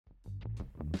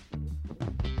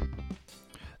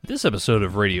This episode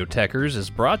of Radio Techers is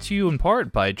brought to you in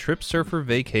part by Trip Surfer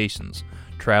Vacations.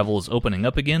 Travel is opening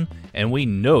up again, and we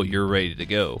know you're ready to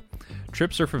go.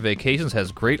 Trip Surfer Vacations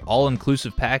has great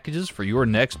all-inclusive packages for your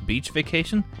next beach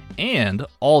vacation and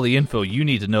all the info you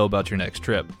need to know about your next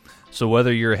trip. So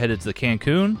whether you're headed to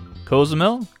Cancun,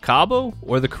 Cozumel, Cabo,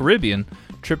 or the Caribbean,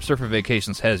 Trip Surfer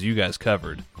Vacations has you guys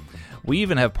covered. We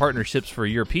even have partnerships for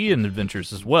European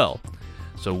adventures as well.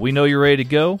 So we know you're ready to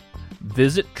go.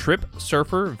 Visit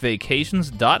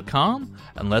TripSurferVacations.com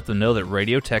and let them know that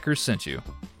Radio Techers sent you.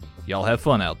 Y'all have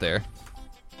fun out there.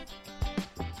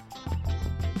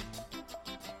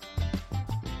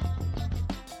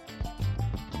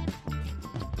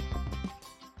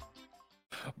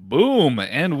 Boom!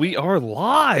 And we are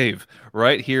live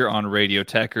right here on Radio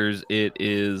Techers. It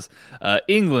is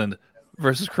England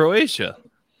versus Croatia.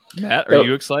 Matt, are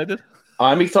you excited?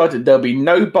 I'm excited. There'll be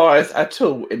no bias at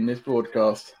all in this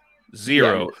broadcast.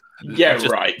 Zero. Yeah,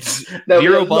 right.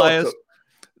 Zero bias.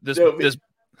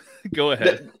 Go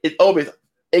ahead. It's obvious.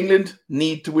 England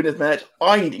need to win this match.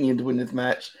 I need England to win this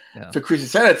match. Yeah. For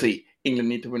Chris's sanity, England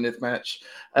need to win this match.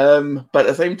 But at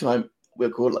the same time, we're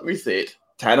called, let me see it.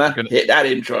 Tanner, hit that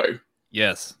intro.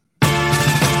 Yes. Salah's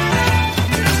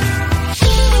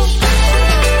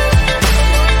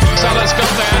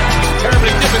got there. Terribly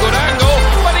difficult angle,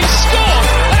 but he scored.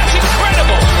 That's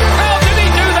incredible. How did he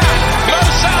do that? Mo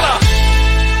Salah.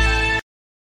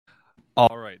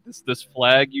 All right. This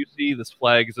flag you see, this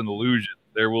flag is an illusion.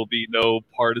 There will be no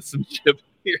partisanship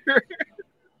here.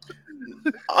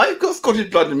 I've got Scottish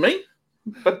blood in me,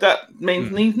 but that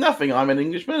means nothing. I'm an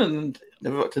Englishman, and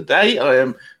today I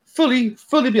am fully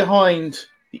behind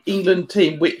the England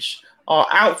team, which are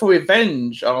out for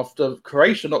revenge after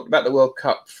Croatia knocked them out the World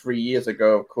Cup 3 years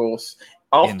ago, of course,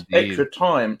 after extra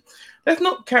time. Let's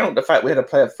not count the fact we had to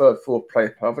play a third, fourth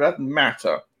player, but that doesn't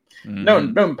matter. Mm-hmm. No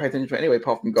one paid attention to it anyway,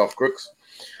 apart from Garth Crooks.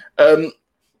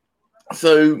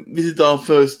 So this is our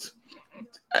first,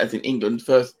 I think, England's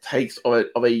first taste of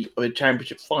a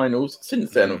championship finals since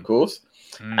then, of course.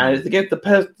 And it's against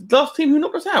the last team who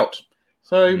knocked us out.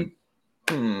 So,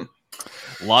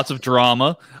 lots of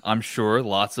drama, I'm sure.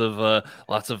 Lots of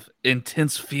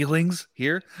intense feelings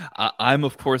here. I'm,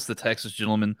 of course, the Texas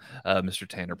gentleman, Mr.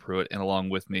 Tanner Pruitt, and along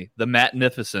with me, the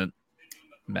magnificent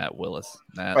Matt Willis.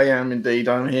 Matt. I am indeed.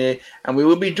 I'm here, and we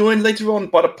will be joined later on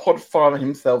by the Podfather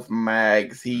himself,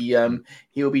 Mags. He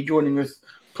will be joining us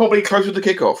probably closer to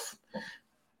kickoff.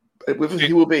 With us,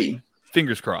 he will be.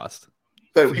 Fingers crossed.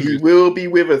 So he will be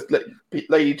with us,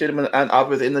 ladies, gentlemen, and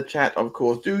others in the chat, of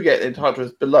course. Do get in touch with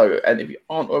us below. And if you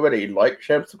aren't already, like,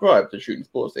 share, and subscribe to Shooting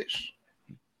Sports Ish.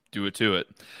 Do it to it.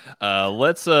 From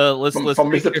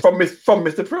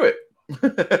Mr. Pruitt.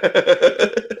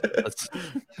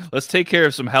 let's take care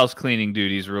of some house cleaning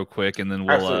duties real quick, and then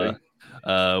we'll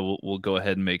go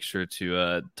ahead and make sure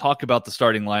to talk about the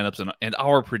starting lineups and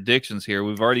our predictions here.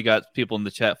 We've already got people in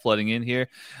the chat flooding in here.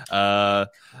 The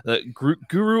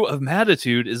Guru of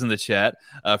Matitude is in the chat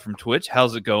from Twitch.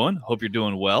 How's it going? Hope you're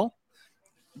doing well.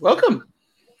 Welcome.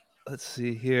 Let's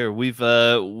see here. We've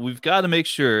got to make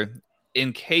sure,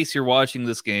 in case you're watching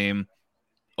this game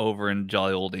over in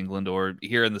jolly old England or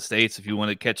here in the States, if you want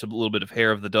to catch a little bit of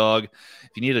hair of the dog, if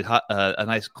you need a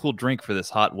nice cool drink for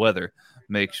this hot weather,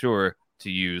 make sure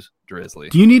to use Drizzly.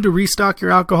 Do you need to restock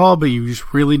your alcohol, but you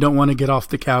just really don't want to get off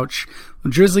the couch?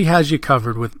 Well, Drizzly has you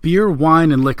covered with beer,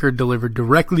 wine, and liquor delivered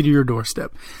directly to your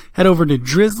doorstep. Head over to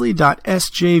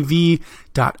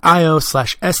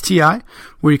drizzly.sjv.io/STI,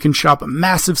 where you can shop a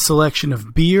massive selection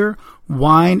of beer,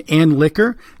 wine, and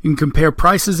liquor. You can compare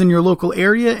prices in your local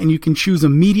area, and you can choose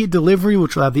immediate delivery,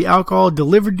 which will have the alcohol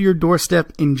delivered to your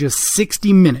doorstep in just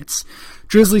 60 minutes.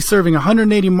 Drizzly's serving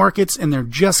 180 markets, and they're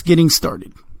just getting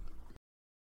started.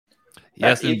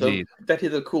 Yes, indeed. That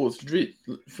is, of course,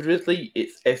 Drizzly.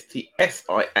 It's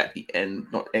STSI at the end,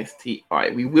 not STI.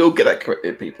 We will get that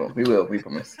corrected, people. We will. We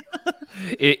promise.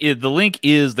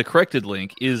 The corrected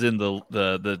link is in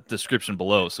the description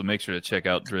below, so make sure to check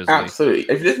out Drizzly. Absolutely.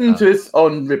 If you listen to this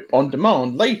on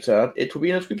demand later, it will be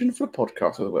in the description for the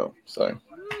podcast as well. So.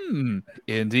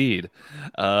 Indeed.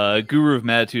 Guru of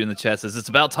Matitude in the chat says, it's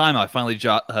about time I finally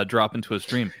drop into a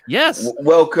stream. Yes.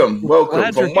 Welcome.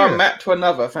 From one Matt to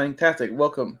another. Fantastic.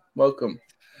 Welcome.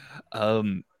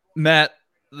 Matt,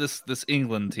 this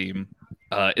England team,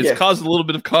 it's caused a little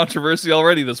bit of controversy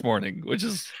already this morning, which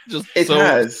is just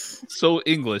so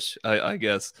English, I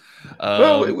guess.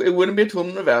 Well, it wouldn't be a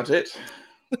tournament without it.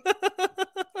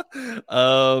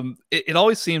 It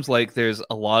always seems like there's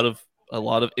a lot of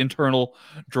internal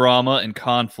drama and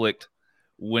conflict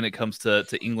when it comes to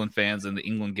England fans and the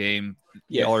England game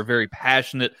y'all are very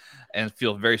passionate and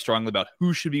feel very strongly about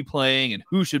who should be playing and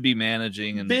who should be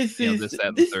managing. And this, that,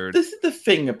 and the third. This is the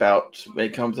thing about when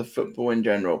it comes to football in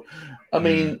general. I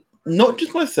mean, not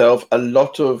just myself, a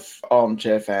lot of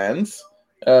armchair fans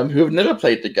who have never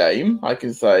played the game, I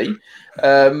can say,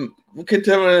 can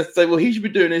tell and say, well, he should be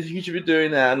doing this, he should be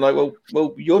doing that. And like,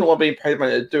 well, you're not one being paid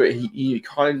money to do it. He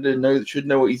kind of should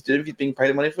know what he's doing if he's being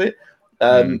paid money for it.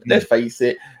 Let's face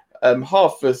it.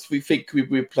 Half of us, we think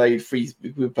we played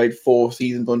 4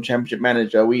 seasons on Championship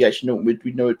Manager. We actually know we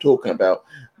know what we're talking about.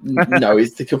 No,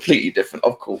 it's completely different,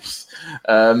 of course.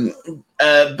 But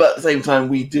at the same time,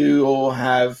 we do all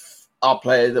have our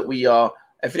players that we are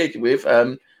affiliated with.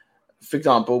 For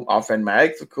example, our friend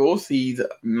Mags, of course, he's a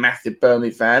massive Burnley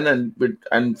fan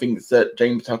and thinks that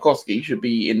James Tarkowski should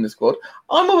be in the squad.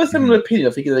 I'm of a similar opinion.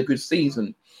 I think it's a good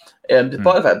season,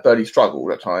 despite the fact Burnley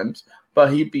struggled at times.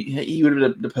 But he would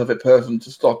have been the perfect person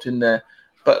to slot in there.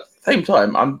 But at the same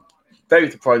time, I'm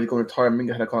very surprised he's going to retire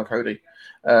Minga Hanakana Cody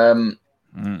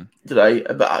today.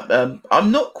 But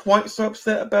I'm not quite so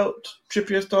upset about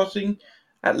Trippier starting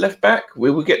at left back.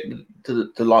 We will get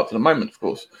to the light in a moment, of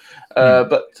course.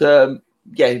 But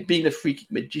being the freaky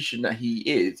magician that he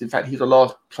is, in fact, he's the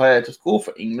last player to score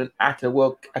for England at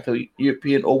a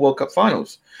European or World Cup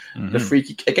finals. The free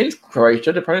kick against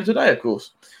Croatia, the opponent today, of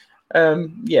course.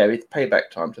 It's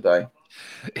payback time today.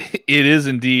 It is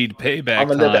indeed payback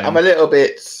time. I'm a little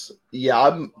bit. Yeah,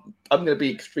 I'm going to be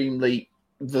extremely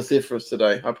vociferous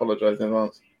today. I apologize in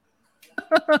advance.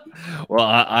 Well,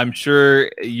 I'm sure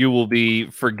you will be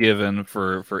forgiven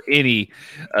for any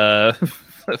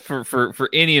for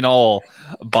any and all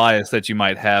bias that you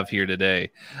might have here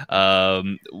today.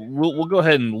 We'll go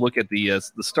ahead and look at the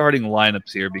starting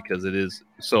lineups here because it is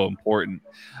so important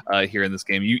here in this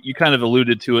game. You kind of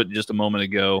alluded to it just a moment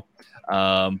ago,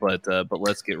 but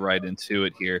let's get right into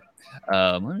it here.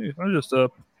 I'll just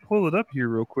pull it up here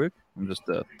real quick. I'm just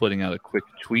putting out a quick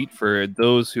tweet for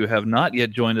those who have not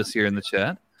yet joined us here in the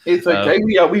chat. It's okay.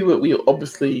 We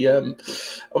obviously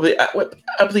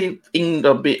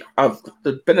England have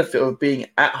the benefit of being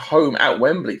at home at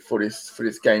Wembley for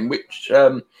this game, which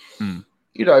a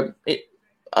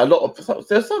lot of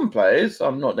there's some players.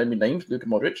 I'm not naming names, Luka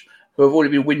Modric, who have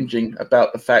already been whinging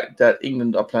about the fact that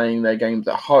England are playing their games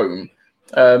at home.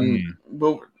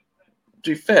 Well,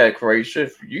 to be fair, Croatia,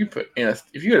 if you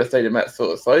had a stadium that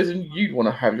sort of size, and you'd want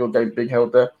to have your game being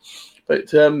held there, but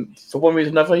for one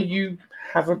reason or another, you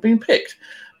haven't been picked.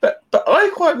 But I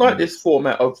quite like this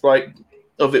format of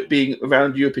it being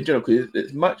around Europe in general because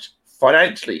it's much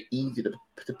financially easy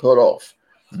to pull off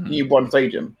in one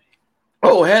stadium.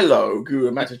 Oh, hello, Guru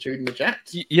Matitude in the chat.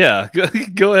 Yeah,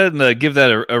 go ahead and give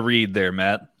that a read there,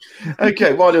 Matt.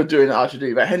 Okay, while you're doing that, I should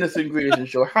do that. Henderson, Grealish and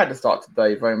Shaw had to start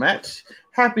today, very much.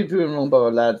 Happy proving wrong by the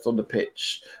lads on the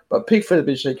pitch. But Pickford has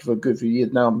been shaky for a good few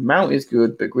years now. Mount is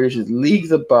good, but Grealish is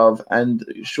leagues above, and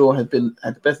Shaw has been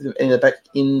at the best in the back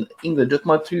in England. Just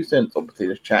my 2 cents, obviously,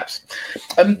 the chaps.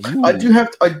 I do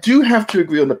have to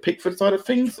agree on the Pickford side of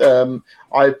things.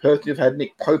 I personally have had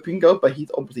Nick Pope in goal, but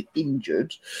he's obviously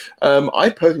injured. I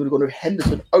personally would have gone with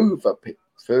Henderson over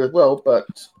Pickford as well,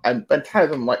 and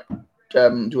Talisman like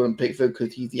Jordan Pickford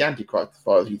because he's the Antichrist as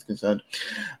far as he's concerned.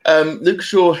 Luke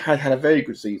Shaw had a very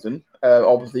good season.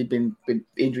 Obviously been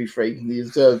injury free. He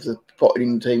deserves a spot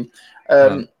in the team.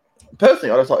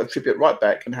 Personally, I just like a Trippier right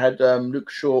back and had Luke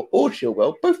Shaw or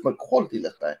Chilwell, both my quality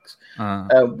left backs.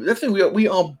 The thing we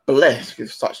are blessed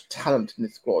with such talent in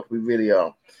this squad. We really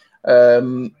are.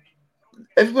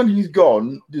 Everyone who's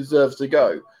gone deserves to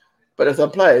go. But as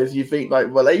some players, you think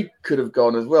they could have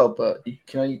gone as well, but you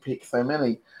can only pick so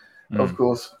many. Of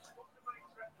course,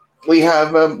 we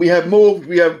have more.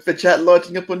 We have the chat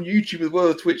lighting up on YouTube as well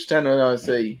as Twitch channel. I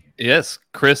see. Yes,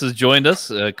 Chris has joined us.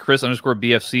 Chris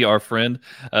 _BFC, our friend,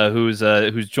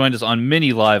 who's joined us on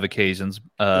many live occasions.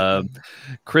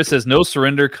 Chris says, "No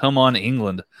surrender. Come on,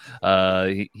 England."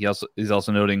 He's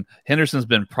also noting Henderson's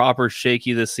been proper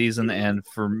shaky this season, and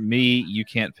for me, you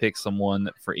can't pick someone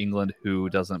for England who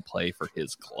doesn't play for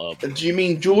his club. Do you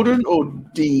mean Jordan or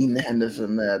Dean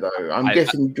Henderson there, though? I'm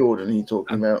guessing Jordan he's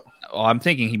talking about. I'm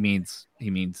thinking he means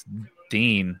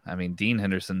Dean. I mean, Dean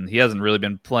Henderson. He hasn't really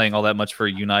been playing all that much for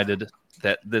United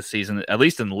this season, at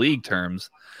least in league terms.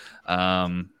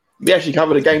 We actually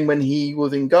covered a game when he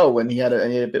was in goal, when he had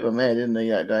a bit of a mare, didn't he,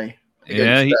 that day?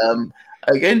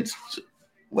 Against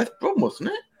West Brom, wasn't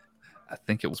it? I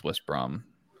think it was West Brom.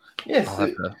 Yes.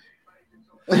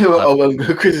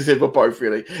 Chris has said we're both,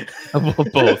 really.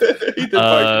 Both. He did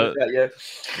both. Yeah.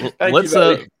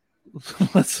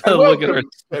 Let's look at our...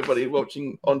 everybody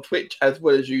watching on Twitch as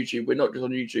well as YouTube. We're not just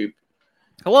on YouTube.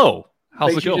 Hello.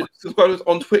 How's it going? Subscribe us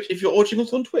on Twitch if you're watching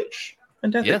us on Twitch.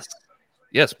 Fantastic.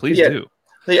 Yes, please Yeah. do.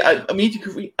 I need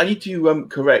to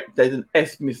correct. There's an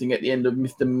S missing at the end of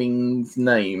Mr. Ming's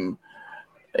name.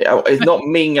 It's not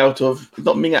Ming out of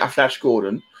Flash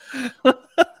Gordon.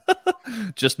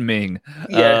 Just Ming.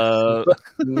 Yes.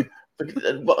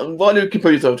 What I can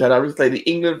put yourself down, I would say the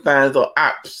England fans are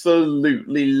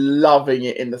absolutely loving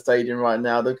it in the stadium right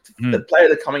now. The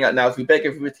players are coming out now. So we better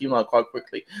go through the team line quite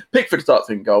quickly. Pickford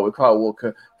starts in goal with Kyle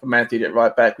Walker from Man City at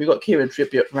right back. We've got Kieran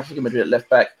Trippier from Atletico Madrid at left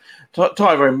back.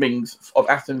 Tyrone Mings of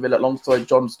Aston Villa alongside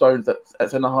John Stones at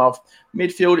centre half.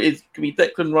 Midfield is going to be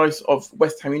Declan Rice of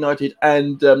West Ham United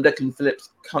and Declan Phillips,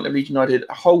 currently Leeds United,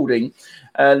 holding.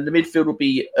 And the midfield will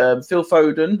be Phil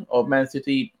Foden of Man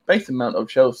City, Mason Mount of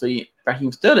Chelsea,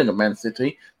 Raheem Sterling of Man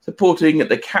City, supporting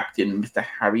the captain, Mr.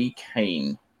 Harry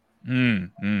Kane.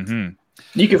 Mm-hmm.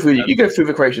 You go through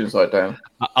the Croatian side, Dan.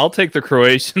 I'll take the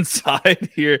Croatian side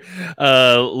here.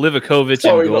 Livakovic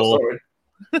in goal.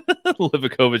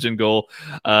 Livakovic in goal.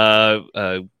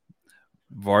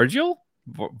 Gvardiol.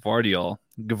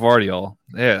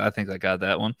 Yeah, I think I got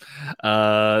that one.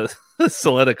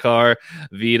 Seletakar,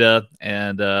 Vida,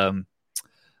 and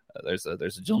there's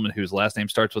a gentleman whose last name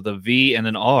starts with a V and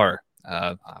an R.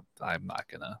 I'm not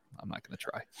gonna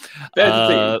try.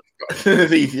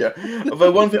 It's easier.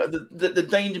 But one thing, the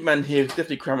danger man here is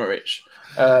definitely Kramaric,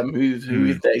 who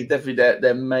is definitely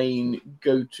their main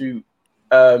go-to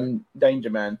danger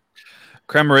man.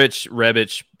 Kramaric,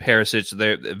 Rebic, Perisic,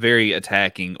 they're very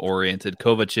attacking oriented.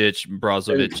 Kovacic,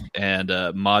 Brozovic, and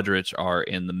Modric are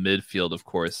in the midfield, of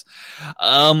course.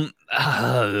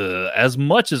 As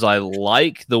much as I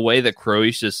like the way that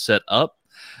Croatia is set up,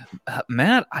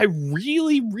 Matt, I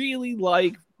really, really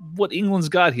like what England's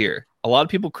got here. A lot of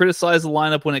people criticize the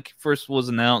lineup when it first was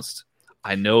announced.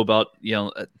 I know about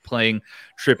playing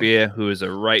Trippier, who is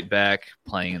a right back,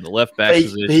 playing in the left back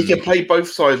position. He can play both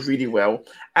sides really well,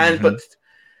 but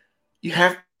you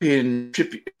have been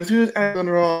Trippier. As soon as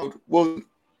Alexander-Arnold wasn't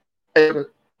able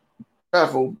to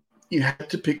travel, you had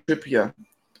to pick Trippier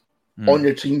on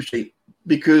your team sheet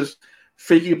because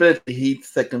free ability, he's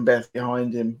second best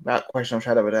behind him, without question or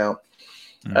shadow of a doubt.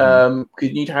 Because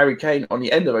you need Harry Kane on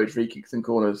the end of those free kicks and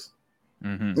corners.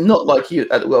 Not like he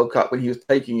at the World Cup when he was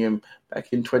taking him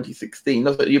back in 2016,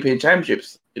 not at the European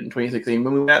Championships in 2016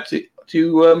 when we went out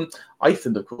to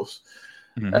Iceland, of course.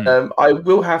 I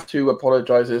will have to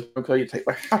apologise because you take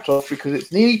my hat off because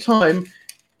it's nearly time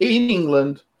in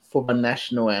England for the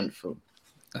national anthem.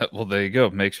 Well, there you go.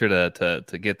 Make sure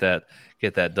to get that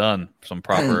done. Some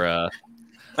proper.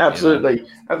 Absolutely.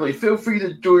 Feel free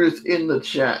to join us in the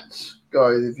chat,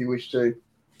 guys, if you wish to.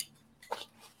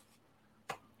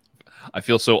 I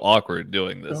feel so awkward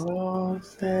doing this. God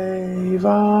save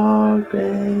our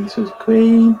gracious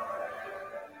Queen.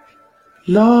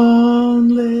 Long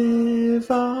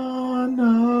live our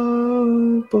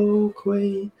noble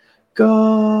Queen.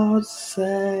 God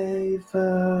save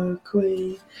the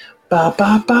Queen. Ba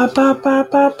ba ba ba ba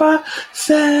ba ba.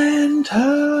 Send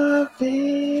her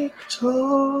victorious,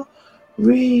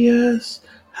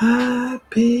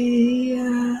 happy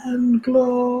and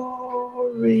glorious,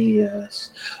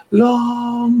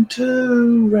 long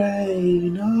to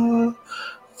reign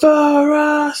over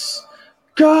us.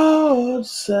 God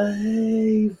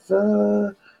save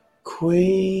the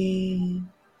Queen.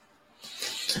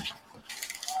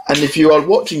 And if you are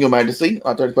watching, Your Majesty,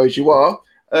 I don't suppose you are,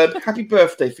 happy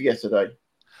birthday for yesterday.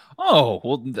 Oh,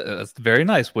 well, that's very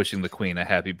nice, wishing the Queen a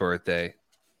happy birthday.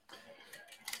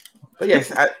 But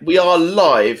yes, we are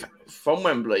live from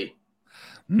Wembley.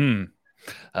 Phil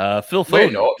Foden.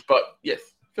 We're not, but yes.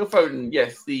 Phil Foden,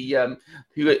 yes,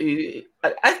 who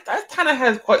as Tanner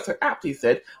has quite so aptly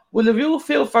said, will the real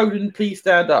Phil Foden please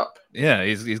stand up? Yeah,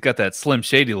 he's got that Slim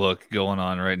Shady look going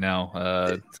on right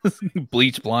now.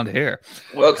 Bleach blonde hair.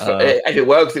 If it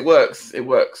works, it works. It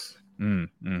works.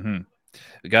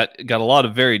 We got a lot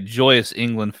of very joyous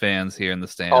England fans here in the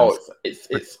stands. Oh, it's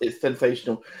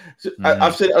sensational. So,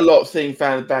 I've said a lot. Seeing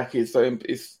fans back it's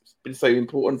been so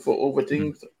important for all the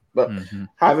teams. But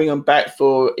having them back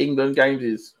for England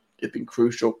games has been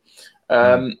crucial.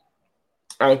 And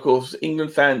of course,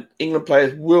 England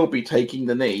players will be taking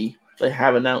the knee. They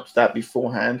have announced that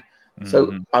beforehand.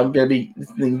 So I'm going to be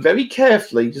listening very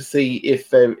carefully to see if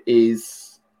there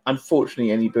is,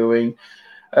 unfortunately, any booing.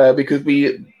 Because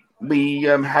we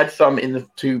had some in the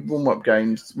two warm-up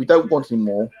games. We don't want any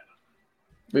more.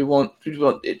 We want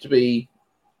it to be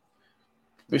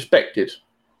respected.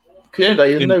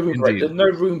 There's no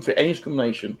room for any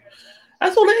discrimination.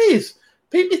 That's all it is.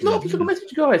 It's not a political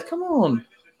message, guys. Come on.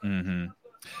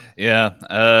 Yeah.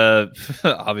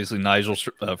 Obviously, Nigel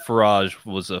Farage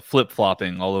was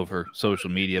flip-flopping all over social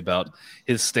media about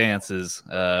his stances.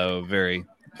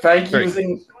 Thank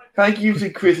you to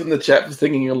Chris in the chat for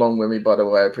singing along with me, by the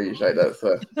way. I appreciate that,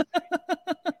 sir.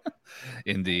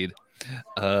 Indeed.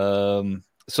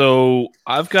 So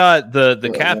I've got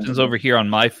the captains over here on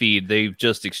my feed. They've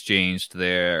just exchanged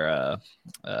their.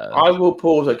 I will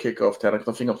pause at kickoff, Tanner,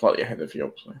 because I think I'm slightly ahead of you,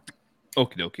 obviously.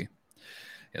 Okie dokie.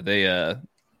 Yeah,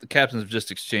 the captains have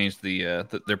just exchanged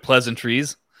their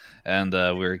pleasantries, and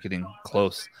we're getting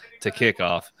close to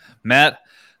kickoff. Matt,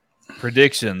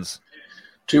 predictions.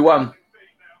 2-1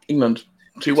 England.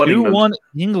 2-1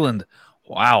 England.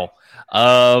 Wow.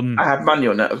 I have money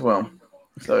on that as well.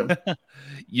 So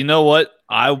you know what?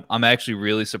 I'm actually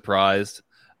really surprised.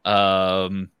 You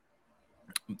and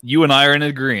I are in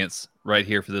agreement right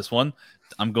here for this one.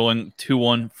 I'm going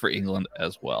 2-1 for England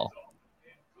as well.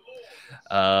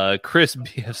 Chris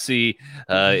BFC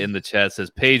in the chat says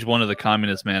page 1 of the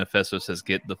Communist Manifesto says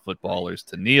get the footballers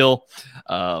to kneel.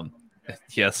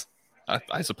 Yes,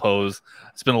 I suppose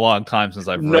it's been a long time since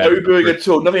I've read. No booing at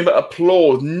all. Nothing but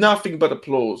applause. Nothing but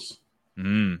applause.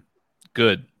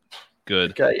 Good.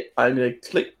 Okay, I'm going to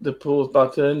click the pause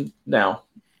button now.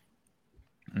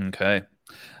 Okay.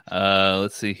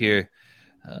 Let's see here.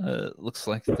 Looks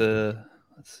like let's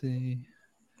see.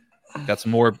 Got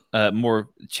some more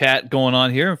chat going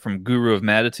on here from Guru of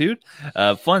Matitude.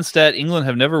 Fun stat: England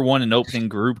have never won an opening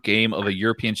group game of a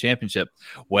European Championship.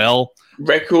 Well,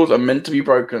 records are meant to be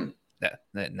broken.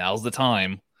 Now's the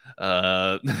time.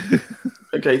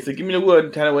 Okay, so give me the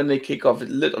word, Tanner, when they kick off. I'll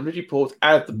literally pause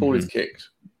as the ball is kicked.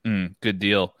 Good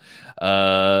deal.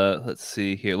 Let's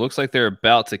see here. Looks like they're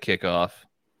about to kick off.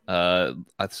 I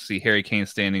see Harry Kane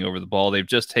standing over the ball. They've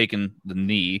just taken the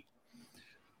knee.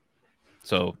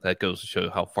 So that goes to show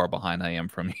how far behind I am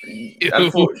from you.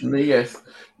 Unfortunately, yes.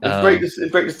 It's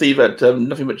great to see that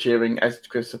nothing but cheering, as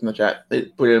Chris said in the chat.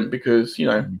 It's brilliant because,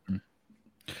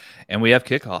 And we have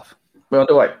kickoff. We're on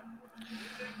the way.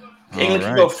 England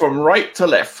kick off from right to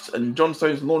left, and John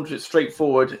Stones launched it straight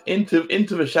forward into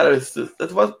the shadows.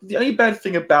 That was the only bad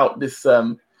thing about this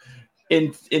in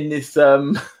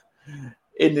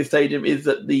this stadium is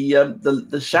that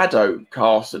the shadow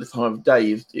cast at this time of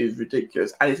day is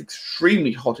ridiculous, and it's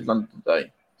extremely hot in London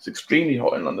today.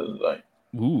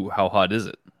 Ooh, how hot is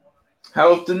it?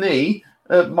 How's the knee?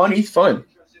 Money's fine.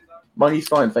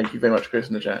 Thank you very much, Chris,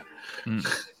 in the chat.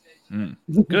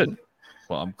 Good.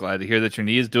 Well, I'm glad to hear that your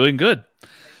knee is doing good.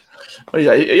 Oh,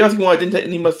 yeah, you're asking why I didn't take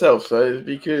any myself. So it's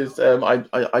because I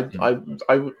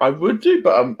would do,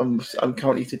 but I'm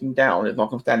currently sitting down. It's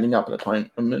like I'm standing up at the time.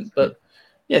 But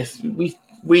yes, we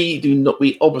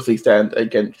obviously stand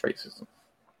against racism.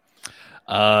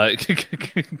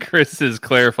 Chris is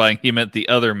clarifying he meant the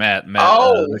other Matt,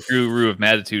 the Guru of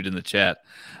Matitude in the chat.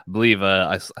 I believe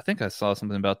I think I saw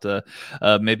something about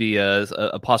maybe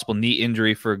a possible knee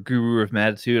injury for Guru of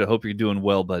Matitude. I hope you're doing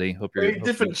well, buddy. Hope you're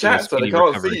different chats, so they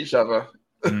can't see each other.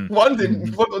 One's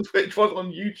on Twitch, one's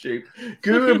on YouTube.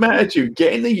 Guru of Matitude,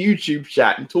 get in the YouTube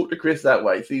chat and talk to Chris that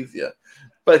way. It's easier.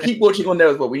 But keep watching on there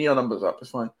as well. We need our numbers up.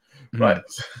 It's fine. Right.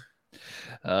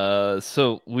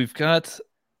 So we've got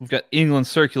England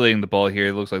circulating the ball here.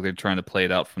 It looks like they're trying to play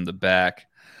it out from the back.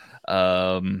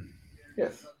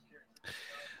 Yes.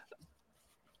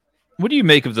 What do you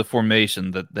make of the formation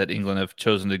that England have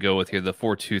chosen to go with here, the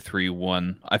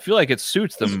 4-2-3-1? I feel like it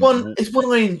suits them. It's what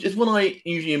I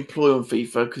usually employ on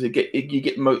FIFA because I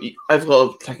have a lot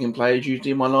of attacking players usually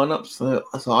in my lineup, so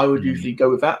I would usually go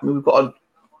with that. I mean,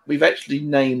 we've actually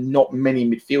named not many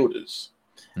midfielders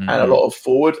and a lot of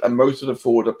forward, and most of the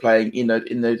forward are playing in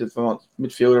those advanced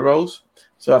midfielder roles.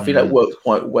 So I think that works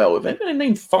quite well. They've only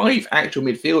named 5 actual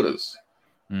midfielders,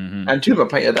 and 2 of them are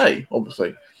playing today,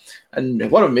 obviously, and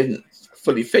one of them isn't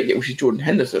fully fit yet, which is Jordan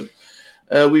Henderson.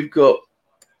 We've got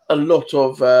a lot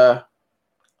of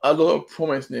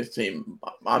promise in this team.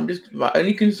 My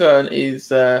only concern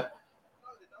is, I've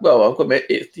got to admit,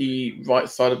 it's the right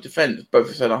side of defence, both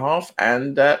the centre half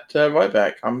and at right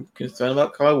back. I'm concerned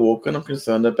about Kyle Walker, and I'm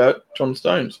concerned about John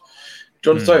Stones.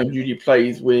 John Stones usually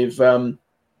plays with Ruben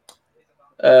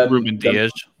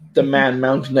Diaz, the man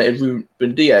mountain-nated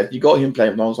Ruben Diaz. You got him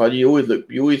playing alongside. You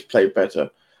always play better.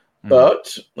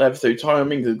 But so Tyrone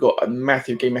Mings has got a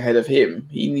massive game ahead of him.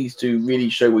 He needs to really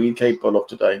show what he's capable of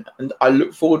today, and I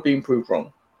look forward to being proved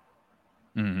wrong.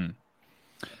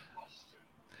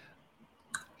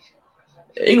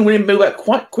 England will move back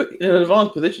quite quickly in an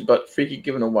advanced position, but free kick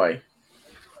given away.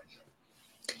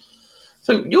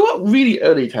 So you're up really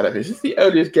early, Tanner. Is this the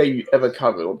earliest game you ever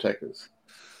covered on Techers?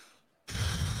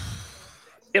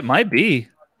 It might be.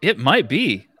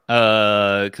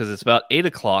 Because it's about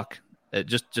 8:00,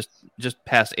 just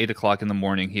past 8:00 in the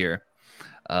morning here.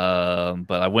 But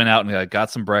I went out and I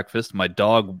got some breakfast. My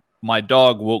dog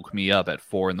woke me up at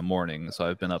 4 a.m, so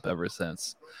I've been up ever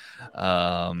since.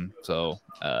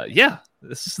 Yeah,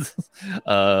 this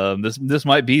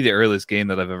might be the earliest game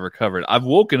that I've ever covered. I've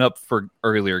woken up for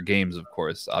earlier games, of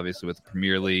course. Obviously, with the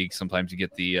Premier League, sometimes you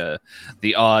get the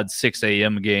odd 6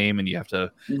 a.m. game, and you have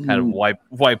to kind of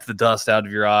wipe the dust out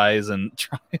of your eyes and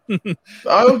try.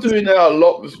 I was doing that a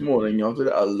lot this morning. I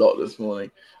got a lot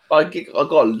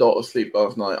of sleep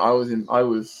last night.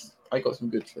 I got some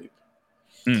good sleep.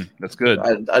 That's good.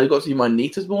 I got to see my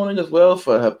niece this morning as well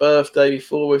for her birthday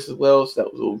before this as well, so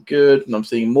that was all good. And I'm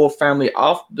seeing more family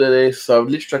after this, so I've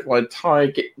literally tracked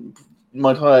my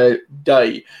entire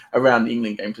day around the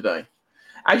England game today.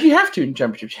 As you have to in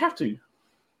championships, you have to.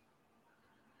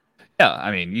 Yeah, I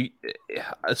mean,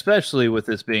 especially with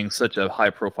this being such a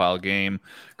high-profile game,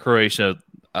 Croatia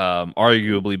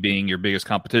arguably being your biggest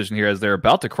competition here, as they're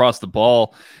about to cross the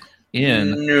ball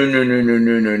in. No.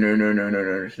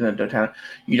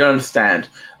 You don't understand.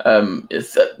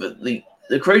 It's that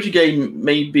the Croatia game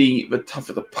may be the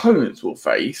toughest opponents we'll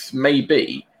face,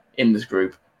 maybe in this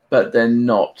group, but they're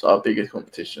not our biggest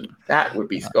competition. That would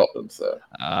be Scotland, sir.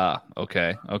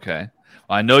 Okay.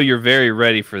 I know you're very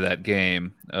ready for that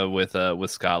game with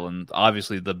Scotland.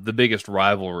 Obviously, the biggest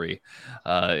rivalry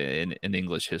in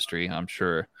English history, I'm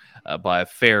sure, by a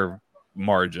fair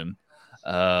margin.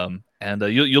 And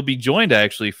you'll be joined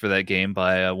actually for that game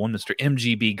by one Mr.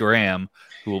 MGB Graham,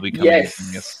 who will be coming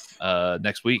with us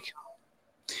next week.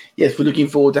 Yes, we're looking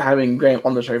forward to having Graham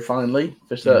on the show finally,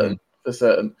 for certain.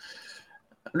 I'm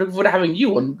looking forward to having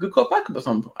you on Good Cop Backup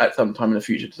at some time in the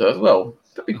future as well.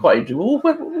 That'd be quite interesting.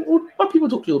 Why people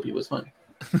talk to your people? It's fine.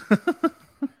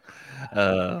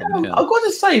 I've got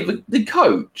to say, the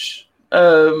coach,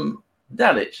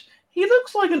 Dalic, he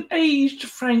looks like an aged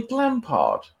Frank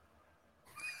Lampard.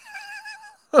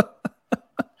 It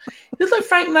looks like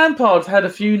Frank Lampard's had a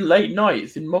few late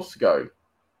nights in Moscow.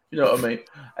 You know what I mean?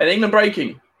 And England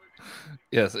breaking.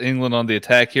 Yes, England on the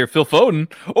attack here. Phil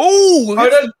Foden. Oh,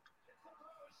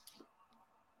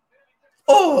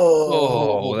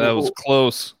 that was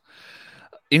close.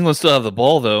 England still have the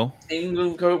ball, though.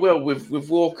 England go well with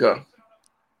Walker.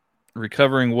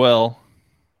 Recovering well.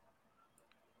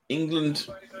 England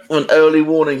on early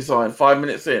warning sign, 5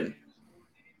 minutes in.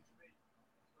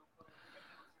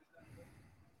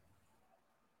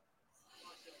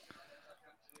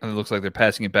 And it looks like they're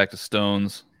passing it back to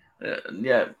Stones.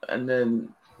 And then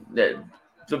the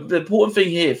important thing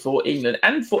here for England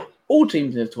and for all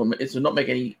teams in this tournament is to not make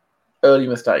any early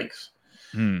mistakes.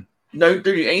 No, don't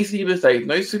do any silly mistakes.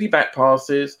 No silly back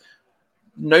passes.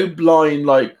 No blind,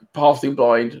 passing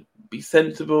blind. Be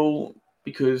sensible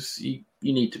because you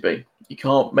need to be. You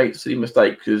can't make silly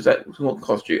mistakes because that will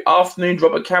cost you. Afternoon,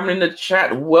 Robert Cameron in the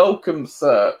chat. Welcome,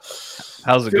 sir.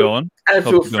 How's it going? And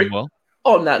feel free. Going well.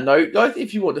 On that note, guys,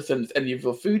 if you want to send us any of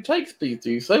your food takes, please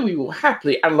do so. We will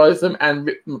happily analyze them and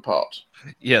rip them apart.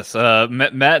 Yes,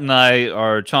 Matt and I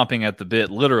are chomping at the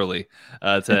bit, literally,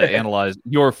 to analyze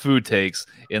your food takes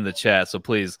in the chat. So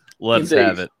please, let's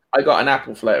have it. I got an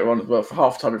apple later on as well for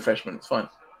half-time refreshment. It's fine.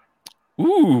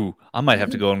 Ooh, I might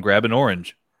have to go and grab an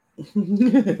orange.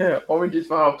 Oranges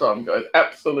for half-time, guys.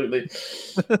 Absolutely.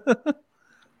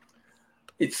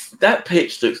 That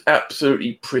pitch looks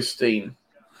absolutely pristine.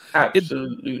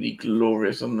 Absolutely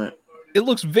glorious, isn't it? It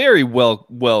looks very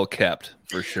well kept,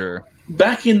 for sure.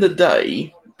 Back in the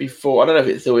day, before, I don't know if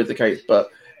it still is the case, but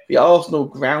the Arsenal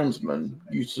groundsman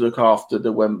used to look after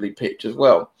the Wembley pitch as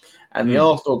well. And the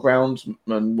Arsenal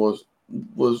groundsman was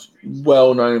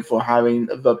well known for having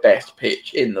the best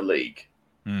pitch in the league.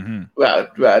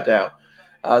 Without a doubt.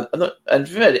 And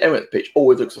for the Emirates pitch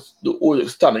always looks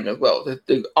stunning as well.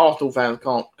 The Arsenal fans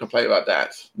can't complain about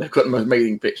that. They've got the most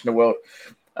amazing pitch in the world.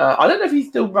 I don't know if he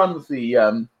still runs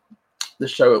the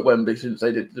show at Wembley since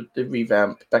they did the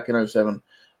revamp back in 2007.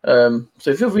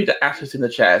 So feel free to ask us in the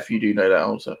chat if you do know that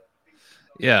also.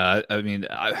 Yeah, I mean,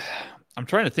 I'm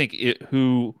trying to think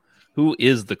who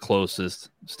is the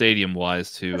closest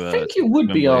stadium-wise to. I think it would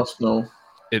Wembley. Be Arsenal.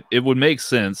 It would make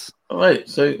sense. All right,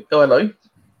 so hello,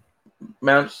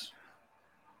 Mounts.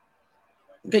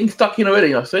 Getting stuck in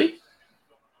already, I see.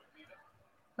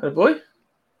 Hello, boy.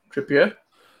 Trippier.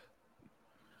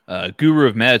 Guru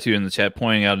of Matitude in the chat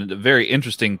pointing out a very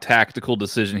interesting tactical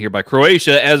decision here by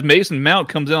Croatia as Mason Mount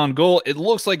comes in on goal. It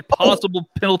looks like possible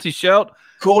penalty shout.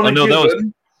 Corner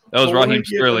given. That was Raheem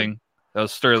Sterling. That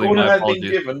was Sterling. Corner had been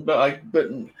given, but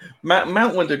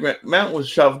Mount was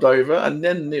shoved over, and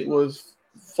then it was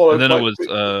followed. And then it was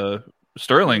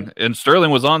Sterling. And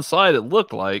Sterling was onside, it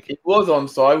looked like. It was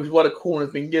onside, which is why the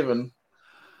corner's been given.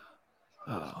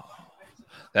 Oh,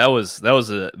 that was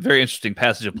a very interesting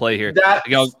passage of play here.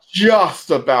 That's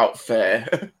just about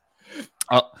fair.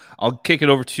 I'll kick it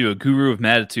over to a guru of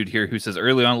Matitude here who says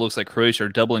early on it looks like Croatia are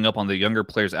doubling up on the younger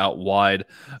players out wide.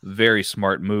 Very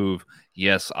smart move.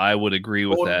 Yes, I would agree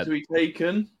with that. To be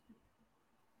taken.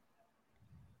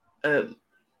 It's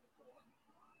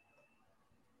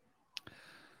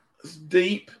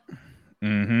deep.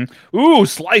 Mm-hmm. Ooh,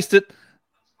 sliced it.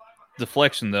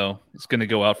 Deflection, though. It's going to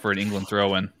go out for an England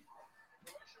throw-in.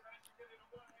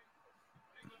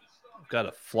 I've got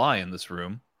a fly in this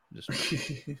room. Just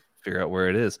figure out where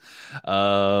it is.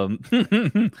 I'm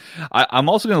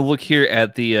also going to look here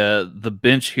at the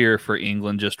bench here for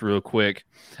England just real quick.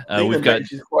 We've got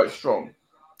bench is quite strong.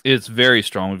 It's very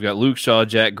strong. We've got Luke Shaw,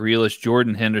 Jack Grealish,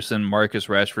 Jordan Henderson, Marcus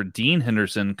Rashford, Dean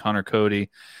Henderson, Connor Cody,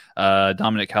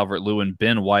 Dominic Calvert-Lewin,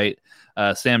 Ben White,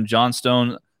 Sam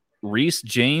Johnstone, Reece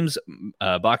James,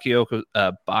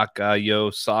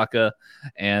 Bakayo Saka,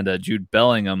 and Jude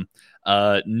Bellingham.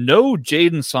 No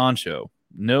Jadon Sancho.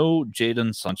 No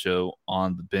Jadon Sancho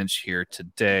on the bench here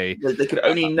today. They could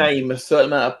only name a certain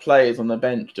amount of players on the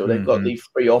bench, or they've got these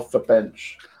three off the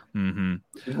bench. Mm-hmm.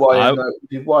 Which is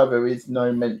why there is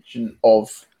no mention of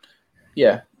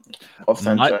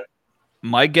Sancho.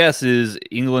 My guess is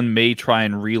England may try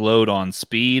and reload on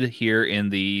speed here in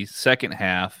the second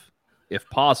half, if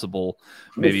possible.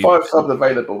 Maybe with 5 subs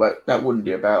available, that wouldn't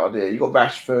be a bad idea. You've got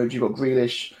Rashford, you've got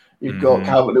Grealish, you've got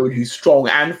Calvert-Lewin, who's strong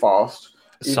and fast.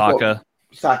 Saka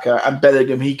and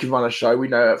Bellingham, he can run a show. We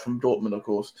know that from Dortmund, of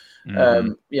course. I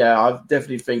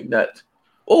definitely think that.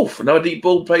 Another deep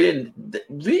ball played in. They're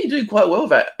really doing quite well with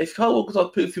that. If Kyle Walker's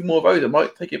put a few more of those, they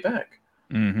might take it back.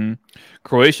 Mm-hmm.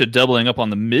 Croatia doubling up on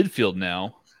the midfield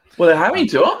now. Well, they're having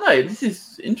to, aren't they? This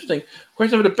is interesting.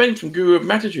 Question over the bench from Guru of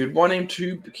Matitude. Why name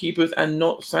 2 keepers and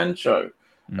not Sancho?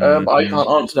 I can't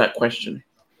answer that question.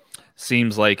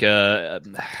 Seems like unless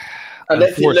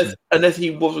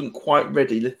he wasn't quite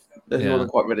ready. He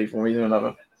wasn't quite ready for one reason or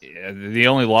another. Yeah, the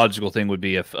only logical thing would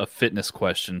be a fitness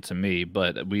question to me,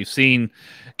 but we've seen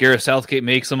Gareth Southgate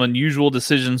make some unusual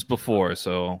decisions before,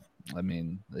 so I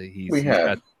mean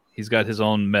he's got his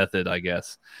own method, I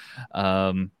guess.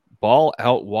 Ball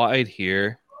out wide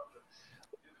here.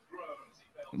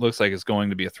 Looks like it's going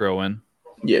to be a throw-in.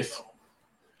 Yes.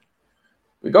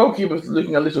 The goalkeeper's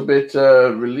looking a little bit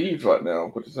relieved right now,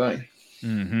 what to say.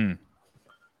 Mm-hmm.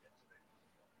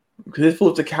 Because this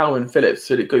falls to Calvin Phillips,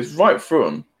 so it goes right through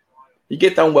him. You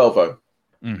get down well, though.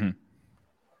 Mm-hmm.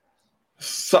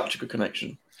 Such a good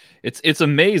connection. It's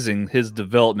amazing his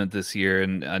development this year,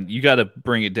 and you got to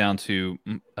bring it down to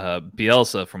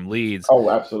Bielsa from Leeds. Oh,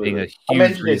 absolutely. Being a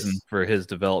huge reason for his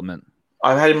development.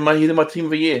 I've had him in my team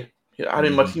of the year. I had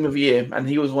him in my team of the year, and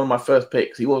he was one of my first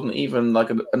picks. He wasn't even like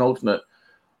an alternate.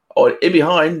 Or in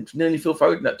behind, nearly Phil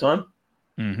Foden that time.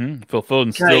 Mm-hmm. Phil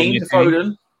Foden Kane, still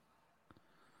Foden.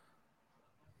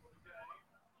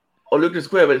 Or Lucas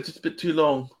Square, but it's just a bit too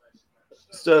long.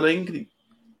 Sterling.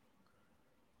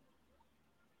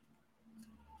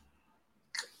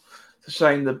 It's a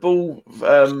shame. The ball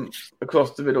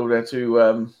across the middle there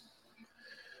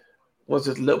was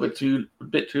just a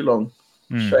bit too long.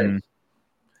 Mm-hmm. Shame.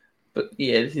 But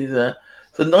yeah, this is a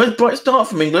nice bright start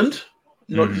from England.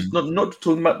 Not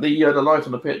talking about the light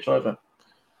on the pitch either.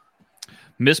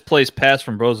 Misplaced pass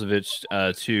from Brozovic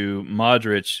to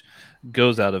Modric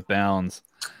goes out of bounds.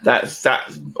 That's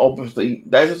obviously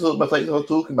the sort of mistakes I was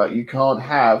talking about. You can't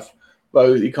have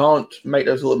those. You can't make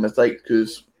those sort of mistakes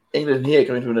because England here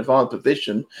coming to an advanced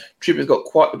position. Trippier's got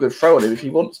quite a good throw on him. If he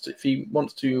wants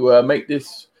to make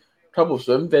this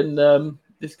troublesome, then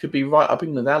this could be right up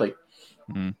England's alley.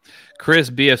 Chris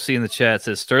BFC in the chat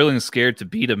says Sterling's scared to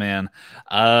beat a man.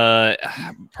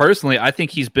 Personally, I think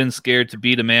he's been scared to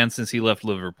beat a man since he left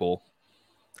Liverpool.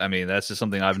 I mean, that's just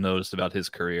something I've noticed about his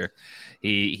career.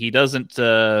 He doesn't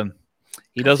fly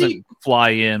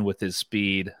in with his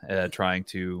speed, trying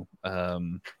to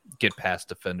get past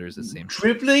defenders. It seems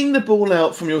dribbling the ball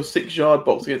out from your 6-yard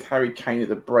box against Harry Kane is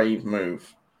a brave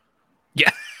move.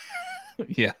 Yeah,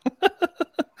 yeah.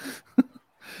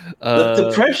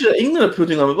 The pressure England are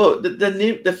putting on the ball.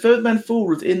 The third man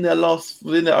forward was in their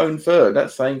own third.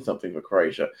 That's saying something for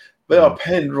Croatia. They are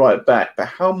penned right back. But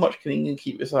how much can England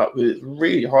keep this up? Because it's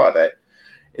really hard there.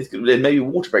 It's maybe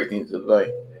water break things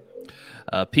today.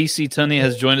 PC Tunney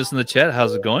has joined us in the chat.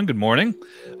 How's it going? Good morning.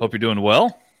 Hope you're doing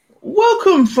well.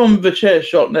 Welcome from the Chair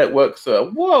Shot Network,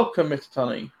 sir. Welcome, Mr.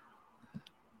 Tunney.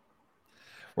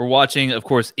 We're watching, of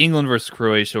course, England versus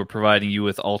Croatia. We're providing you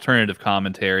with alternative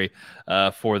commentary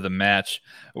for the match.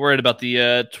 We're at about the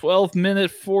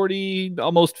 12-minute, 40,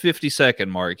 almost 50-second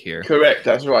mark here. Correct,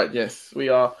 that's right. Yes, we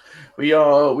are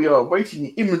waiting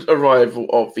the imminent arrival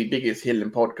of the biggest hill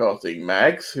in podcasting,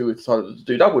 Mags, who decided to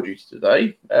do double duty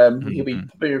today. He'll be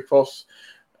coming across,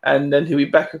 and then he'll be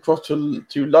back across to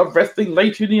Love Wrestling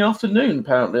later in the afternoon,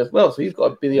 apparently, as well. So he's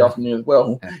got a busy afternoon as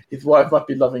well. His wife must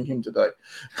be loving him today.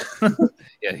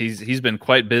 Yeah, he's been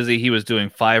quite busy. He was doing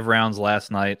 5 rounds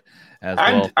last night as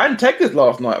well. And Texas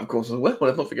last night, of course, as well.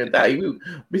 Let's not forget that.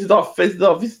 This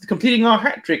is completing our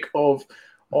hat trick of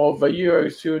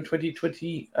Euros 2 and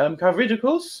 2020 coverage, of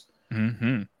course.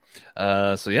 Mm-hmm.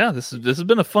 So yeah, this has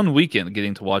been a fun weekend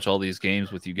getting to watch all these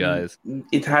games with you guys.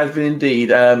 It has been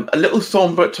indeed. A little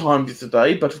somber at times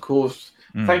today, but of course,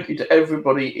 thank you to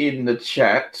everybody in the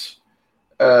chat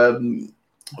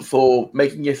for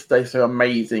making yesterday so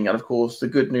amazing. And of course, the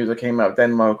good news that came out of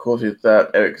Denmark, of course, is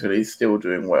that Ericsson is still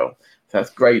doing well. So that's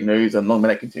great news, and long may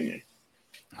that continue.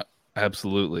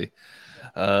 Absolutely.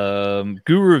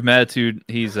 Guru of Matitude,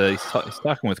 he's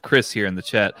talking with Chris here in the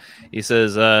chat. He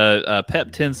says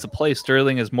Pep tends to play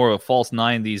Sterling as more of a false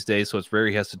 9 these days, so it's rare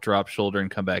he has to drop shoulder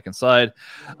and come back inside.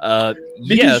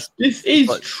 Yes, this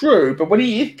is true, but when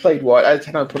he is played wide, as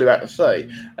Hannah put about to say,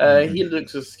 he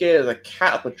looks as scared as a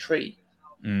cat up a tree.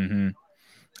 Mm-hmm.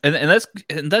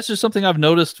 And that's just something I've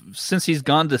noticed since he's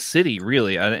gone to City,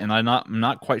 really. I'm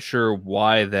not quite sure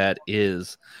why that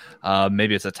is.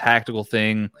 Maybe it's a tactical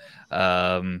thing.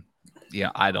 I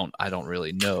don't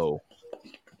really know.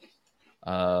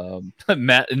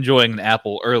 Matt enjoying an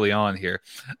apple early on here,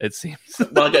 it seems.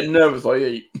 When I get nervous, I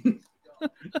eat.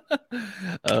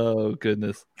 Oh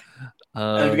goodness!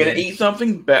 And if you're gonna eat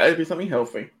something, better be something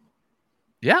healthy.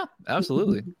 Yeah,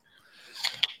 absolutely.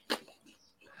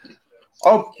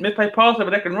 Oh, misplaced pass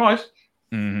over egg and rice.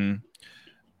 Mm-hmm.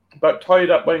 But tied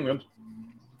up by England.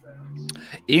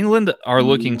 England are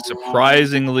looking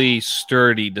surprisingly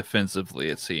sturdy defensively,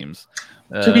 it seems.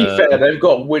 To be fair, they've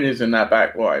got winners in that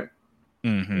back line.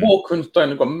 Mm-hmm. Walker and Stone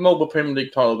have got multiple Premier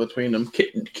League titles between them.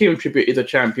 Kieran Trippier is a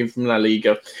champion from La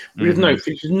Liga. There's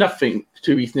nothing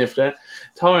to be sniffed at.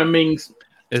 Tyrone Mings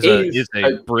is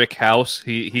a brick house.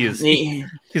 He's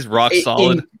rock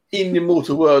solid. In the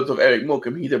immortal words of Eric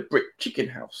Morecambe, he's a brick chicken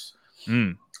house.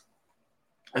 Mm.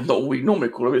 That's not what we normally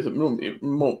call it. It's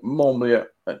normally a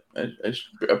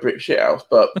brick shit house,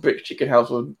 but brick chicken house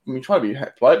was, we try to be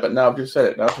polite, but now I've just said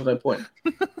it. Now there's no point.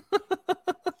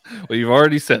 Well, you've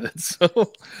already said it.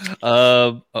 So,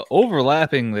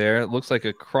 overlapping there, it looks like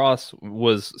a cross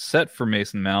was set for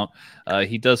Mason Mount.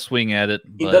 He does swing at it.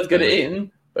 He does get it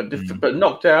in, but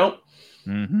knocked out.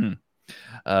 Mm-hmm.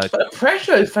 But the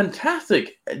pressure is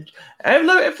fantastic.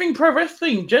 Hello, everything pro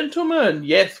wrestling, gentlemen.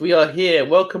 Yes, we are here.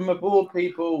 Welcome aboard,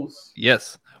 peoples.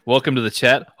 Yes, welcome to the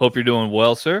chat. Hope you're doing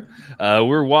well, sir.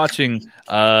 We're watching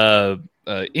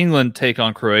England take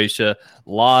on Croatia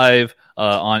live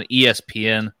on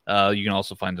ESPN. You can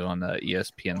also find it on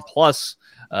ESPN Plus.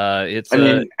 And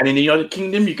in the United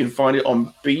Kingdom, you can find it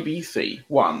on BBC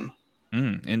One.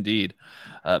 Indeed.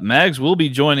 Mags will be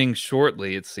joining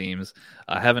shortly, it seems.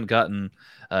 I haven't gotten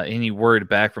any word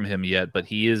back from him yet, but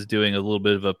he is doing a little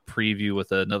bit of a preview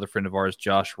with another friend of ours,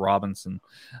 Josh Robinson,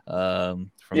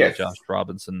 from the Josh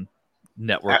Robinson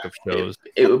network of shows.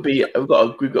 It would be,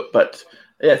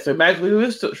 so Mags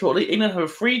will start shortly. England have a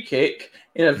free kick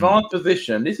in advanced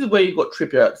position. This is where you've got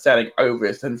Trippier standing over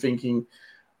it and thinking,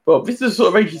 well, this is the sort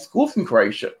of range he scored from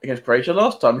Croatia against Croatia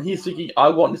last time. He's thinking, I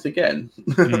want this again.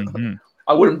 Mm-hmm.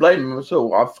 I wouldn't blame him at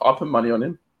all. I'll put money on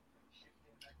him.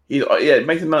 It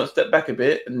makes him step back a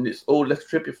bit, and it's all less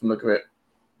Trippier from the look of it.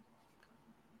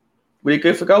 Will he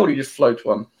go for goal or he just float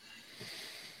one?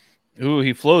 Ooh,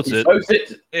 he floats it. Floats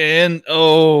it. And,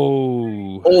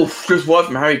 just wide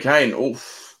from Harry Kane.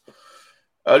 Oof.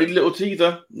 Early little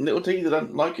teaser.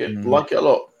 Don't like it. Mm-hmm. Like it a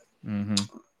lot. Mm-hmm.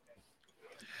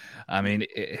 I mean,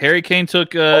 Harry Kane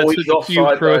took he's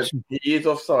offside. He is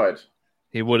offside.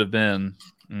 He would have been.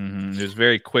 Mm-hmm. He was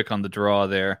very quick on the draw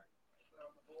there.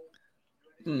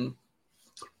 It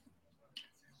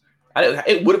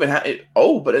would have been.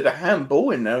 But there's a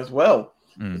handball in there as well.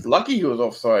 It's lucky he was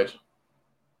offside.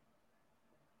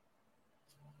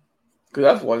 Because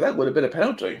otherwise, that would have been a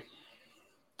penalty.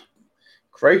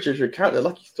 Croatia should count their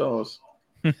lucky stars.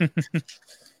 Because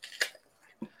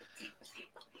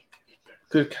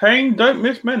Kane don't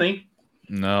miss many.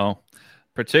 No,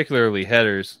 particularly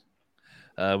headers.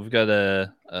 We've got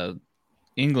a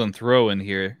England throw in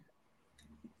here.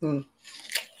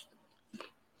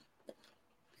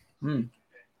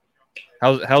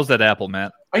 How's that apple,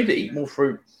 Matt? I need to eat more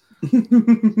fruit.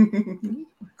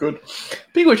 Good.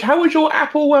 Speaking of which, how was your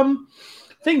Apple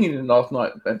thingy last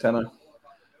night, Bentano?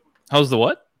 How's the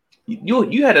what?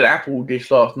 You had an Apple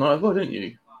dish last night as well, didn't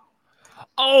you?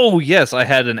 Oh yes, I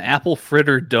had an apple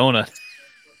fritter donut.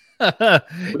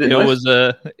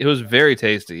 It was very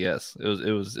tasty. Yes, it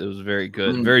was very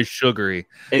good, very sugary.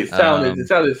 It sounded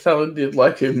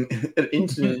like an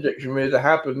insulin injection ready to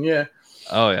happen. Yeah.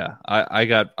 Oh yeah, I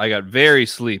got very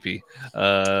sleepy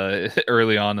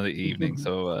early on in the evening.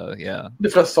 So yeah, the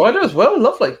first cider as well,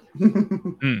 lovely.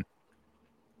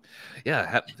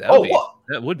 Yeah,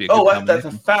 that would be. A good that's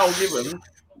a foul given.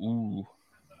 Ooh,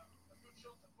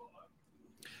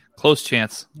 close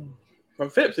chance. From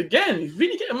Phillips again. He's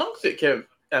really getting amongst it,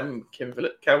 Calvin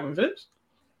Phillips.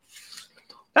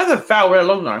 That's a foul right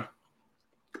along now.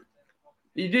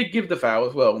 He did give the foul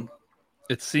as well.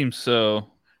 It seems so.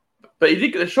 But he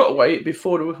did get the shot away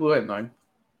before the whistle went down.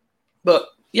 But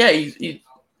yeah, he's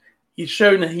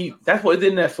shown that that's what he's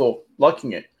in there for,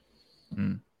 liking it.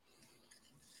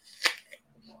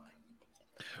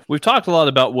 We've talked a lot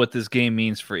about what this game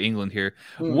means for England here.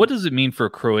 What does it mean for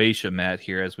Croatia, Matt,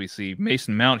 here, as we see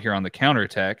Mason Mount here on the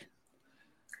counterattack?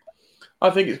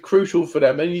 I think it's crucial for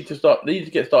them. They need to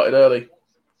get started early.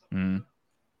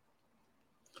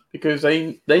 Because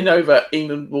they know that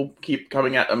England will keep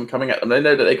coming at them. They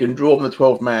know that they can draw on the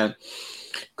 12 man.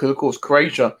 Because, of course,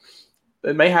 Croatia,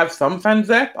 they may have some fans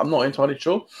there. I'm not entirely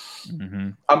sure.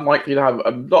 Unlikely to have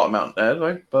a lot amount there,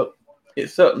 though. But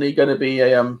it's certainly going to be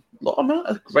a lot amount.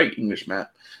 That's great English,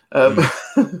 Matt.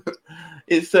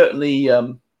 It's certainly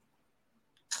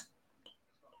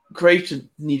Croatia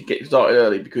need to get started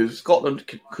early because Scotland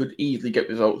could easily get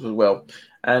results as well.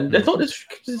 And let's not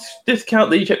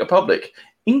discount the Czech Republic.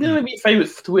 England may be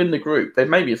favourites to win the group. They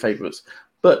may be favourites,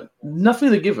 but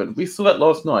nothing are given. We saw that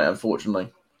last night,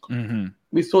 unfortunately.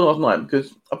 We saw last night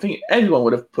because I think everyone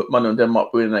would have put money on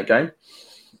Denmark winning that game.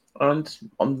 And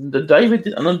on the day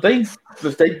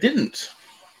they didn't.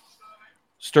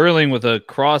 Sterling with a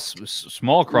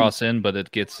small cross in, but it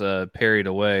gets parried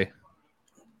away.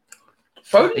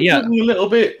 Foden's looking a little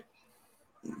bit,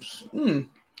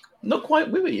 not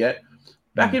quite with it yet.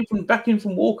 Back in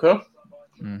from Walker.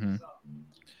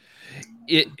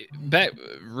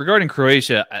 Regarding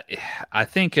Croatia, I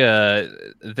think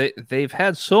they've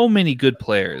had so many good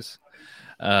players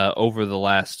over the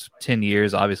last 10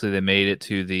 years. Obviously, they made it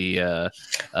to the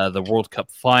World Cup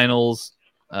finals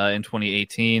in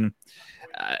 2018.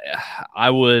 I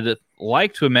would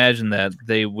like to imagine that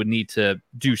they would need to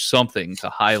do something to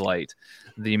highlight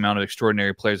the amount of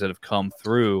extraordinary players that have come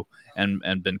through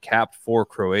and been capped for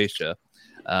Croatia.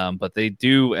 But they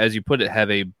do, as you put it, have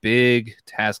a big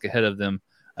task ahead of them,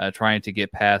 trying to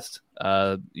get past,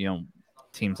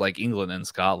 teams like England and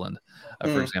Scotland,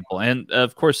 for example. And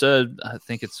of course, I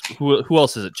think it's who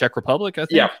else is it? Czech Republic, I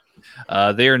think.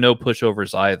 Yeah. They are no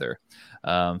pushovers either.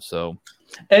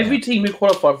 Every team who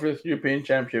qualified for this European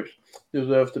Championships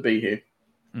deserves to be here.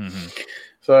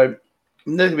 So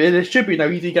there should be no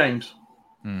easy games.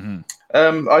 I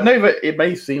know that it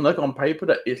may seem like on paper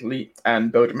that Italy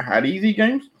and Belgium had easy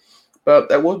games, but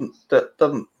that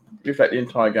doesn't reflect the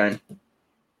entire game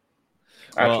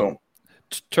at all.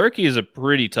 Turkey is a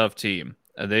pretty tough team.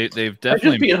 They've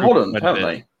definitely just beaten Holland, haven't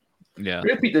they? Yeah,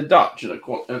 they beat the Dutch in a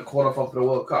qualify for the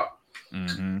World Cup.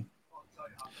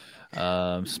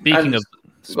 Speaking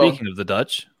of the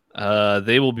Dutch,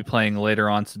 they will be playing later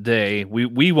on today.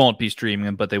 We won't be streaming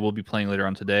them, but they will be playing later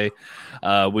on today.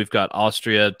 We've got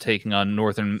Austria taking on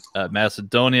Northern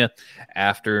Macedonia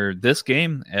after this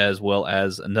game, as well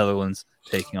as Netherlands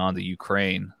taking on the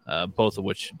Ukraine, both of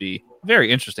which should be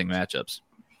very interesting matchups.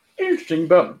 Interesting,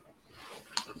 but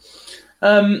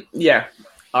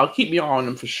I'll keep my eye on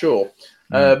them for sure.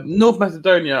 North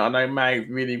Macedonia, I know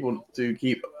Mag really wants to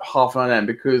keep half an eye on them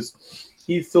because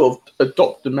he's sort of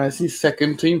adopted them as his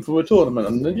second team for a tournament.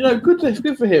 And,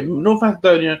 good for him. North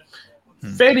Macedonia,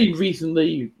 fairly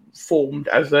recently formed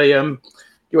as a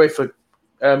UEFA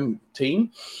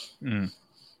team.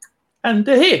 And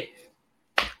they're here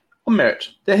on merit.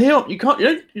 They're here. You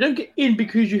don't get in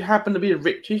because you happen to be the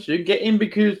richest. You don't get in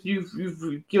because you've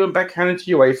given backhand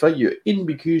to UEFA. You're in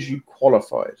because you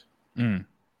qualified. And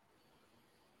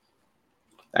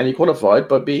you qualified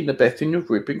by being the best in your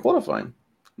group in qualifying.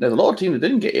 There's a lot of teams that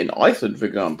didn't get in. Iceland, for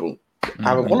example,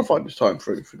 haven't qualified this time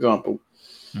through, for example.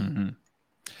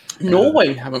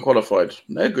 Norway haven't qualified.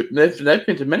 They're good. They've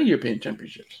been to many European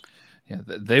Championships. Yeah,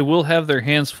 they will have their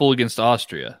hands full against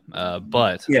Austria,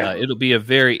 but it'll be a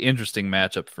very interesting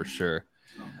matchup for sure.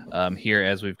 Here,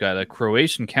 as we've got a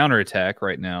Croatian counterattack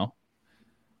right now.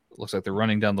 Looks like they're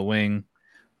running down the wing.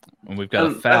 And we've got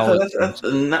a foul. With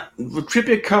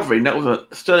Trippier covering, that was a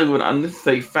Sterling with an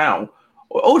unnecessary foul.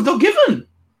 Oh, it's not given.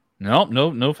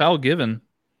 No foul given.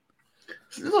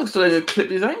 It looks like Sterling had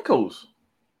clipped his ankles.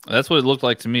 That's what it looked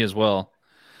like to me as well.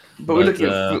 But we're looking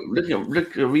at a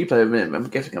replay of it. I'm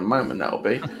guessing a moment that'll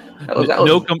be.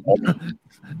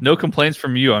 No complaints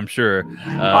from you, I'm sure.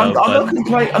 I'm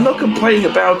not complaining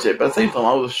about it, but at the same time,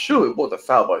 I was sure it was a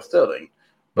foul by Sterling.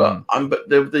 But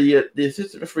the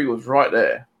assistant referee was right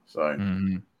there. So,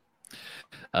 Ming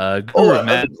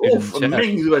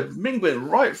went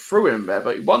right through him there,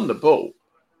 but he won the ball.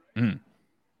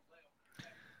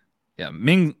 Yeah,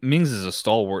 Mings is a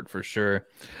stalwart for sure.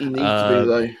 He needs to be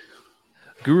though.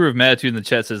 Guru of Matitude in the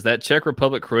chat says that Czech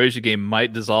Republic Croatia game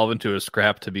might dissolve into a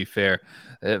scrap. To be fair,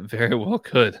 it very well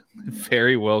could.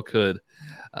 Very well could.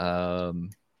 Yeah,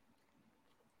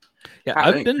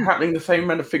 I've been happening the same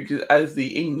amount of fixtures as the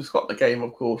England-Scotland game,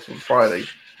 of course, on Friday.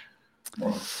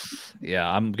 Yeah,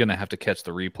 I'm gonna have to catch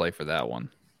the replay for that one.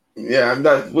 Yeah, and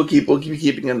we'll keep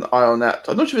keeping an eye on that.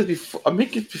 I'm not sure if it's before. I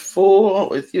think it's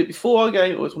before. It's either before our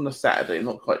game or it's on the Saturday. I'm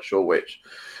not quite sure which,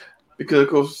 because of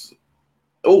course.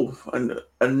 Oh, and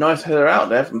a nice header out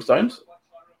there from Stones.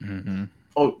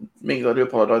 Oh, Mings, I do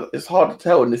apologise. It's hard to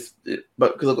tell in this,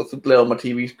 but because I've got some glare on my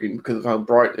TV screen because of how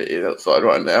bright it is outside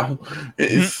right now.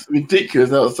 It's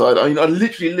ridiculous outside. I mean, I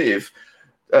literally live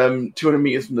 200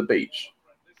 meters from the beach.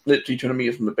 Literally 200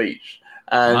 meters from the beach.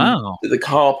 And the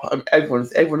car,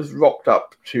 everyone's rocked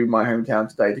up to my hometown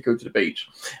today to go to the beach.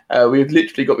 We've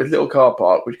literally got this little car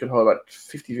park which can hold about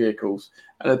 50 vehicles,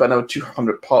 and there's about another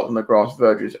 200 parked on the grass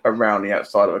verges around the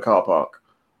outside of the car park.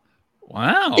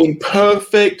 Wow! In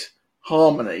perfect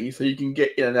harmony, so you can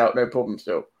get in and out no problem.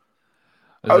 Still,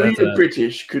 only the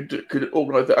British could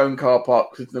organise their own car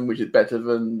park system, which is better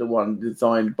than the one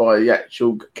designed by the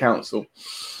actual council.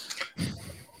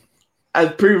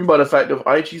 As proven by the fact that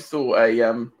I actually saw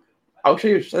I'll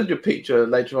send you a picture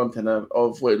later on, Tanner,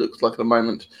 of what it looks like at the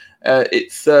moment. I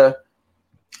saw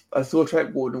a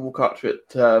track warden walk up to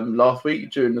it last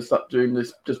week during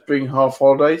the spring half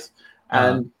holidays,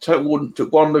 and track warden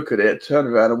took one look at it, turned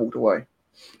around, and walked away.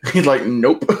 He's like,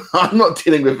 "Nope, I'm not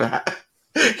dealing with that."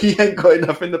 He ain't got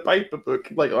enough in the paper book.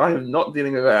 Like, I am not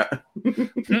dealing with that.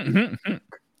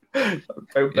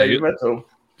 Don't play metal.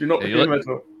 Do not play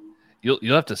metal.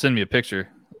 You'll have to send me a picture.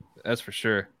 That's for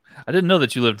sure. I didn't know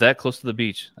that you lived that close to the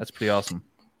beach. That's pretty awesome.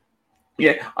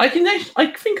 Yeah, I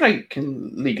think I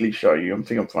can legally show you. I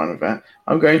think I'm fine with that.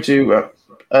 I'm going to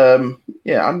I'm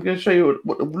going to show you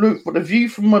what the view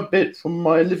from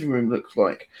my living room looks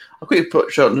like. I'll quickly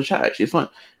show it in the chat. Actually, it's fine.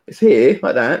 It's here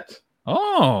like that.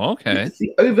 Oh, okay. You can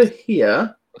see over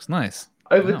here. Looks nice.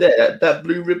 Over there, that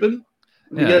blue ribbon.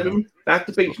 Yeah. That's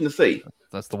the beach and the sea.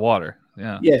 That's the water.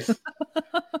 Yeah. Yes.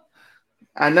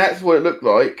 And that's what it looked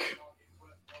like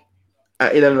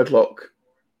at 11 o'clock.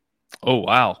 Oh,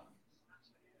 wow.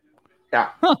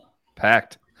 Yeah. Huh.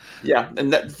 Packed. Yeah,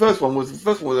 and the first one was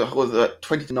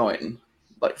 20 to 9,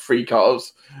 like 3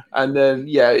 cars, and then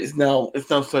it's now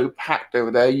so packed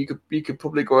over there. You could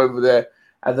probably go over there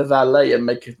as a valet and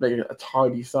make a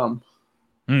tidy sum.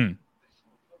 There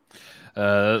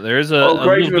is a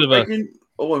little bit of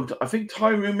a. I think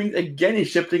Tyrone Mings again is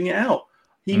shifting it out.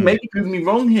 He may be proving me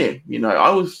wrong here. You know,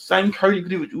 I was saying Cody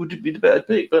would be the better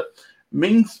pick, but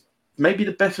Mings may be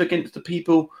the better against the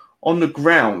people on the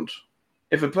ground.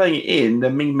 If we're playing it in,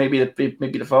 then Mings may be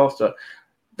the faster.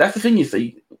 That's the thing, you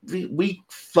see. We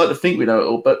like to think we know it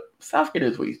all, but Southgate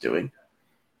knows what he's doing.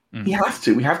 He has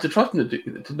to. We have to trust him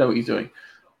to know what he's doing.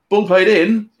 Ball played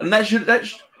in, and that's an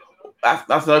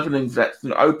opening. That's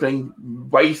an opening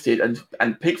wasted,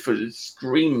 and Pickford is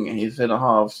screaming at his centre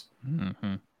halves.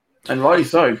 Mm-hmm. And rightly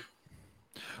so.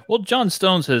 Well, John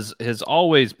Stones has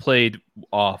always played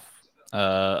off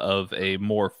of a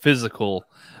more physical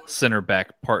center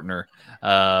back partner.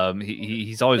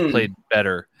 He's always played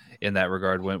better in that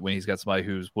regard when he's got somebody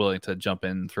who's willing to jump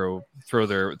in, throw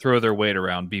their weight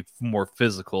around, be more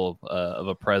physical of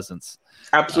a presence.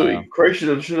 Absolutely,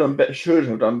 Croatia should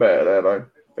have done better there though.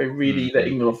 They really let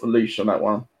England off the leash on that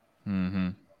one. Mm-hmm.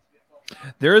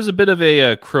 There is a bit of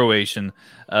a Croatian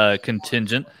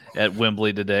contingent at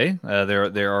Wembley today.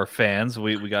 There are fans.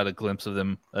 We got a glimpse of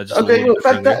them.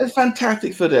 That is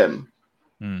fantastic for them.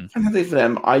 Fantastic for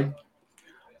them.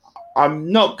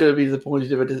 I'm not going to be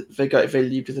disappointed if they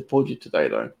leave disappointed today,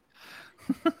 though.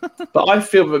 But I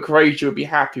feel that Croatia would be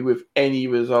happy with any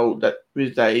result that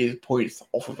is points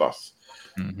off of us.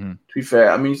 Mm-hmm. To be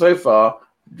fair, I mean, so far,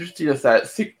 just to that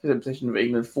 60% possession of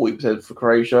England, 40% for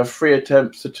Croatia, 3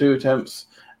 attempts to 2 attempts,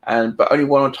 but only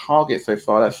 1 on target so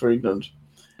far. That's for England.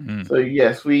 So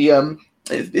yes, we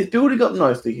It's building up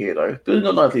nicely here, though. It's building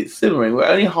up nicely. It's simmering. We're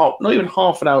only not even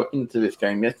half an hour into this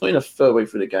game yet. It's not even a third way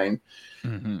through the game.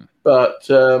 Mm-hmm. But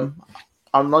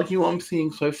I'm liking what I'm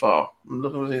seeing so far. You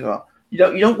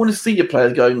don't want to see your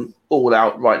players going all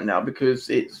out right now because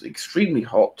it's extremely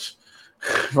hot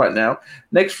right now.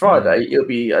 Next Friday, it'll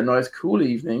be a nice cool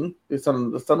evening. The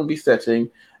sun will be setting,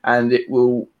 and it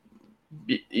will.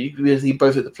 You can see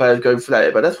both sets of players going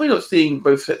flat. But that's why you're not seeing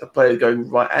both sets of players going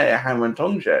right at hammer and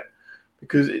tongs yet.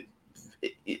 Because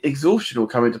exhaustion will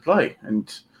come into play,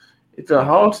 and it's a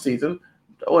hard season.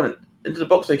 Into the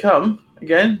box they come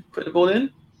again. Put the ball in.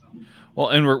 Well,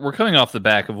 and we're coming off the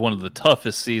back of one of the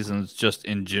toughest seasons just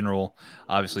in general.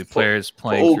 Obviously, players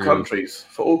playing for all through...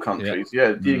 countries.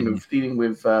 Yeah, dealing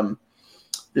with a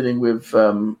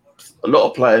lot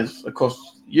of players across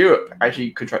Europe actually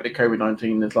contracted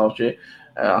COVID-19 this last year.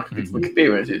 From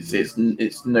experience,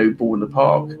 it's no ball in the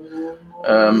park.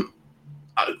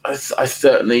 I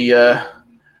certainly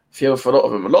feel for a lot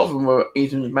of them. A lot of them were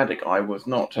asymptomatic. I was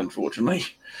not, unfortunately.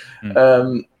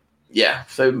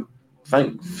 So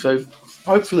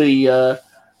hopefully,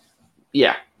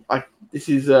 this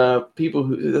is people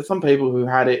who. There's some people who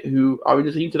had it who are in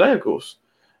the team today, of course.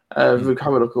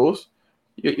 Recovered, of course.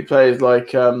 You got your players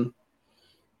like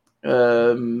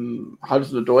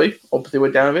Hudson-Odoi, obviously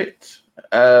went down a bit.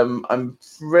 I'm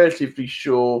relatively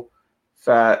sure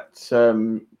that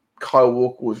Kyle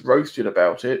Walker was roasted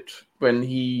about it when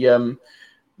he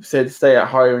said stay at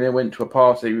home and then went to a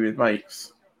party with his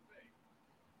mates.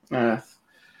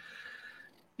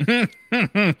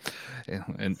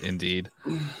 Indeed.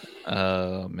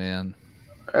 Oh, man.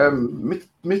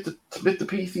 Mr.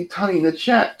 PC Tunny in the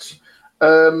chat.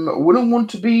 Wouldn't want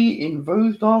to be in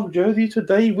those dark jerseys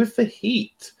today with the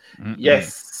heat. Mm-mm.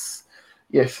 Yes,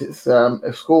 it's a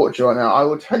scorcher right now. I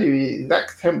will tell you the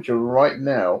exact temperature right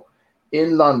now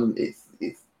in London. It's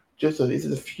just a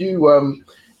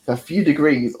few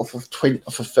degrees off of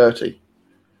 30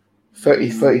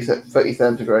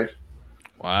 centigrade.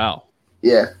 Wow.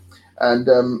 Yeah, and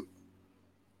the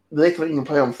Lakeland England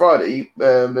play on Friday.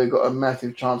 They've got a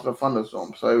massive chance of a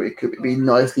thunderstorm, so it could be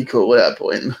nicely cool at that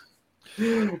point.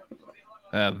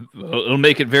 It'll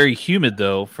make it very humid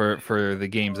though for the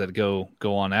games that go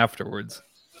on afterwards.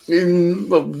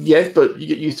 Well, yes, but you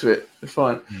get used to it. It's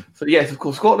fine. So yes, of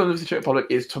course, Scotland versus the Czech Republic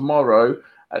is tomorrow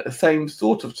at the same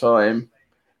sort of time.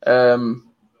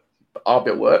 I'll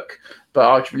be at work, but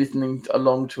I'll be listening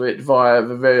along to it via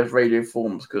the various radio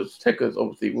forms because Techers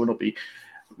obviously will not be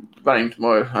running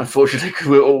tomorrow, unfortunately, because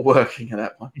we're all working at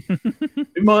that one.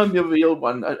 Remind me of the old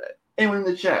one. Anyone in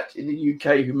the chat in the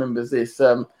UK who remembers this?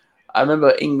 I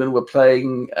remember England were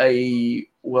playing a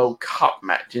World Cup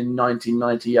match in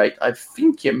 1998. I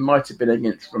think it might have been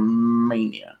against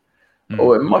Romania,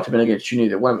 or it might have been against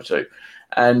Tunisia, one of the two.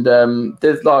 And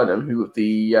Des Lynam, who was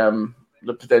the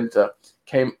presenter,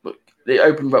 came. They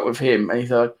opened up with him, and he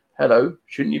said, "Hello,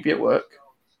 shouldn't you be at work?"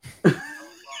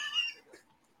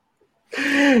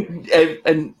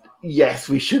 and yes,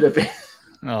 we should have been.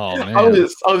 Oh man! I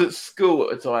was at school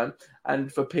at the time,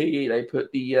 and for PE they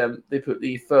put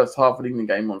the first half of the England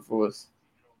game on for us.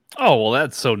 Oh well,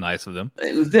 that's so nice of them.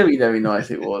 It was very, very nice.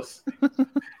 It was.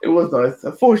 It was nice.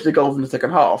 Unfortunately, goals in the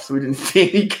second half, so we didn't see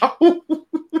any goals.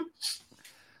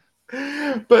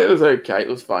 But it was okay. It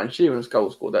was fine. Sheeran's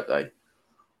goal scored that day.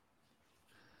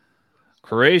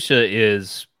 Croatia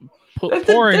is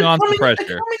pouring on some pressure.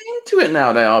 They're coming into it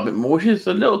now. They are a bit more, which is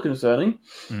a little concerning.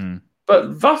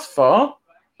 But thus far,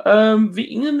 the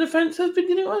England defence has been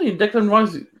doing well. Declan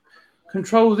Rice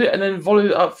controls it and then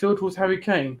volleys it upfield towards Harry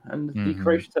Kane. And the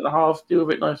Croatian centre halves deal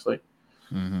with it nicely.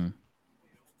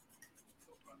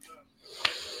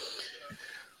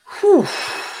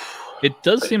 It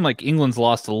does seem like England's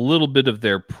lost a little bit of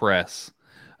their press.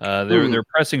 They're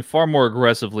pressing far more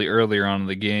aggressively earlier on in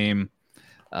the game.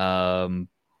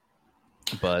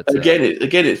 But again,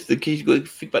 it's the key. You've got to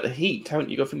think about the heat, haven't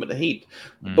you? Got to think about the heat.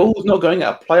 The ball's not going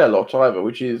out of play a lot either,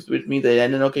 which means they're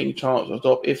not getting a chance to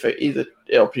stop if it is an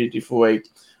opportunity for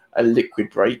a liquid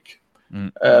break.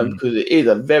 Because it is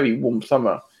a very warm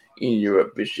summer in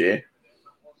Europe this year.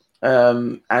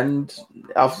 And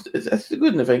that's a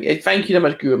good thing. Thank you so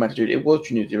much, Guru Matitude. It was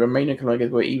Tunisia. Romania can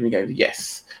get were evening games.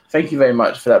 Yes. Thank you very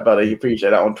much for that, buddy. Appreciate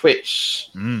that on Twitch.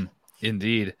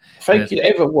 Indeed. Thank you to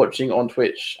everyone watching on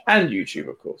Twitch and YouTube,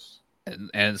 of course.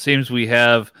 And it seems we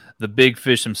have the big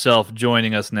fish himself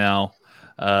joining us now.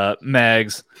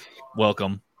 Mags,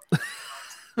 welcome.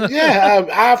 Yeah,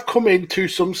 I've come into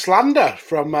some slander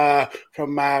from my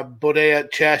buddy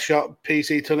at Chairshot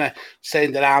PC Tunner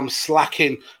saying that I'm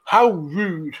slacking. How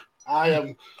rude I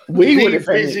am. We the were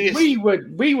defending.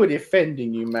 busiest- We were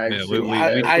defending you, Mags.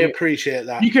 Yeah, I appreciate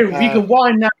that. You can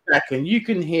wind that back and you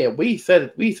can hear. We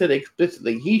said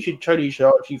explicitly he should only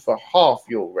charge you for half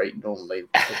your rate normally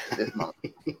this month.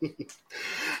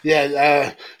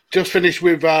 Yeah, just finished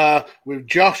with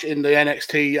Josh in the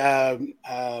NXT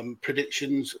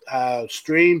predictions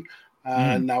stream.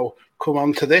 Now come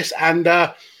on to this, and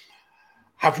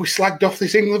have we slagged off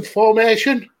this England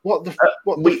formation? What the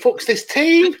fuck's this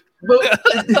team? Well,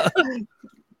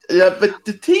 yeah, but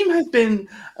the team has been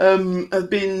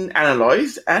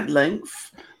analysed at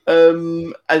length.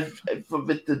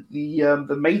 With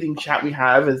the maiden chat we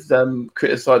have has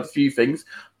criticised a few things,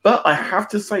 but I have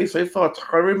to say, so far,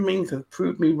 Tyrone Mings has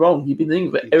proved me wrong. He's been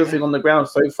doing everything on the ground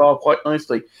so far quite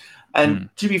nicely,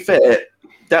 and to be fair,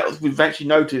 we've actually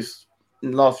noticed in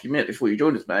the last few minutes before you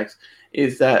joined us, Max,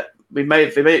 is that they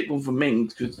made it one for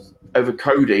Mings because over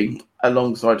Cody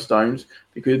alongside Stones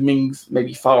because Mings may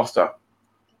be faster.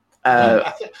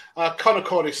 I think Conor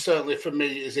Cordy certainly for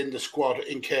me is in the squad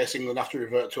in case England have to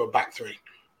revert to a back three.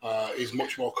 He's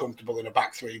much more comfortable in a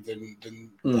back three than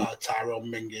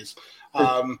Tyrone Ming is.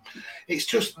 It's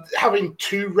just having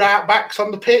two right backs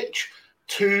on the pitch,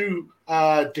 two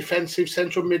defensive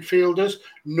central midfielders,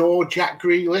 no Jack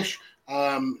Grealish,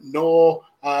 no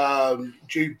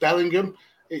Jude Bellingham.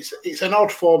 It's an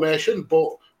odd formation,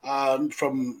 but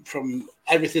from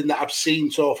everything that I've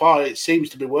seen so far, it seems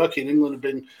to be working.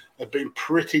 England have been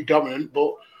pretty dominant,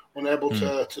 but unable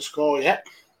to score yet.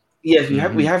 Yes,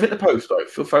 we have hit the post though.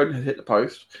 Phil Foden has hit the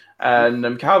post,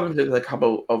 and Calvin hit a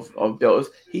couple of builders.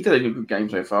 He's had a good game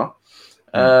so far.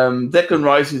 Declan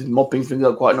Rice is mopping things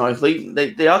up quite nicely.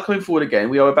 They are coming forward again.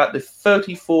 We are about the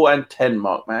 34-10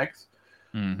 mark, Max.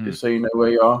 Just so you know where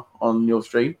you are on your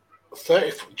stream.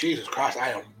 30. Jesus Christ,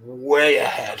 I am way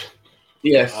ahead.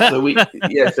 Yes, so we are at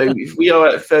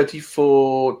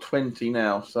 34-20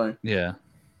 now. So Yeah.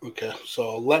 Okay,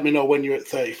 so let me know when you're at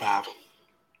 35.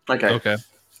 Okay.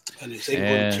 And it's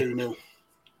England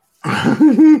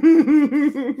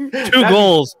 2-0. 2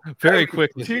 goals very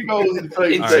quickly. 2 goals in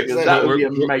 30 Right. seconds. That would be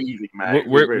amazing, Max.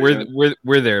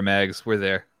 We're there, Mags. We're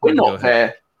there. We're not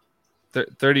there.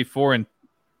 34 and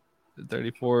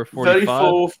 34, 45.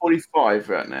 34-45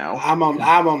 right now. I'm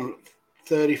on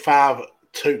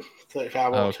 35-2.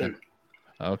 35 or 2.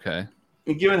 Okay.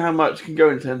 And given how much can go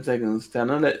in 10 seconds,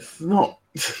 Tanner, let's not.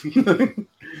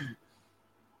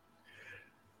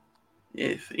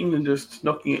 Yes, England just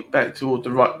knocking it back toward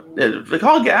the right. They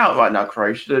can't get out right now,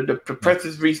 Croatia. The press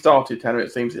has restarted, Tanner,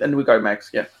 it seems. And we go,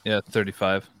 Max. Yeah,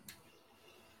 35.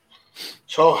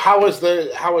 So how has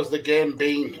the game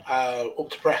been up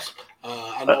to press?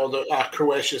 I know that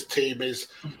Croatia's team is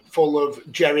full of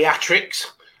geriatrics.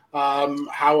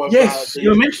 Yes,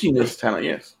 you're mentioning this, Tanner.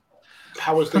 Yes.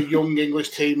 How has the young English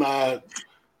team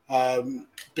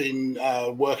been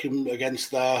working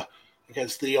against the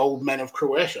old men of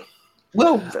Croatia?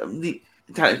 Well, after you,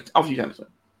 Tanner.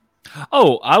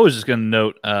 Oh, I was just going to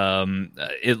note,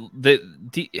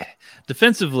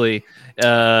 defensively,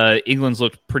 England's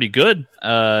looked pretty good.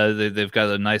 They've got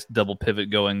a nice double pivot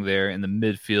going there in the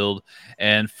midfield,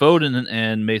 and Foden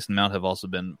and Mason Mount have also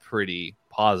been pretty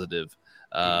positive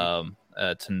to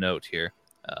note here.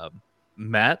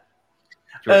 Matt?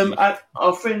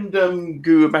 Our friend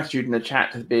Guru Masood in the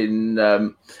chat has been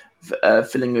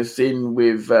filling us in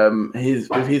with his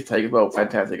take as well.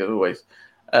 Fantastic as always.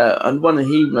 And one that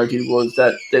he noted was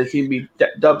that there seemed to be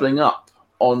doubling up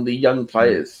on the young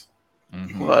players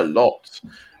quite a lot,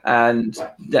 and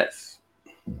that's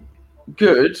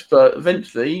good. But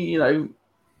eventually, the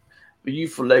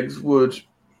youthful legs would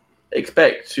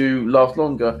expect to last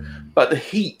longer. But the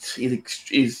heat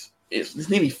is it's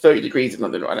nearly 30 degrees in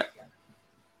London right now,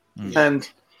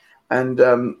 and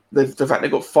the fact they've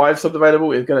got 5 subs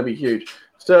available is going to be huge.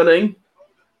 Sterling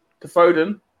to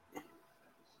Foden.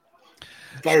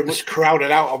 Very much crowded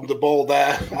out on the ball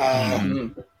there.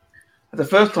 The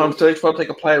first time Sterling's tried to take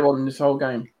a player on in this whole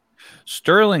game.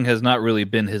 Sterling has not really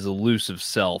been his elusive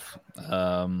self.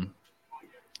 I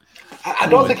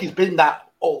don't think he's been that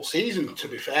all season, to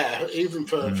be fair. Even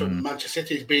for Manchester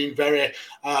City, he's been very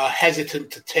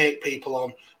hesitant to take people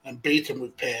on and beat them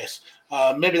with pace.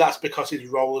 Maybe that's because his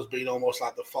role has been almost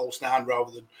like the false nine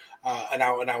rather than an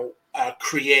out-and-out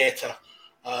creator.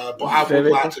 But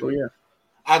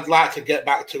I'd like to get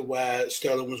back to where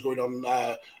Sterling was going on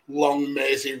long,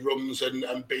 mazy runs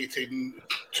and beating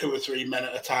 2 or 3 men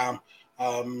at a time,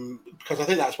 because I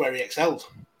think that's where he excelled.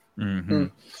 I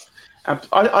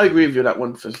agree with you on that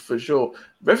one for sure.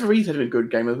 Referees had a good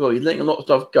game as well. He's letting a lot of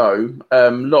stuff go. A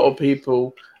lot of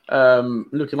people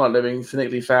looking like they're being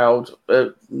cynically fouled.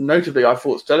 Notably, I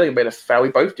thought Sterling made a foul. We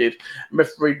both did.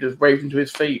 Referee just waved him to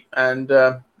his feet, and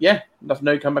no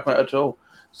comeback on it at all.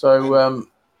 So,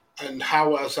 and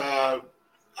how has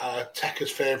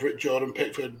Tekker's favourite Jordan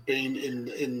Pickford been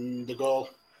in the goal?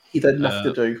 He's had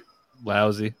nothing to do.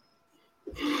 Lousy.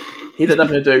 He's had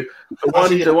nothing to do.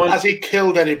 Has he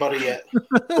killed anybody yet?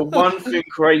 The one thing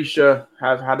Croatia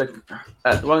have had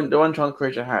the one chance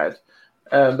Croatia had,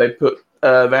 they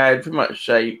had pretty much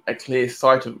a clear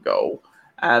sight of goal,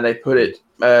 and they put it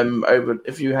over.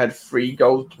 If you had 3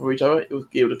 goals for each other, it would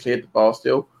have cleared the bar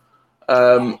still.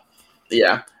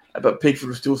 Yeah, but Pickford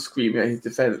was still screaming at his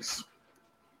defence.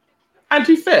 And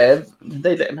to be fair,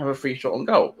 they let him have a free shot on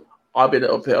goal. I'd be a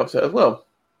little bit upset as well.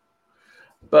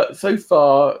 But so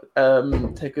far,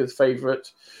 Tekker's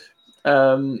favourite,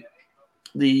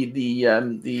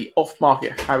 the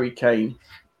off-market Harry Kane.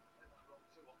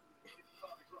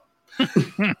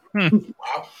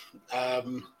 Wow.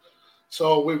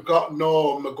 So we've got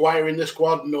no Maguire in the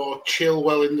squad, no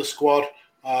Chilwell in the squad.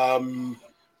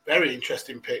 Very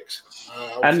interesting picks.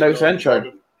 And no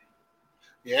Sancho.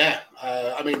 Yeah.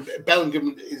 I mean,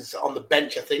 Bellingham is on the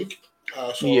bench, I think.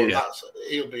 He'll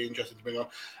be interesting to bring on.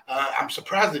 I'm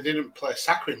surprised they didn't play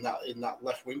Saka in that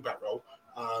left wing back role.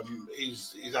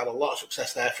 He's had a lot of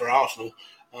success there for Arsenal.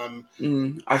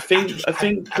 I think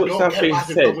what Southgate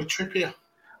said with Trippier.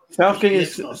 Southgate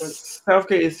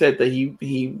has said that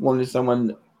he wanted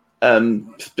someone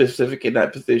specific in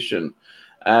that position,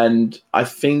 and I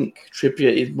think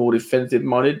Trippier is more defensive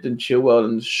minded than Chilwell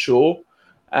and Shaw.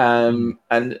 And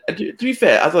to be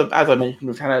fair, as I mentioned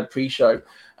with Hannah pre-show,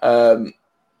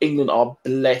 England are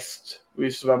blessed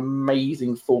with some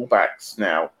amazing fullbacks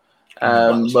now.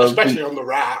 Especially on the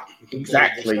right.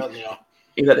 Exactly.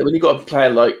 When you've got a player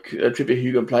like Trippier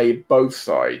who can play both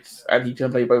sides, and he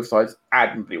can play both sides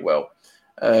admirably well,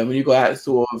 when you've got that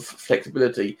sort of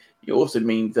flexibility, it also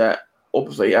means that,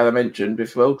 obviously, as I mentioned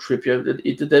before, Trippier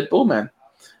is the dead ball man.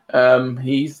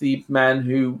 He's the man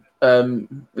who we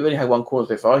only had one corner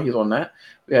so far. He's on that.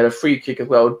 We had a free kick as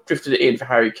well, drifted it in for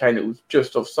Harry Kane. It was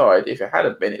just offside. If it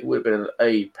hadn't been, it would have been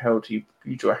a penalty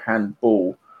due to a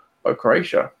handball by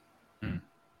Croatia.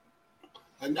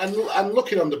 And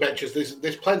looking on the benches,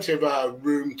 there's plenty of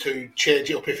room to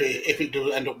change it up if it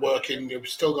doesn't end up working. We've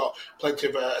still got plenty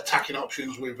of attacking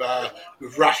options with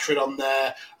Rashford on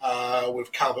there,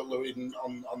 with Calvert-Lewin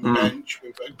on the bench,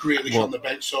 with Grealish on the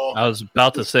bench. So I was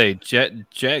about to say, Jack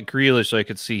Grealish, I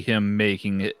could see him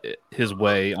making his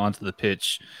way onto the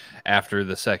pitch after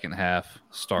the second half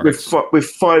starts. With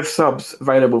 5 subs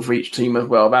available for each team as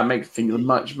well, that makes things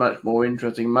much, much more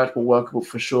interesting, much more workable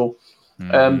for sure.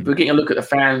 We're getting a look at the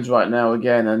fans right now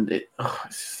again, and it's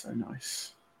so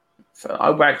nice. So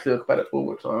I actually look about it all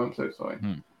the time. I'm so sorry.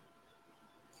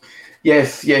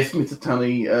 Yes, Mr.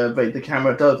 Tunney. The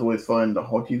camera does always find the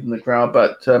hotties in the crowd,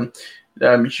 but you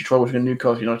should try watching a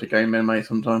Newcastle United game, man, mate.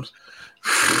 Sometimes.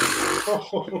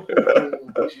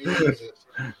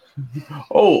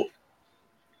 Oh,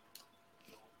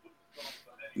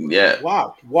 yeah.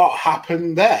 Wow, what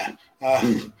happened there?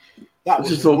 That was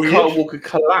just weird. Kyle Walker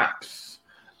collapse.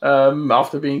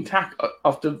 After being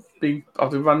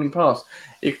running past,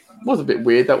 it was a bit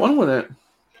weird, that one, wasn't it?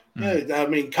 Yeah, I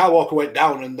mean, Kyle Walker went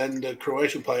down, and then the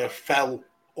Croatian player fell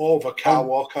over Kyle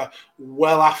Walker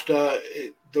well after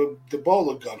the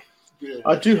ball had gone. Yeah.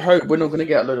 I do hope we're not going to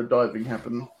get a load of diving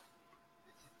happen.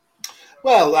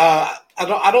 Well, I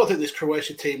don't think this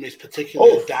Croatian team is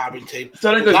particularly a diving team.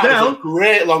 Sterling goes down. Was a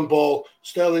great long ball.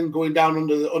 Sterling going down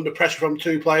under pressure from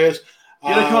 2 players.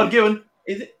 Yellow card given.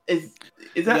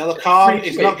 Is that yellow card?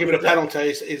 He's not giving a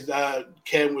penalty.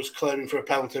 Kane was claiming for a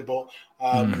penalty, but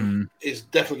he's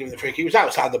definitely giving the free kick. He was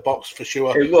outside the box for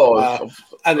sure. It was,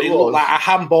 and it looked like a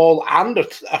handball and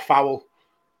a foul.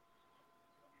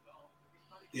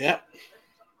 Yeah,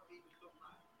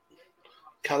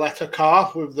 Caleta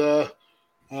Carr with the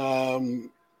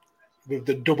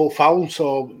double foul,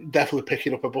 so definitely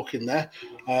picking up a booking there.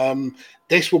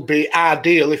 This would be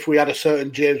ideal if we had a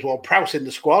certain James Ward-Prowse in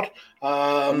the squad.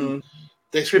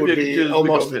 This Trippier would be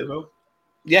almost...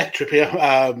 Yeah,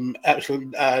 Trippier,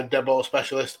 excellent dead ball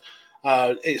specialist.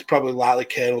 It's probably likely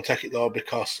Kane will take it, though,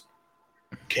 because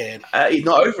Kane. He's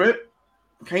not over it.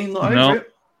 Kane's not over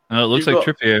it. No, it looks like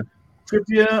Trippier.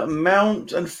 Trippier,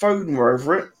 Mount, and Foden were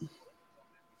over it.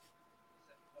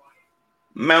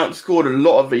 Mount scored a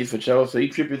lot of these for Chelsea.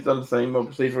 Trippier's done the same,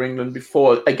 obviously, for England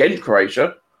before, against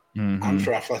Croatia. And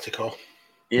for Atletico.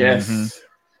 Yes.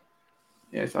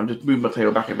 Yes, I'm just moving my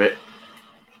tail back a bit.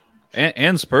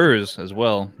 And Spurs as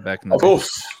well, back in the day. Of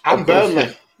course. And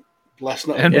Burnley. Let's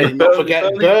not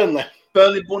forget Burnley.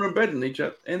 Burnley born and bred in each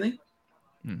other, isn't he?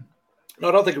 No,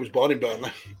 I don't think he was born in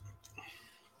Burnley.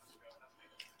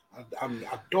 I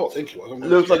don't think he was. It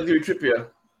looks like Louis Trippier.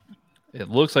 It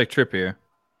looks like Trippier.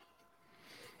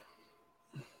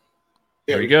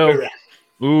 Yeah, There you go.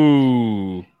 Bure.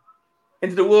 Ooh.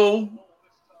 Into the wall.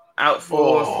 Out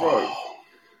for a throw.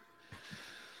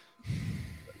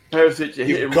 Perisic hit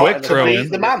You've him got right in the to in.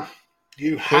 beat the man.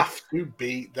 You have to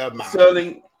beat the man.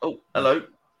 Sterling. Oh, hello.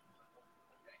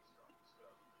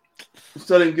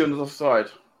 Sterling Gunn was offside.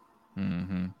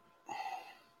 Mm-hmm. I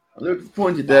look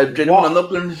disappointed there, gentlemen. What? I'm not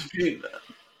going to dispute that.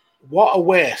 What a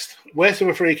waste. Waste of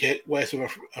a free kick, waste of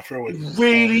a throw-in.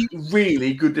 Really,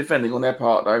 really good defending on their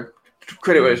part, though.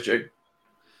 Credit where it's due.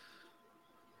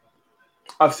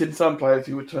 I've seen some players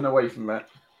who would turn away from that.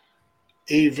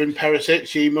 Even Perisic,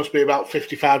 he must be about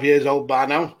 55 years old by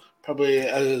now. Probably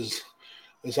as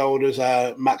old as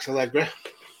Max Allegri.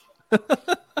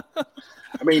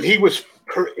 I mean, he was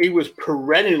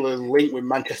perennially linked with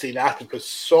Manchester United for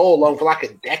so long, for like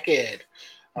a decade.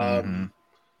 Oh,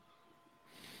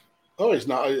 he's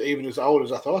not even as old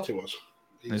as I thought he was.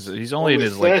 He's only in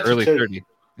his like early 32. 30s.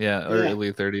 Yeah,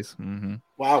 early 30s. Mm-hmm.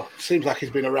 Wow, seems like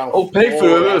he's been around. Oh, paid for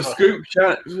a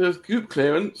forever. scoop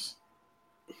clearance.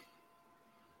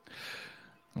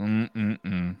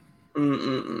 Mm-mm-mm.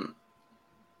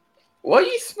 What are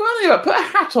you smiling about? Put a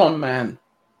hat on, man.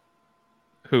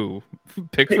 Who?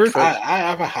 Pickford? I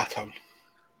have a hat on.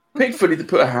 Pickford need to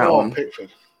put a hat Oh, on.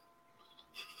 Pickford.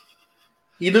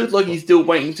 He looks like he's still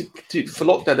waiting for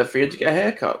lockdown to feel to get a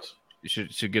haircut. You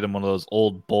should get him one of those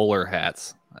old bowler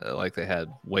hats like they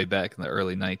had way back in the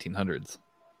early 1900s.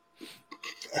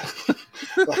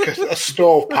 Like a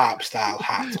stovepipe style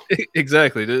hat.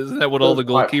 Exactly. Isn't that what all the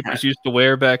Stovepipe goalkeepers hat. used to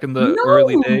wear back in the No!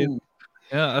 early days?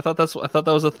 Yeah, I thought that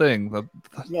was a thing.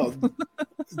 No,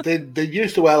 they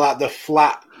used to wear like the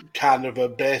flat kind of a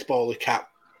baseball cap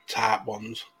type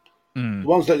ones. Mm. The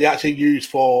ones that they actually use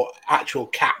for actual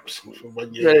caps. For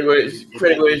when you, Credit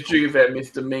where it's due there,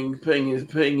 Mr. Ming, putting his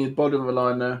bottom of the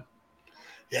line there.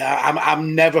 Yeah,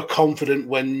 I'm never confident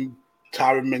when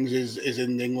Tyrone Mings is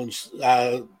in England's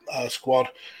squad.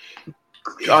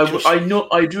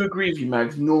 I do agree with you,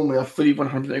 Mags. Normally, I fully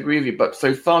 100% agree with you, but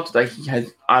so far today, he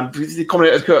has. This is the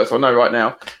comment as Curtis, I know right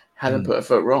now, hasn't put a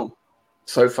foot wrong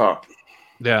so far.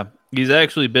 Yeah, he's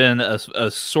actually been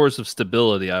a source of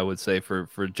stability, I would say,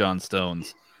 for John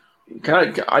Stones. I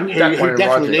need that He one in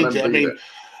definitely writing, needs it. I mean,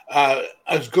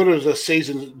 as good as a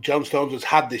season John Stones has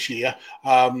had this year,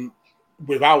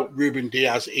 without Ruben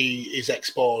Diaz, he is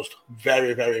exposed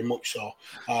very, very much so.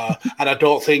 And I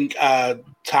don't think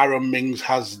Tyrone Mings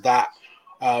has that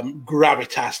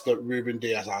gravitas that Ruben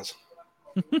Diaz has.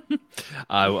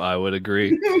 I would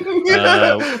agree.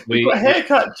 We've got a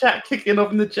haircut chat kicking off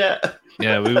in the chat.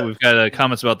 Yeah, we've got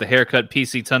comments about the haircut.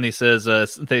 PC Tunney says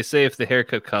they say if the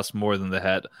haircut costs more than the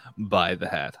hat, buy the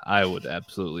hat. I would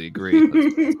absolutely agree.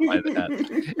 Let's buy the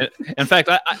hat. In fact,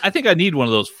 I think I need one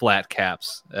of those flat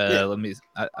caps.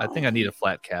 I think I need a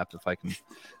flat cap if I can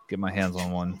get my hands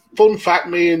on one. Fun fact: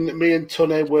 me and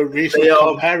Tony were recently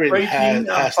comparing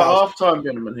hairstyles. Half-time,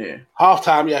 gentlemen here.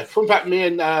 Half-time, yeah. Fun fact: me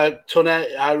and Tony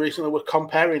recently were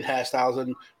comparing hairstyles,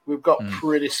 and we've got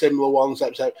pretty similar ones.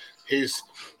 Except his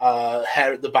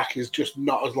hair at the back is just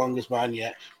not as long as mine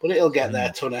yet, but it'll get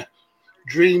there, Tony.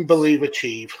 Dream, believe,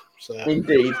 achieve. So.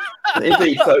 Indeed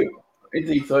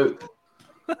so.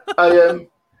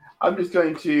 I'm just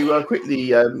going to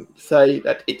quickly say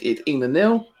that it is England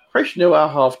 0, Croatia 0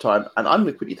 at half-time, and I'm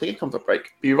going to quickly take a comfort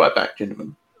break. Be right back,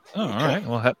 gentlemen. Oh, all right.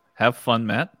 Well, have fun,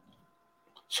 Matt.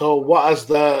 So what has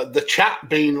the chat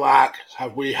been like?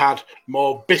 Have we had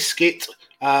more biscuit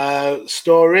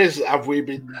stories? Have we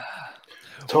been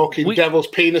talking devil's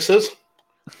penises?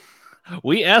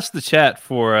 We asked the chat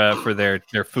for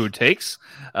their food takes.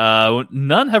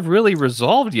 None have really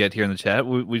resolved yet here in the chat.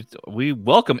 We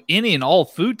welcome any and all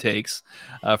food takes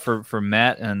for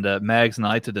Matt and Mags and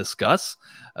I to discuss.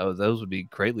 Those would be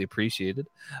greatly appreciated.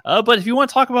 But if you want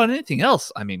to talk about anything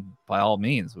else, I mean, by all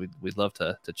means, we'd love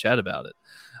to chat about it.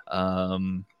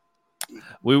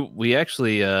 We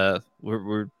actually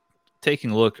we're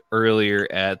taking a look earlier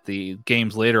at the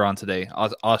games later on today,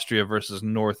 Austria versus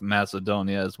North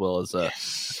Macedonia, as well as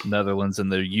Netherlands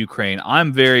and the Ukraine.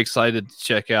 I'm very excited to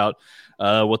check out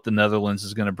what the Netherlands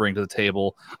is going to bring to the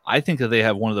table. I think that they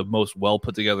have one of the most well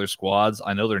put together squads.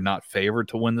 I know they're not favored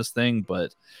to win this thing,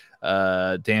 but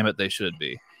damn it, they should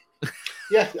be.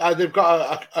 Yeah, they've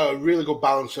got a really good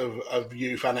balance of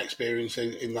youth and experience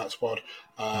in that squad.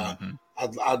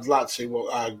 I'd like to see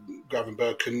what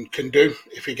Gravenberg can do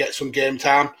if he gets some game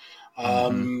time.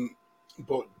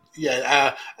 But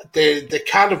yeah, they're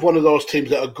kind of one of those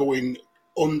teams that are going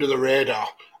under the radar.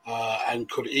 and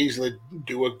could easily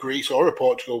do a Greece or a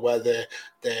Portugal where they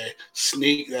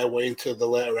sneak their way into the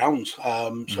later rounds.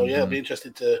 So it'll be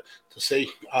interesting to see.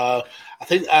 I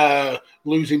think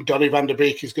losing Donny van der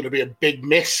Beek is going to be a big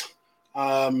miss.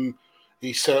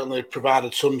 He certainly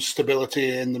provided some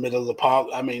stability in the middle of the park.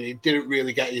 I mean, he didn't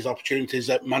really get his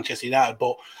opportunities at Manchester United,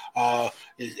 but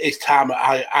his time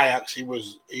at Ajax, he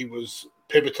was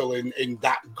pivotal in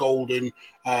that golden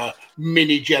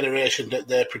mini generation that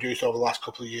they produced over the last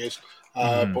couple of years.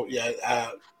 But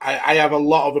yeah, I have a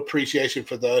lot of appreciation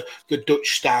for the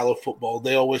Dutch style of football.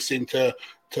 They always seem to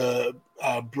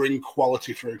bring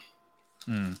quality through.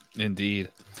 Indeed.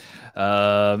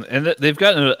 And they've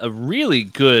gotten a really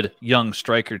good young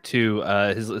striker too.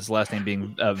 His last name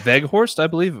being Weghorst, I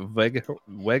believe.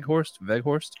 Weghorst.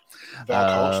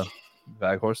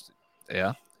 Weghorst.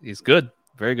 Yeah, he's good.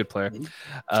 Very good player.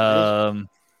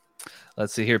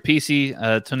 Let's see here.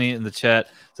 PC Tony in the chat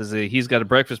says he's got a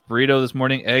breakfast burrito this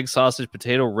morning: egg, sausage,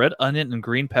 potato, red onion, and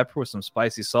green pepper with some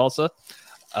spicy salsa.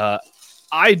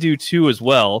 I do too as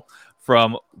well.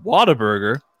 From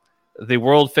Whataburger, the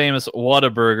world famous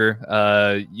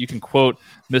Whataburger. You can quote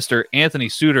Mr. Anthony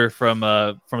Suter from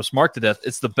Smart to Death.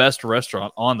 It's the best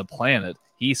restaurant on the planet,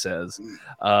 he says.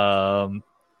 I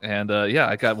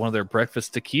got one of their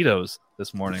breakfast taquitos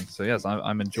this morning. So yes,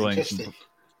 I'm enjoying some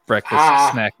breakfast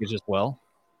snackage as well.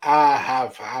 I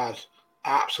have had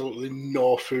absolutely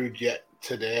no food yet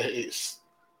today. It's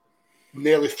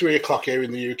nearly 3:00 here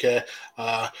in the UK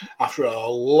after a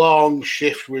long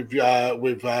shift with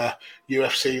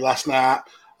UFC last night,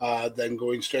 then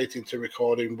going straight into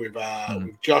recording with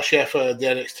Josh Effer, the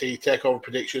NXT TakeOver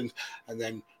predictions, and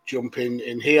then jumping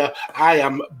in here. I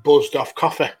am buzzed off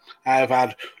coffee. I have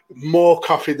had more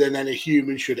coffee than any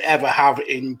human should ever have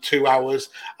in 2 hours,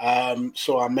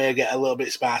 so I may get a little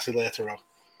bit spicy later on.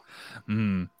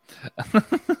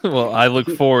 Well, I look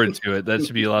forward to it. That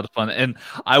should be a lot of fun. And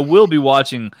I will be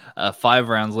watching 5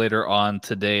 rounds later on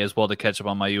today as well to catch up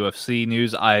on my UFC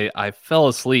news. I fell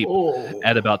asleep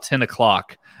at about 10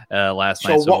 o'clock last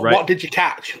night. So what did you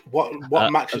catch? What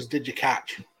matches did you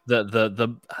catch?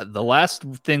 The last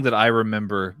thing that I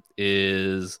remember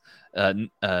is who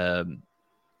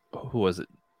was it?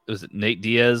 Was it Nate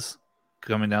Diaz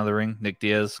coming down the ring? Nick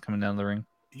Diaz coming down the ring?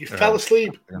 You fell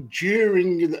asleep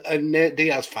during a Nate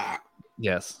Diaz fight?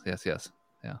 Yes.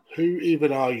 Yeah. Who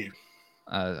even are you?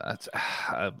 A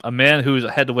man who's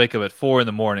had to wake up at 4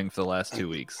 a.m. for the last 2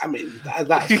 weeks. I mean,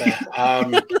 that's fair.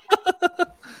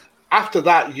 After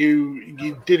that,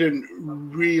 you didn't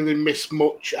really miss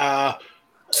much for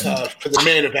the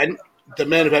main event. The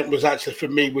main event was actually, for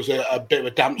me, was a bit of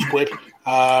a damp squib.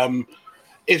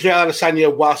 Israel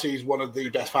Adesanya, whilst he's one of the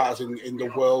best fighters in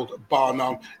the world, bar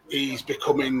none, he's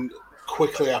becoming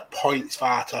quickly a points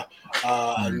fighter,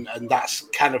 and that's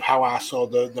kind of how I saw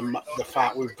the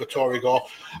fight with Vettori go.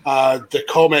 The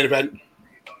co-main event,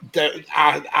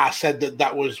 I said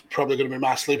that was probably going to be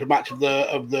my sleeper match of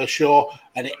the show,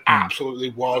 and it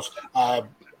absolutely was.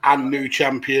 And new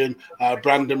champion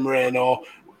Brandon Moreno.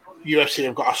 UFC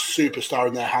have got a superstar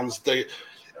in their hands.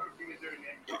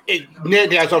 Nate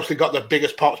Diaz obviously got the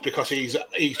biggest pops because he's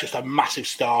just a massive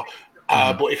star.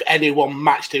 But if anyone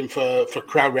matched him for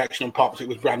crowd reaction and pops, it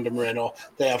was Brandon Moreno.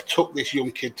 They have took this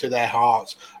young kid to their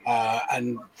hearts,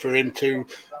 and for him to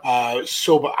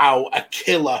sub out a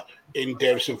killer in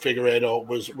Davison Figueiredo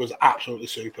was absolutely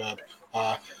superb.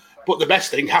 But the best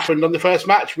thing happened on the first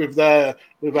match with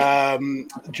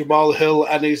Jamal Hill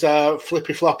and his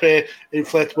flippy floppy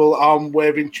inflatable arm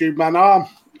waving tube man arm,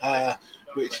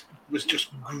 which was just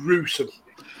gruesome.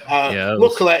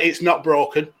 Luckily, it's not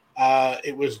broken.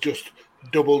 It was just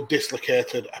double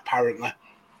dislocated, apparently.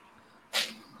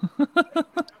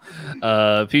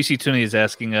 PC Tooney is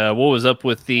asking, what was up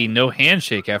with the no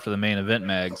handshake after the main event,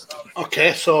 Mags?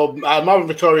 Okay, so Marvin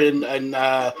Vettori and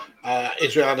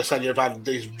Israel Adesanya have had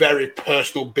this very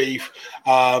personal beef.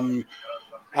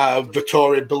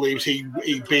 Vettori believes he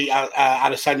beat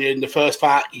Adesanya in the first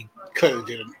fight. He clearly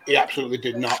didn't. He absolutely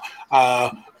did not.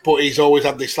 But he's always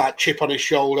had this like chip on his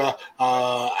shoulder.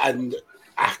 And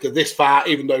after this fight,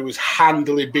 even though he was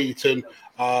handily beaten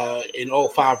in all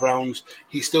 5 rounds,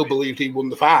 he still believed he won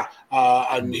the fight,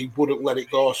 and he wouldn't let it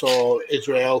go. So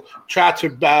Israel tried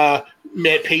to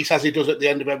make peace as he does at the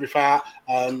end of every fight,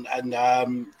 and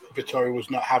Vettori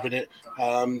was not having it.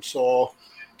 So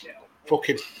fuck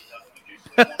him.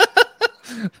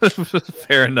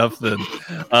 Fair enough then.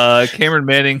 Cameron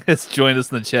Manning has joined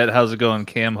us in the chat. How's it going,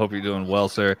 Cam? Hope you're doing well,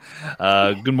 sir.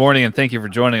 Good morning, and thank you for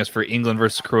joining us for England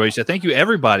versus Croatia. Thank you,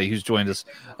 everybody who's joined us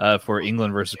for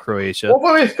England versus Croatia. What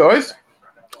about this, guys?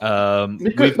 I've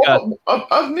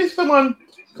I've missed someone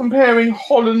comparing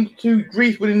Holland to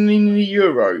Greece winning the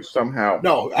Euro somehow?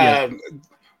 No,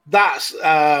 that's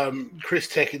Chris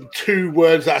taking 2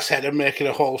 words that I said and making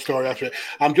a whole story after it.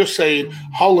 I'm just saying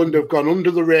Holland have gone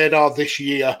under the radar this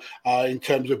year in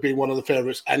terms of being one of the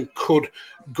favourites and could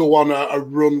go on a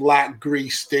run like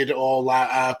Greece did or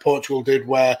like Portugal did,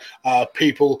 where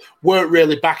people weren't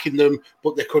really backing them,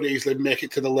 but they could easily make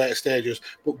it to the later stages.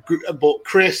 But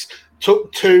Chris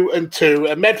took 2 and 2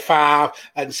 and made 5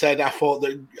 and said, I thought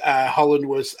that Holland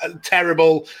was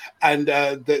terrible and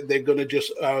that they're going to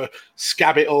just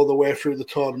scab it all the way through the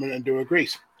tournament and do a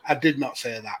Greece. I did not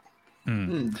say that.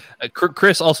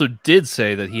 Chris also did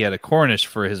say that he had a Cornish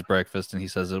for his breakfast, and he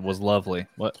says it was lovely.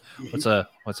 What's a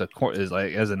is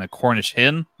like as in a Cornish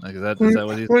hen? Like is that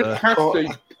what he's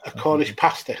a Cornish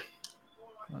pasty?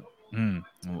 And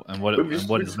what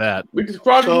is that? We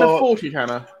described it in the 40,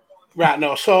 Hannah. Right,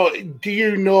 no. So, do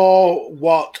you know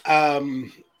what?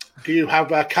 Do you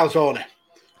have a calzone,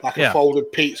 like a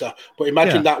folded pizza? But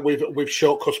imagine that with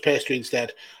short crust pastry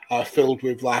instead, filled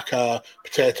with like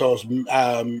potatoes,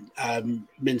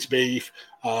 minced beef,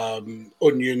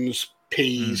 onions,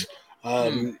 peas,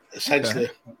 essentially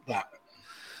that.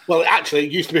 Well, actually,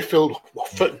 it used to be filled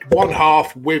for one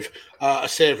half with a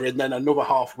savoury and then another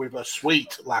half with a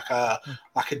sweet, like a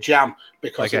jam,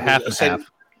 because like a half and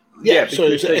half. Yeah, so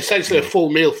it's essentially a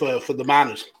full meal for the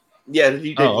manners. Yeah,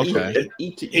 eat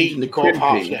in the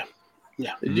crimping.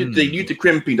 They use the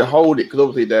crimping to hold it because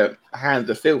obviously their hands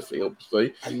are filthy,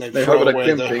 obviously. And they hold the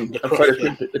crimping and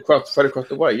throw across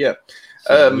the way. Yeah,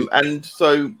 and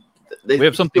so we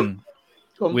have something.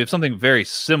 We have something very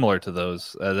similar to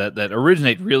those that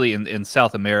originate really in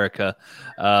South America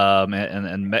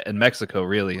and Mexico,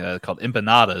 really called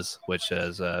empanadas, which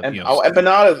is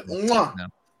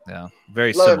empanadas. Yeah,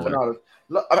 very similar.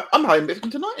 Empanadas. I'm having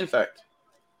Mexican tonight. In fact,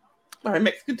 I'm having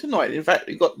Mexican tonight. In fact,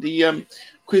 we got the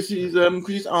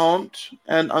Chris's aunt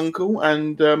and uncle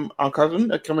and our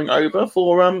cousin are coming over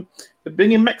for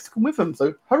bringing Mexican with them.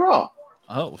 So hurrah!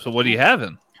 Oh, so what are you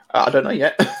having? I don't know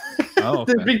yet. Oh,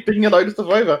 okay. They're bringing a load of stuff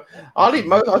over. I'll eat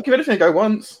most. I'll give anything a go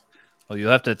once. Well,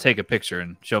 you'll have to take a picture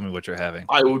and show me what you're having.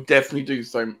 I will definitely do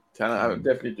so, Tanner. I will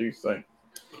definitely do so.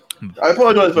 I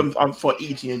apologize if I'm for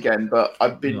eating again, but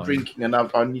I've been drinking and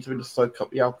I need to soak up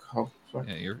the alcohol. Sorry.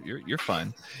 Yeah, you're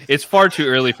fine. It's far too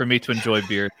early for me to enjoy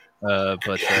beer,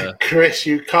 but Chris,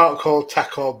 you can't call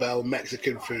Taco Bell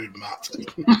Mexican food, Matt.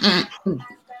 We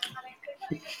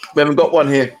haven't got one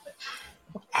here.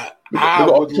 I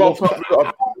would love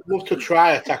to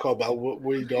try a Taco Bell.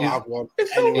 We don't have one.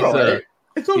 It's all right.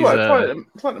 It's all right. Try it.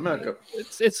 Try it in America.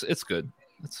 It's good.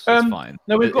 It's fine.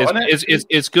 No, we've got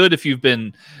it's good if you've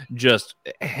been just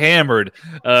hammered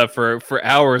for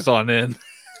hours on end.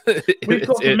 We've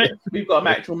got an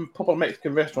actual proper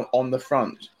Mexican restaurant on the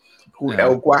front called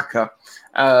El Guaca.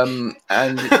 And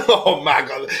oh my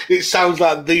god, it sounds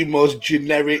like the most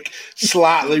generic,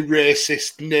 slightly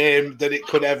racist name that it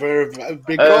could ever have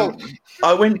been called.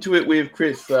 I went to it with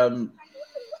Chris on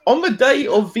the day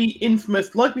of the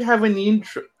infamous, like we have in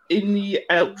the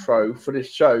outro for this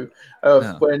show,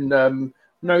 when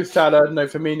no Salah, no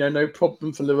Firmino, no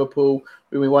problem for Liverpool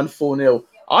when we won 4-0.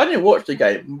 I didn't watch the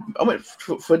game. I went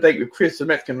for a date with Chris at a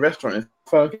Mexican restaurant and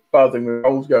fucking buzzing with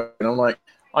rolls going. And I'm like,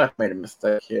 I've made a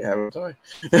mistake here, haven't I?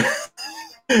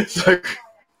 So,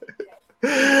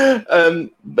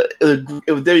 but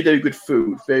it was very, very good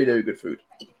food. Very, very good food.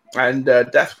 And they're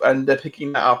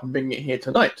picking that up and bringing it here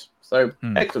tonight. So,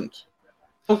 excellent.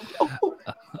 Can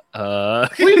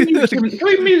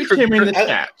we mute him in the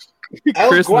chat?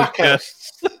 El Guaca.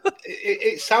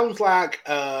 It sounds like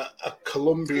a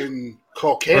Colombian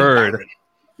cocaine bird. Baron.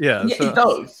 Yeah, it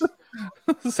does.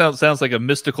 Sounds like a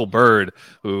mystical bird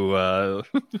who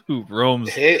roams.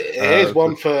 Here's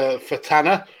one for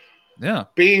Tanner. Yeah.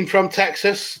 Being from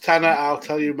Texas, Tanner, I'll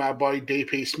tell you, my boy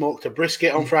DP smoked a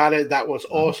brisket on Friday. That was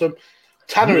awesome.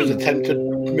 Tanner has attempted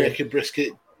making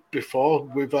brisket before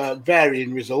with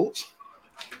varying results.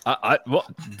 Well,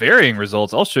 varying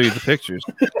results. I'll show you the pictures.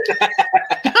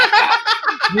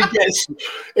 Yes,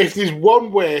 if there's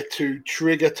one way to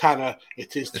trigger Tanner,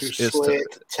 it is to slate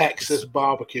Texas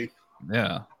barbecue.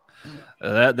 Yeah,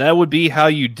 that would be how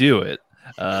you do it.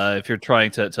 If you're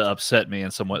trying to upset me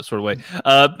in some sort of way,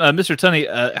 Mr. Tunney,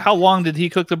 how long did he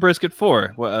cook the brisket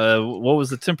for? What was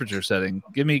the temperature setting?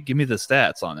 Give me the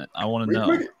stats on it. I want to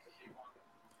know.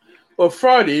 Well,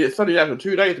 Friday, it's Sunday after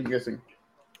 2 days, I'm guessing.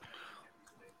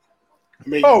 I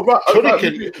mean,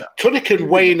 Tunney can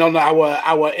weigh in on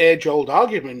our age-old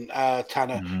argument,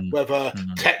 Tanner, whether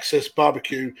Texas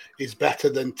barbecue is better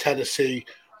than Tennessee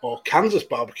or Kansas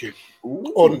barbecue,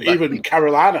 or even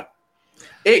Carolina.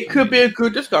 It could be a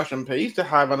good discussion piece to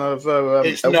have another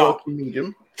It's a not. working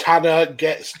medium. Tanner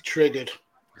gets triggered.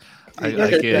 I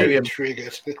Gets get very it.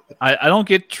 triggered. I don't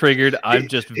get triggered. I'm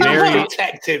just He's a very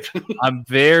detective. I'm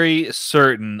very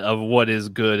certain of what is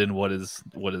good and what is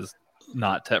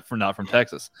not from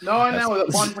Texas. 9 hours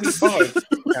at 125.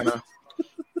 Tanner.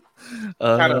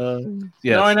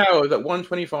 Yes. 9 hours at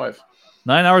 125.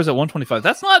 9 hours at 125.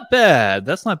 That's not bad.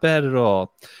 That's not bad at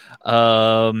all.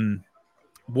 I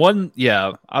would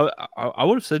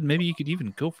have said maybe you could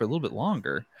even go for a little bit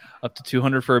longer, up to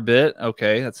 200 for a bit.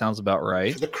 Okay, that sounds about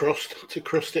right. For the crust, to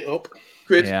crust it up.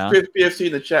 Chris BFC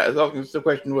in the chat is asking the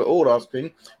question we're all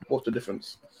asking. What's the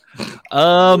difference?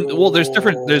 Well, there's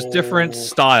different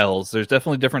styles. There's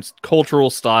definitely different cultural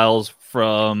styles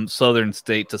from southern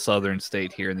state to southern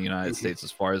state here in the United States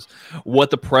as far as what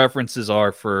the preferences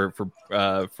are for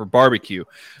barbecue.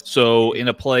 So in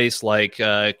a place like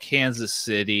Kansas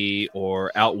City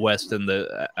or out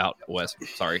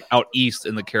east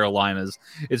in the Carolinas,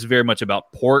 it's very much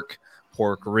about pork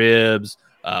ribs,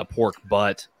 pork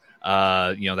butt,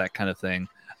 that kind of thing.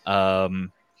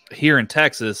 Here in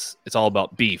Texas, it's all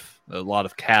about beef. A lot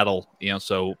of cattle,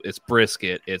 so it's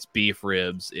brisket, it's beef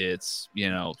ribs, it's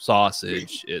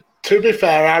sausage. To be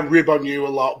fair, I rib on you a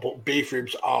lot, but beef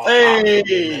ribs are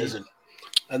absolutely amazing.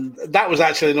 And that was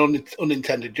actually an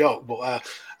unintended joke, but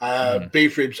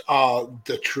beef ribs are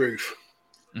the truth.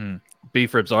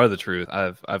 Beef ribs are the truth.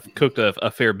 I've cooked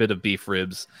a fair bit of beef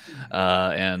ribs,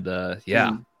 I've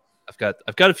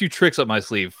got a few tricks up my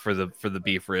sleeve for the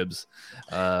beef ribs.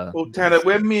 Well, Tanner,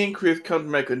 when me and Chris come to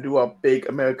America and do our big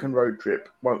American road trip,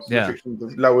 once the restrictions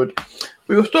have lowered,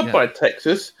 we will stop by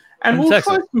Texas and we'll try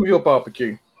some of your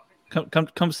barbecue.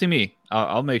 Come see me.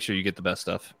 I'll make sure you get the best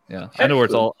stuff. Yeah,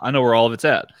 excellent. I know where all of it's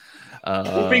at.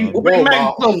 We'll bring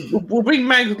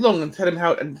Mags along and tell him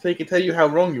how, and they can tell you how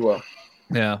wrong you are.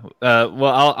 Yeah.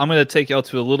 Well, I'm going to take you out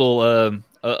to a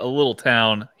little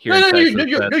town here in Texas.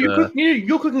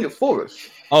 You're cooking it for us.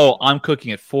 Oh, I'm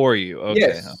cooking it for you. Okay.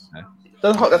 Yes. Okay.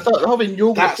 The whole thing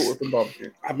you're going to cook with the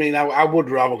barbecue. I mean, I would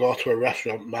rather go to a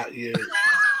restaurant, Matt. You.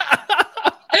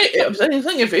 I'm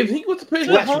saying if he wants to put his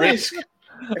if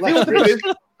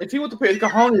he wants to put his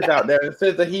cojones out there and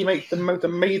says that he makes the most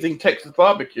amazing Texas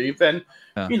barbecue, then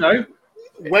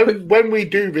when we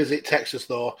do visit Texas,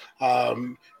 though,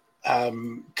 Tanner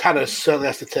certainly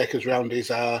has to take us around his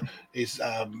donut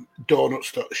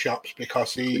shops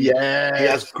because he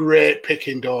has great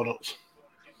picking donuts.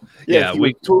 Yeah,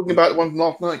 we were talking about one from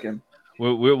last night again.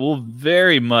 We'll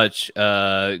very much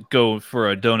go for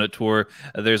a donut tour.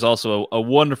 There's also a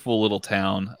wonderful little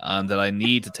town that I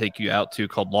need to take you out to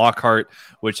called Lockhart,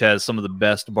 which has some of the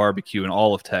best barbecue in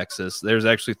all of Texas. There's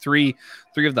actually three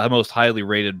of the most highly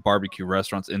rated barbecue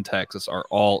restaurants in Texas are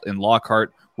all in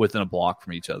Lockhart, within a block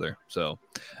from each other. So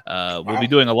we'll be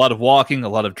doing a lot of walking, a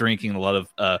lot of drinking, a lot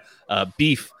of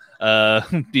beef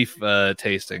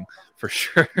tasting for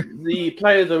sure. The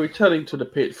players are returning to the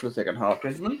pitch for the second half,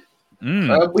 gentlemen.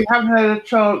 We haven't had a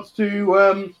chance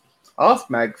to ask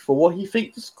Mag for what he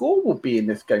thinks the score will be in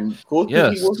this game, of course,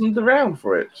 because he wasn't around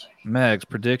for it. Mag's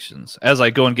predictions. As I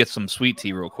go and get some sweet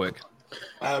tea real quick.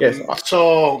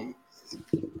 So,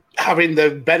 having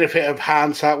the benefit of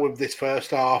hindsight with this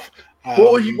first half,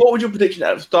 what was your prediction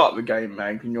at the start of the game,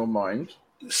 Mag, in your mind?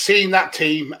 Seeing that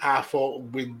team, I thought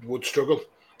we would struggle.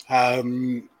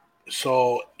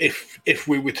 So if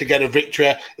we were to get a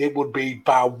victory, it would be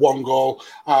by one goal.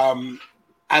 And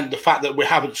the fact that we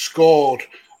haven't scored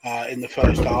in the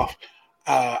first half,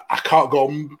 I can't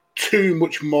go too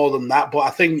much more than that. But I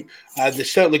think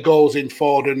there's certainly goals in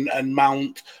Ford and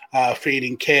Mount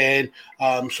feeding Kane.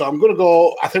 So I'm going to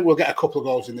go. I think we'll get a couple of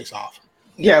goals in this half.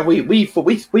 Yeah, we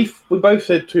both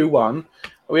said 2-1.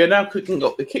 We are now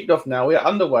kicked off now. We are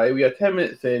underway. We are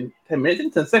 10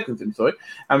 seconds in, sorry.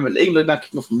 And England now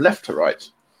kicking off from left to right.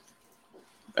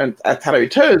 And Tanner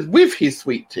returns with his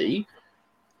sweet tea.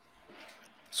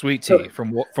 Sweet tea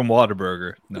from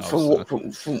Whataburger. No, I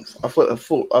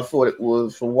thought it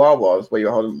was from Wawa's where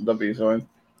you're holding the W sign.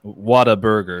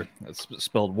 Whataburger. It's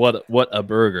spelled what a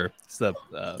burger. It's the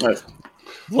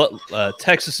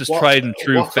Texas's tried and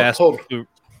true fast food.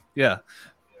 Yeah.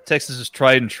 Texas's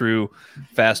tried and true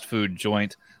fast food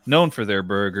joint, known for their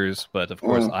burgers, but of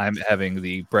course I'm having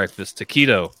the breakfast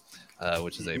taquito,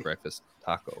 which is a breakfast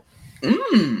taco.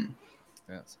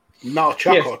 Yes. No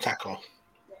choco taco.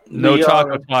 No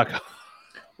choco taco.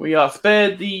 We are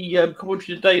spared the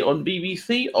commentary today on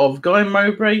BBC of Guy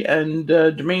Mowbray and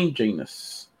Jermaine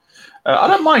Genius. I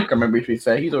don't mind Guy Mowbray, to be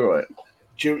fair. He's all right.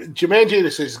 Jermaine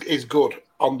Genius is good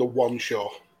on the one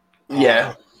show.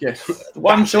 Yeah. Yes,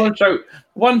 one show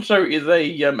is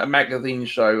a magazine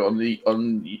show on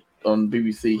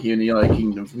BBC here in the United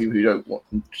Kingdom for people who don't watch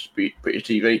British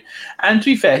TV. And to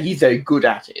be fair, he's very good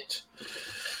at it.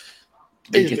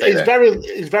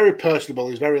 He's very personable.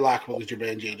 He's very likable, as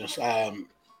Jermaine Genius. I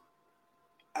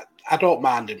don't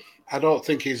mind him. I don't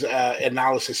think his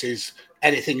analysis is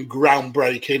anything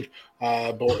groundbreaking,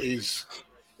 but he's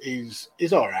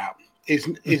all right.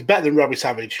 He's better than Robbie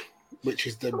Savage, which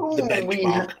is the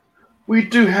benchmark. We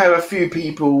do have a few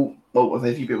people. Well,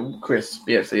 a few people. Chris,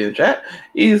 yes, in the chat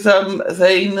is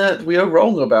saying that we are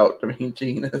wrong about Jermaine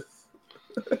Genius.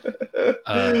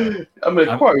 I'm going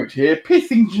to quote here: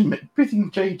 "Pissing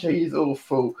JJ is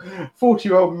awful.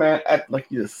 40-year-old man act like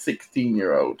he's a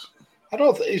 16-year-old." I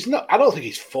don't think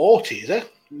he's 40, is he?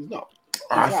 He's not.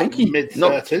 I think he's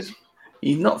mid-30s.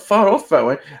 He's not far off that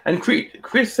way. And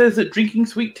Chris says that drinking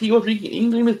sweet tea or drinking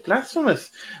England is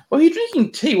blasphemous. Well, he's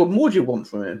drinking tea. What more do you want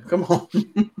from him? Come on.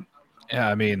 Yeah,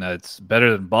 I mean, it's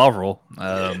better than Bovril.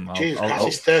 Jesus,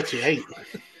 he's 38.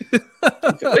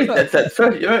 That's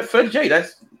 38.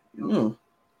 That's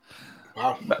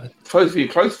wow. Closer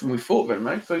than we thought, then,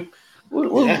 mate. So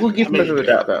we'll give him a bit of a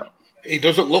doubt about. He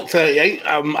doesn't look 38.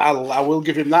 I will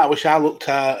give him that. I wish I looked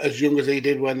as young as he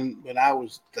did when I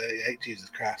was 38. Jesus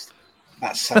Christ,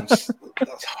 that's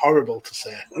horrible to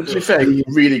say. To be fair, he's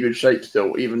in really good shape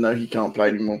still, even though he can't play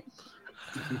anymore.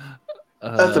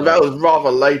 That was rather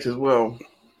late as well.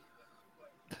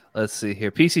 Let's see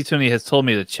here. PC Tony has told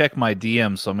me to check my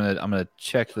DM, so I'm gonna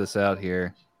check this out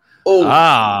here.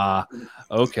 Oh,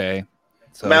 okay.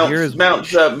 So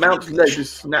Mount's leg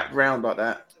just snapped round like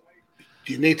that.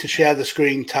 Do you need to share the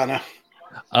screen, Tanner?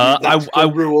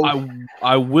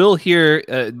 I will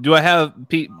hear. Do I have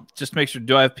just make sure?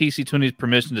 Do I have PC Tony's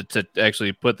permission to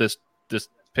actually put this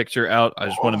picture out? I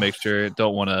just want to make sure.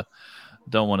 Don't want to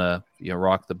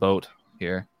rock the boat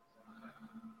here.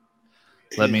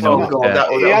 Let me know.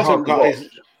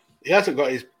 He hasn't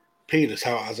got his penis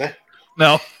out, has he?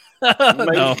 No.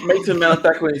 Mason Mount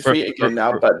back on his feet again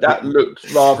now, but that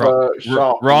looks rather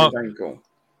sharp on his ankle.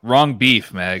 Wrong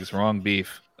beef, Mags. Wrong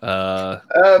beef.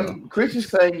 Chris is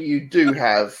saying you do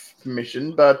have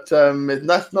permission, but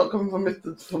that's not coming from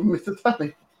Mr.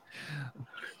 Tully.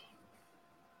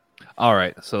 All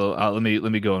right, so let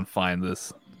me go and find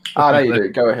this. There you do.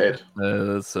 Go ahead.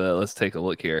 Let's take a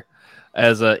look here.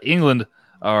 As England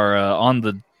are on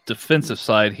the defensive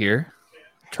side here,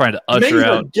 trying to usher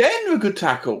out again a good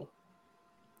tackle.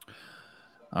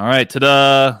 All right,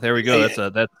 ta-da! There we go.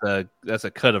 That's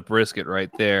a cut of brisket right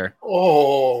there.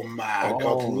 Oh my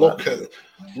God!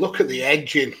 Look at the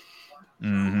edging.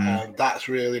 Mm-hmm. That's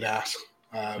really nice.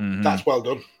 That's well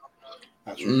done.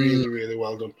 That's really, really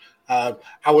well done. I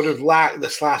would have liked the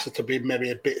slicer to be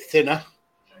maybe a bit thinner,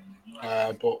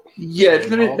 but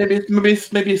maybe a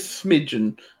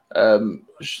smidgen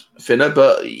thinner.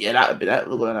 But yeah, that'd be that.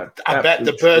 I bet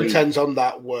the burnt ends on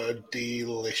that were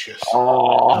delicious.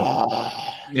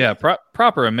 Yeah,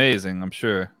 proper amazing. I'm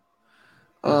sure.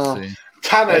 Let's see.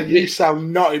 Tanner, you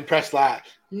sound not impressed. Like,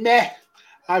 meh.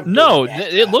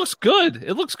 It looks good.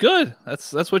 It looks good.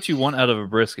 That's what you want out of a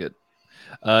brisket.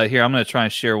 Here, I'm going to try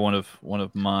and share one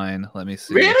of mine. Let me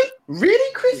see.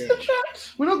 Really, Chris? Yeah. The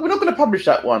chat? We're not going to publish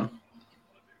that one.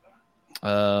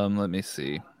 Let me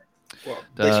see. What,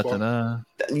 this one?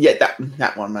 Yeah,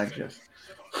 that one, Magnus.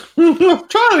 I'm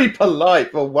trying to be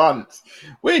polite for once.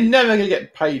 We're never going to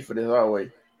get paid for this, are we?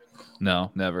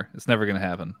 No, never. It's never going to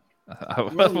happen.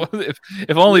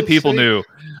 If only people knew.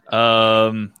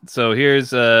 So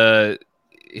here's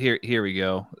here we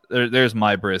go. There's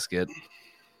my brisket.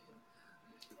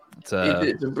 It's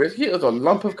a brisket. It's a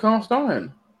lump of cast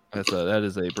iron. That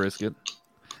is a brisket.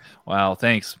 Wow,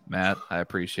 thanks, Matt. I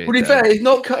appreciate that. To be fair, it's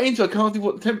not cut into. I can't see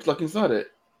what the temp's like inside it.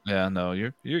 Yeah, no,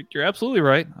 you're absolutely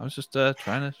right. I was just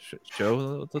trying to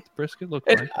show what the brisket looked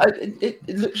like.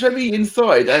 It show me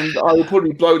inside, and I will probably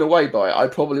be blown away by it. I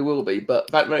probably will be, but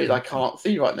that rate I can't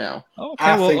see right now. Oh, okay,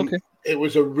 I think it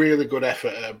was a really good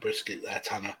effort at brisket there,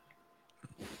 Tanner.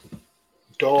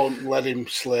 Don't let him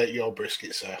slate your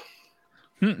brisket, sir.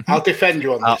 I'll defend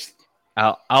you on this.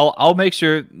 I'll make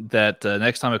sure that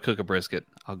next time I cook a brisket,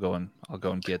 I'll go and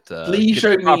get please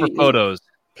show me proper photos.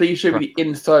 Please show me the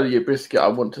inside of your brisket. I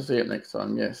want to see it next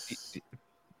time. Yes,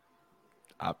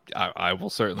 I will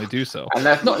certainly do so. And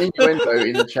that's not an innuendo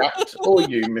in the chat or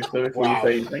you, Mister. Before you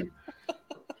say anything.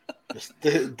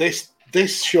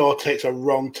 This show takes a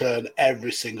wrong turn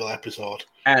every single episode,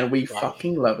 and we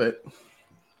fucking love it.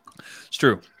 It's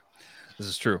true. This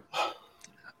is true.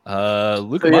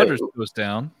 Luke Modric goes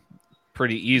down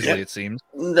pretty easily, it seems.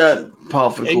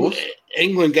 Part of course.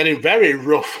 England getting very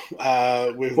rough with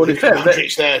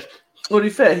Modric there. Well, to be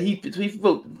fair, bloody.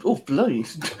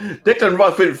 Declan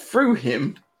Rice went through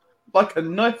him. like a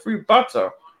knife through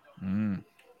butter. Mm.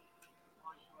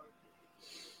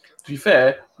 To be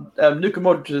fair, Luka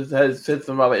Modric has said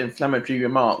some rather inflammatory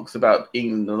remarks about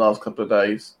England in the last couple of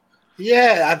days.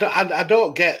 Yeah, I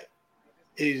don't get.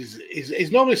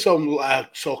 He's normally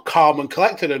so calm and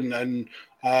collected, and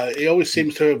he always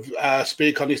seems to have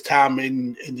speak on his time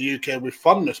in the UK with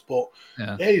fondness. But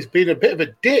yeah, he's been a bit of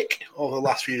a dick over the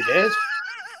last few days.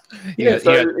 It's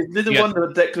little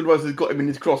wonder that Declan Rice has got him in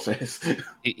his crosshairs.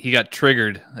 He got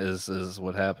triggered, is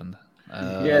what happened.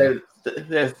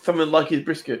 There's something like his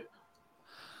brisket.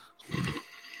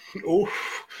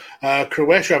 Oof.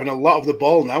 Croatia having a lot of the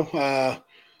ball now.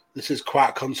 This is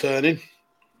quite concerning.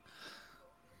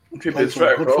 Playing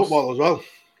some good football as well.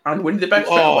 And winning the back.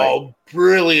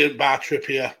 Brilliant by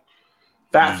Trippier.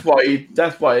 That's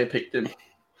why I picked him.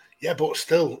 Yeah, but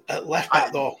still at left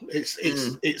back though,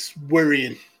 it's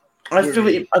worrying. I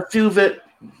feel that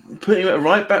putting him at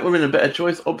right back would have been a better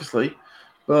choice, obviously.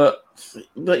 But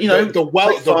you know, the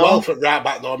wealth at right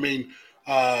back though. I mean,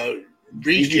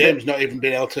 Reece James not even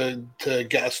been able to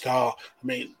get a start. I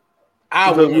mean,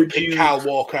 I wouldn't pick Kyle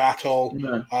Walker at all.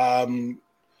 No.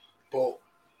 But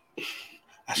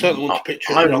I certainly want to pick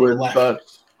Trippier on the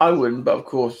left. I wouldn't, but of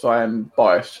course I am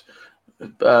biased.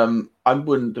 I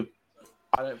wouldn't have.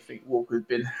 I don't think Walker's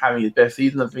been having his best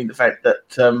season. I think the fact that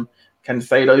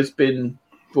Cancelo's been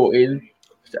brought in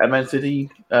to Man City,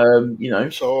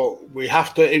 So we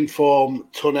have to inform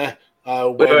Tunne.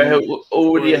 We're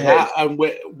already ahead. And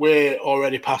we're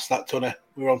already past that, Tunne.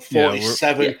 We're on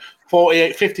 47,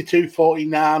 48, 52,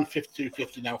 49, 52,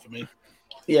 50 now for me.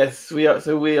 Yes, we are.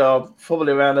 So we are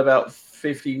probably around about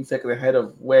 15 seconds ahead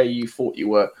of where you thought you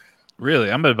were.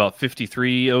 Really? I'm at about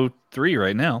 53.03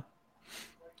 right now.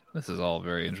 This is all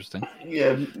very interesting.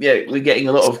 Yeah, we're getting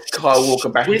a lot of Kyle Walker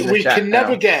back into the chat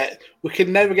We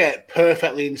can never get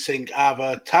perfectly in sync.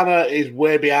 Either Tanner is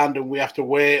way behind and we have to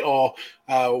wait, or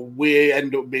we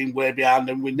end up being way behind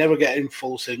and we never get in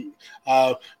full sync.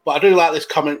 But I do like this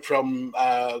comment from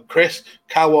Chris.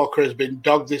 Kyle Walker has been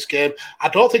dogged this game. I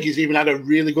don't think he's even had a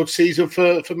really good season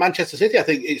for Manchester City. I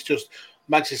think it's just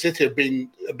Manchester City have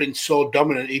been so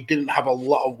dominant. He didn't have a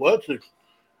lot of work to do.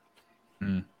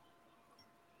 Mm.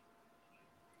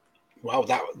 Wow,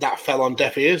 that fell on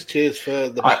deaf ears. Cheers for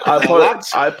the back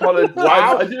lads. I apologize.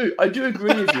 Wow. I do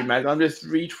agree with you, Mag. I'm just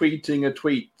retweeting a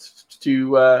tweet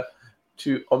to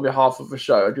on behalf of the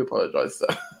show. I do apologize, sir.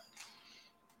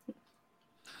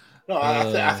 No,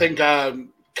 I think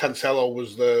Cancelo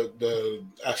was the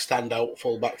standout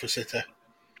fullback for City.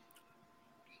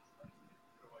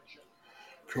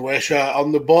 Croatia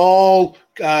on the ball,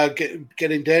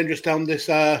 getting dangerous down this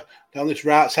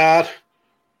right side.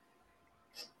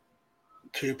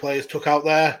 Two players took out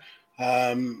there.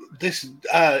 This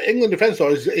England defence though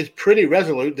is pretty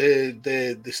resolute.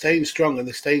 They're staying strong and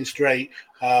they're staying straight.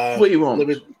 What you want?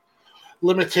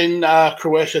 Limiting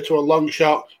Croatia to a long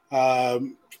shot.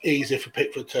 Easy for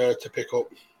Pickford to pick up.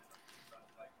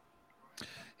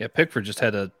 Yeah, Pickford just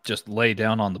had to lay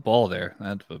down on the ball there.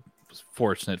 That was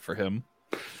fortunate for him.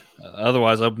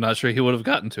 Otherwise, I'm not sure he would have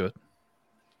gotten to it.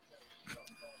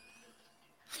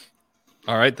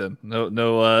 All right then. No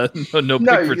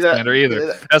Pickford slander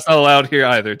either. That's not allowed here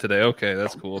either today. Okay,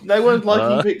 that's cool. No one's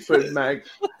liking Pickford, Mag.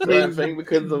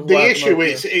 Because of the issue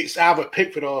is it's either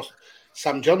Pickford or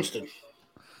Sam Johnston.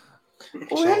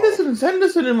 Well,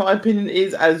 Henderson, in my opinion,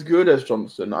 is as good as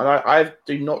Johnston. I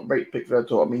do not rate Pickford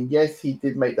at all. I mean, yes, he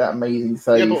did make that amazing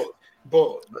save. Yeah,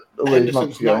 but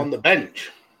Henderson's not on the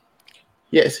bench.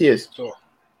 Yes, he is.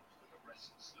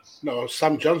 No,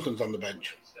 Sam Johnston's on the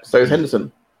bench. So is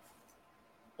Henderson.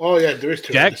 Oh, yeah, there is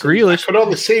two. Jack Grealish. I could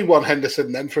only see one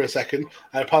Henderson then for a second.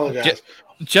 I apologize.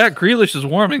 Jack Grealish is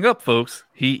warming up, folks.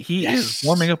 He is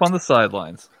warming up on the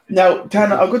sidelines. Now,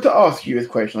 Tanner, I've got to ask you this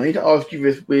question. I need to ask you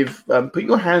this with put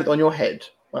your hands on your head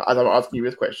as I'm asking you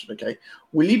this question, okay?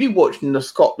 Will you be watching the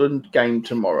Scotland game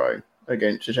tomorrow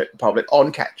against the Czech Republic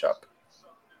on catch-up?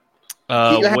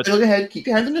 Keep your hands on your head. Keep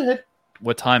your hands on your head.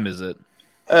 What time is it?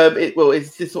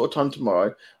 It's this sort of time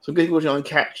tomorrow, so I'm going to watch it on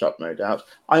catch up, no doubt.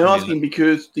 I'm asking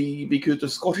because the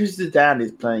Scottish Zidane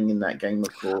is playing in that game,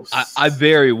 of course. I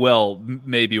very well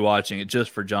may be watching it just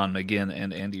for John McGinn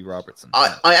and Andy Robertson.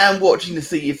 I am watching to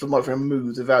see if the microphone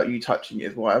moves without you touching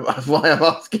it. Why I'm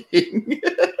asking,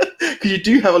 because you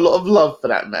do have a lot of love for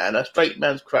that man, a straight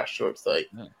man's crush, I would say.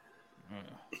 Yeah.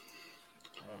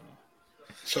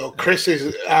 So Chris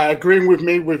is agreeing with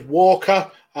me with Walker.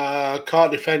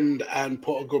 Can't defend and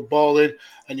put a good ball in,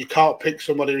 and you can't pick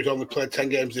somebody who's only played 10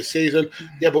 games this season.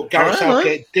 Yeah, but Gareth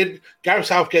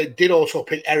Southgate did also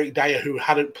pick Eric Dyer, who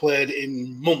hadn't played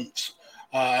in months,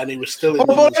 and he was still in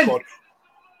the squad.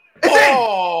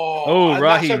 Oh,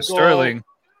 Raheem Sterling.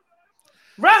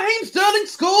 Raheem Sterling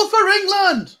scores for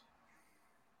England.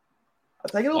 I'll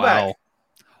take it all back.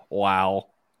 Wow.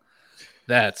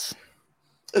 That's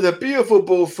a beautiful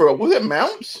ball throw. Was it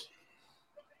Mount?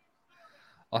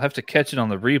 I'll have to catch it on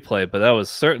the replay, but that was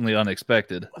certainly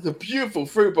unexpected. It's a beautiful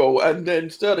through ball, and then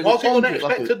Sterling was it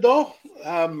unexpected though?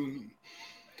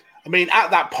 I mean,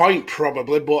 at that point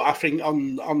probably, but I think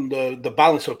on the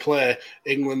balance of play,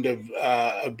 England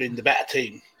have been the better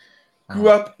team.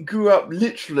 Grew up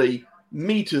literally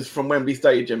meters from Wembley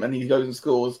Stadium, and he goes and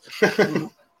scores.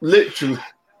 Literally.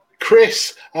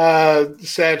 Chris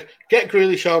said, "Get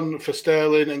Grealish on for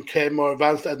Sterling and Kane more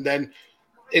advanced," and then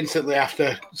instantly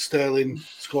after Sterling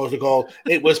scores a goal,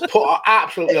 it was put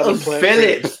absolutely on the plate.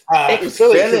 Phillips. Phillips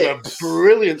with a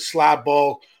brilliant slab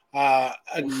ball.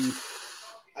 And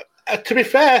to be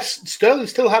fair, Sterling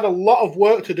still had a lot of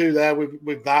work to do there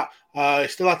with that. He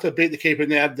still had to beat the keeper,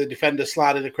 and they had the defender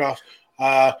sliding across.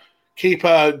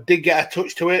 Keeper did get a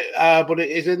touch to it, but it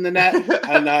is in the net.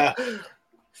 And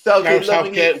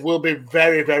Southgate will be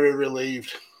very, very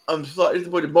relieved. I'm slightly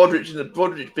disappointed.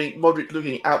 Modric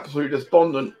looking absolutely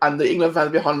despondent, and the England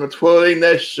fans behind him are twirling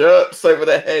their shirts over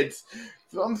their heads.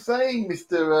 So I'm saying,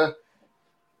 Mr.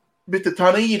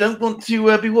 Tunney, you don't want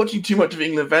to be watching too much of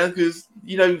England fans because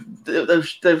they'll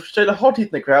show the hotties in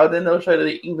the crowd, and they'll show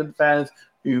the England fans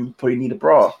who probably need a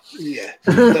bra. Yeah,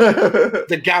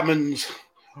 the gammons,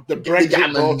 the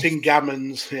Brexit voting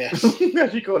gammons. Yes,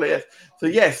 as you call it. Yes. So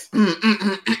yes.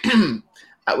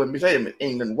 At Wembley Stadium,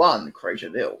 England 1,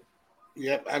 Croatia 0.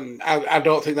 Yep, and I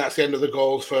don't think that's the end of the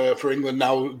goals for England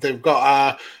now. They've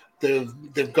got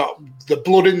they've got the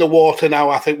blood in the water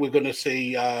now. I think we're going to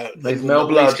see. They smell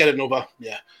blood. Get another.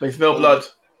 Yeah, they smell blood.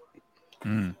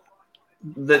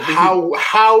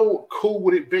 How cool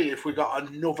would it be if we got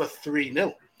another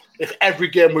 3-0? If every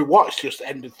game we watched just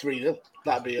ended 3-0,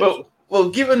 that'd be awesome. Well,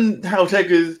 given how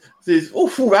Teggers says,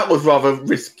 that was rather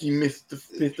risky,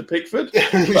 Mr. Pickford.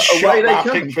 Shot by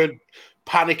Pickford,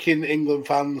 panicking England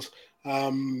fans.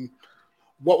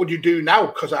 What would you do now?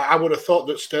 Because I would have thought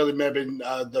that Sterling may have been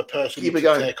the person to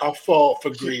take off for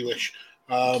Grealish.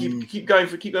 Keep going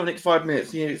for the next 5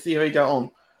 minutes. See how you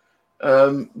go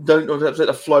on. Don't upset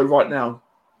the flow right now.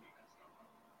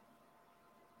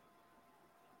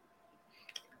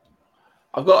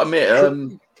 I've got to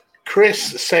admit. Chris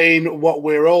saying what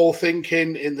we're all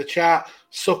thinking in the chat.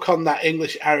 Suck on that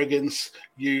English arrogance,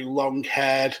 you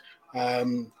long-haired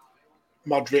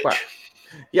Modric. Wow.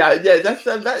 Yeah,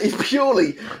 that is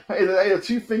purely a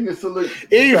two-finger salute.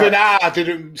 Even I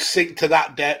didn't sink to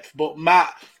that depth, but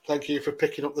Matt, thank you for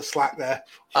picking up the slack there.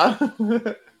 To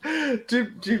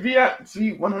be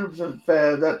 100%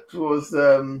 fair, that was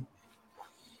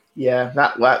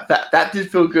that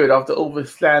did feel good after all the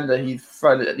slander he's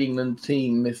thrown at the England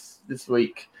team this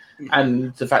week,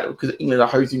 and the fact that because England are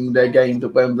hosting their games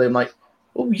at Wembley, I'm like,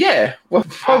 why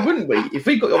wouldn't we? If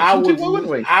we got the option to, why wouldn't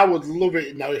we? I would love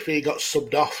it now if he got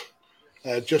subbed off,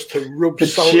 just to rub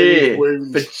salt in his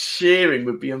wounds. The cheering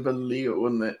would be unbelievable,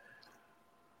 wouldn't it?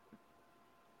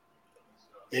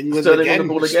 England again,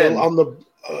 still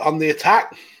on the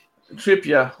attack.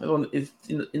 Trippier is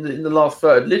in the last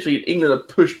third. Literally, England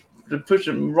are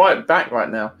pushing right back right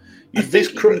now. This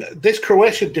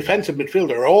Croatian defensive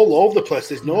midfielder are all over the place.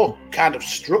 There's no kind of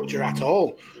structure at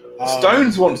all.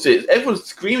 Stones wants it. Everyone's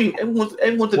screaming. Everyone's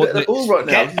to get the ball right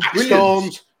now. Get back,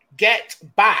 Stones. Get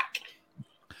back.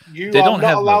 You are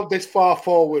not allowed this far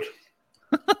forward.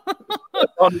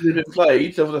 Been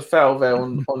played. There was a foul there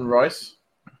on Rice.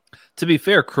 To be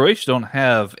fair, Croatia don't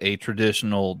have a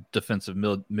traditional defensive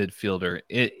midfielder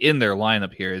in their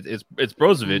lineup here. It's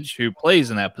Brozovic who plays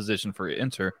in that position for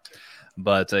Inter,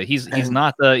 but he's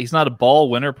not a ball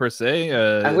winner per se.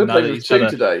 And we're playing with two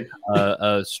today.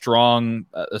 A strong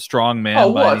man.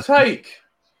 Oh, what a take!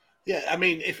 Yeah, I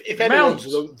mean, if anyone's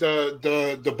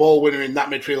the ball winner in that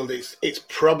midfield, it's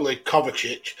probably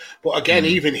Kovacic. But again,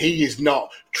 even he is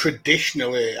not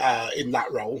traditionally in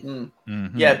that role.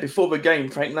 Mm-hmm. Yeah, before the game,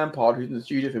 Frank Lampard, who's in the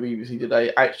studio for BBC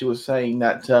today, actually was saying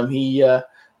that he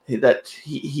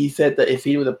said that if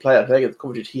he was a player playing against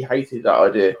Kovacic, he hated that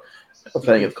idea of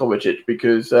playing against Kovacic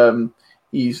because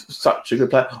he's such a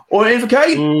good player. Or in for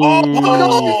Kane.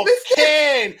 Oh,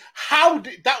 Kane!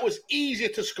 That was easier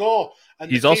to score. And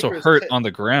he's also hurt on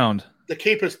the ground. The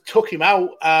keepers took him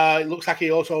out. It looks like he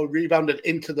also rebounded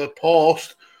into the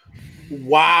post.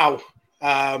 Wow.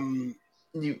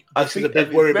 This is a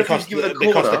big worry because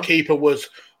the keeper was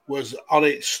on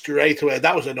it straight away.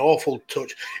 That was an awful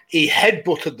touch. He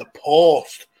headbutted the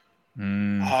post.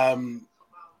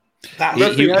 He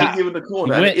given the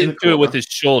corner. went into it with his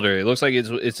shoulder. It looks like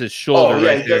it's his shoulder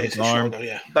right there, his arm. Shoulder,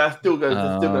 yeah. That still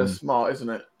goes smart, isn't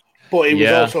it? But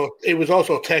it was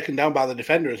also taken down by the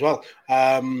defender as well.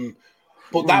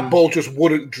 But that ball just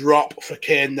wouldn't drop for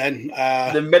Kane then.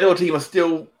 The medical team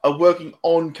are working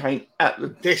on Kane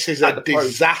This is a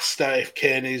disaster if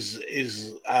Kane is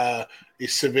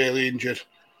severely injured.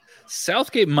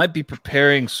 Southgate might be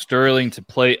preparing Sterling to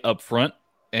play up front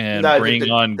and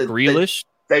bring on Grealish.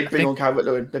 They bring on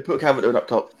Calvert-Lewin. They put Calvert-Lewin up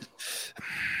top.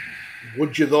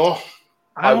 Would you though?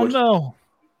 I don't know.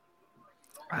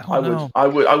 I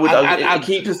would. I'd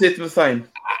keep the system the same.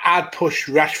 I'd push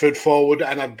Rashford forward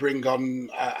and I'd bring on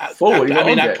forward.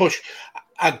 I'd push.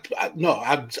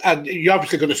 You're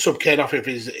obviously going to sub Kane off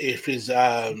if he's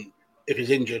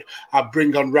injured. I'd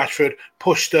bring on Rashford,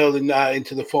 push Sterling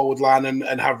into the forward line,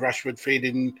 and have Rashford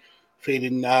feeding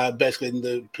basically in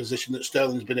the position that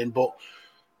Sterling's been in. But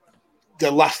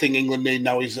the last thing England need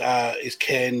now is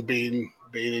Kane being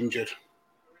injured.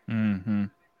 Mm-hmm.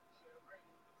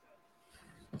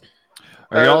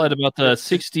 Are y'all at about the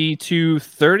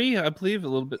 62-30, I believe? A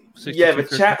little bit. Yeah, the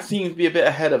chat seems to be a bit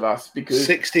ahead of us because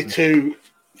 62-15,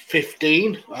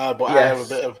 but I have a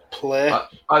bit of play. I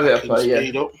have a bit of play,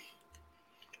 speed up.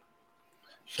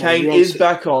 So Kane is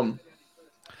back on.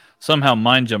 Somehow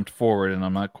mine jumped forward, and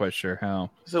I'm not quite sure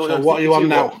how. So what are you on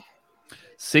now?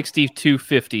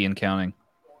 62-50 and counting.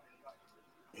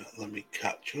 Let me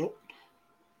catch up.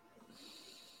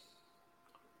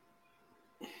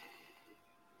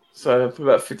 So for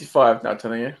about 55 now,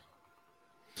 telling you.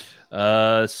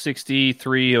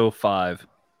 63.05.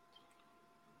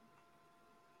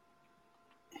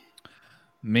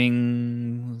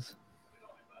 Mings.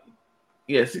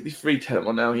 Yeah, 63-10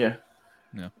 on now. Yeah.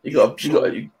 You got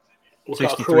a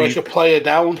Croatia player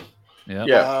down.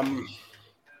 Yeah.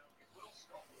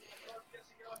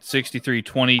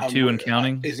 63-22 and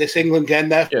counting. Is this England getting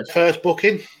their first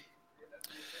booking? It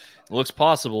looks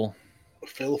possible.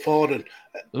 Phil Foden.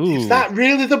 Ooh. Is that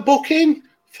really the booking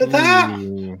for that?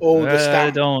 Or the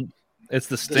stamp? It's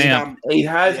the stamp. He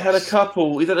has had a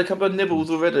couple. He's had a couple of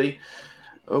nibbles already.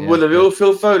 Will the real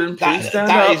Phil Foden please stand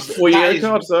up for your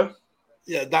card, sir?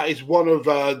 Yeah, that is one of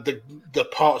the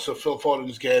parts of Phil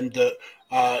Foden's game that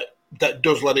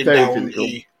does let him down.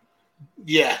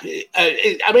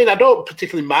 I mean, I don't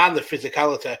particularly mind the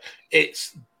physicality.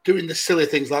 It's doing the silly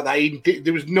things like that.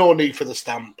 There was no need for the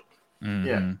stamp. Mm-hmm.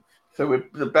 Yeah. So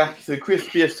we're back. So Chris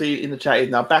BFC in the chat is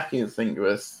now backing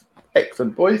Thingerous.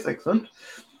 Excellent, boys. Excellent.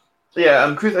 So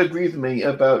yeah, Chris agrees with me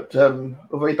about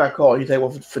already back on. He's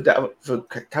able for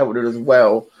Calvert as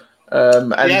well. And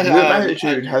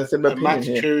Magnitude has a similar opinion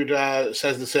Magnitude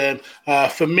says the same.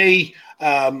 For me,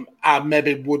 I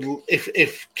maybe would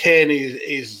if Kane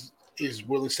is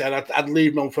willing to say, I'd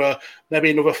leave him on for maybe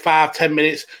another 5-10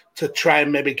 minutes to try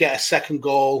and maybe get a second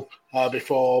goal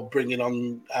before bringing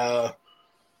on.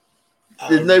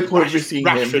 There's no point of risking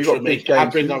him. You've got big games.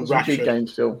 I'd bring on Rashford. Big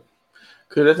games still.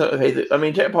 I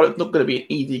mean, Czech Republic's not going to be an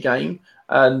easy game,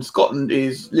 and Scotland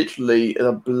is literally in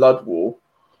a blood war.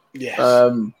 Yes.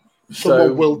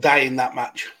 Someone will die in that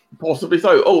match. Possibly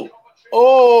so.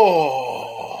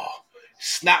 Oh!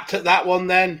 Snapped at that one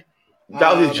then.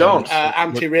 That was his chance.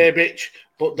 Ante Rebic,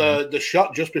 but the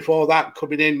shot just before that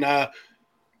coming in.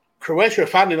 Croatia are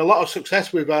finding a lot of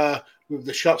success with the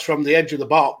shots from the edge of the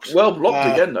box. Well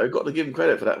blocked again, though. Got to give him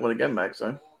credit for that one again, Max.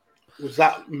 So. Was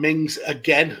that Mings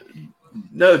again?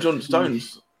 No, John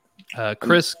Stones.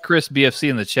 Chris BFC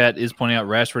in the chat is pointing out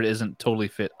Rashford isn't totally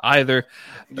fit either.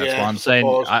 That's why I'm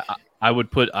saying I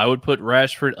would put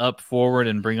Rashford up forward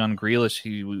and bring on Grealish.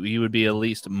 He would be at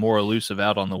least more elusive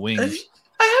out on the wings.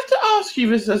 I have to ask you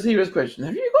this a serious question.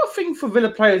 Have you got a thing for Villa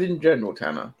players in general,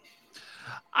 Tanner?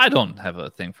 I don't have a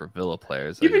thing for Villa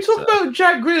players. You've been talking about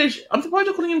Jack Grealish. I'm surprised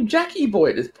you're calling him Jackie Boy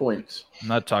at this point. I'm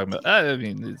not talking about. I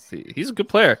mean, he's a good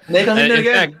player. In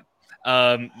fact,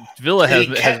 Villa has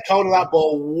kept holding that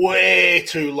ball way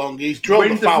too long. He's drawn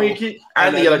the foul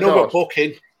and the another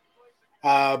booking.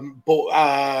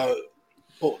 But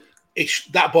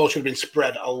that ball should have been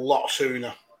spread a lot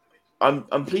sooner.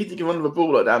 I'm pleased he can run the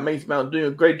ball like that. Mason Mount doing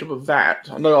a great job of that.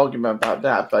 I'm no argument about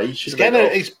that, but he should.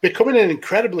 It's becoming an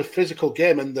incredibly physical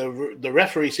game, and the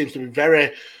referee seems to be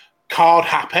very card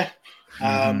happy.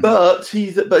 But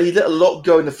he's let a lot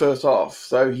go in the first half,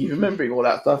 so he's remembering all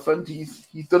that stuff, and he's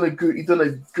done a good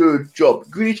job.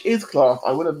 Grealish is class.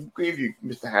 I would agree with you,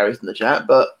 Mr. Harris, in the chat,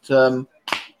 but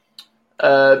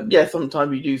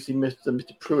sometimes you do see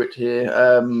Mr. Pruitt here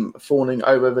fawning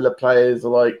over Villa players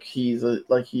like he's a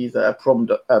prom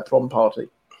party.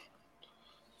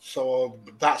 So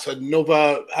that's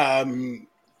another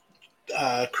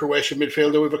Croatian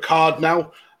midfielder with a card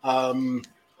now.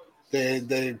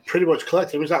 They pretty much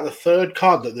collected. Was that the third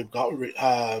card that they've got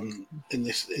in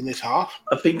this half?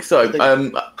 I think so.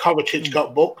 Kovacic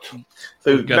got booked.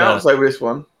 So Mount's over this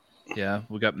one. Yeah,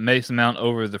 we got Mason Mount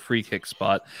over the free kick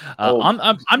spot.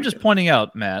 I'm just pointing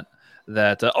out, Matt,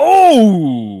 that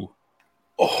oh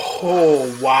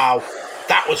wow,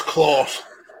 that was close.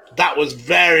 That was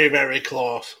very, very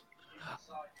close.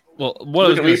 Well, what I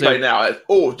was going to say now, it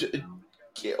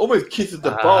almost kisses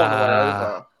the ball on the way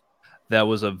over. That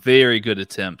was a very good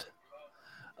attempt.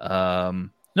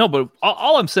 No, but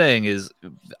all I'm saying is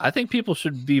I think people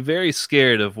should be very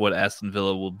scared of what Aston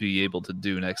Villa will be able to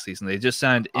do next season. They just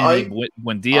signed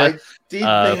Buendia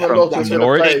from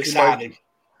Norwich.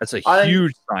 That's a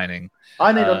huge signing.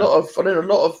 I need a lot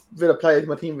of Villa players in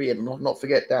my team. Not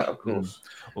forget that, of course.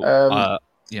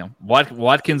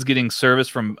 Watkins getting service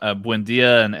from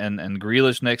Buendia and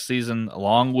Grealish next season,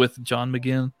 along with John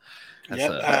McGinn.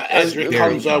 Ezri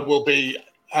Konsa will be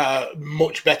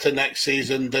much better next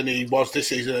season than he was this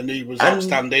season, and he was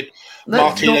outstanding.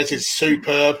 Martinez is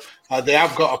superb. They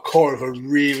have got a core of a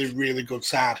really, really good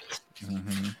side.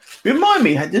 Mm-hmm. Remind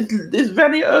me, is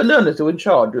Vanny Lerner still in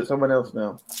charge, or someone else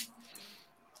now?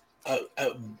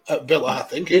 At Villa, I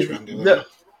think it's Randy Lerner.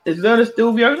 Is Lerner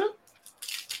still the owner?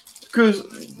 Because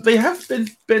they have been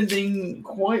spending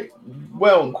quite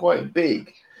well and quite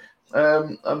big.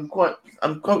 I'm quite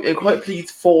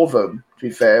pleased for them. To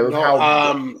be fair,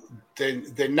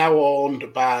 they're now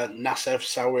owned by Nassef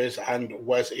Sawiz and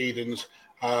Wes Edens,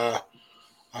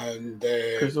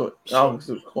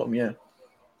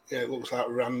 it looks like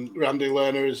Randy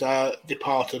Lerner has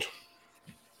departed.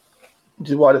 Which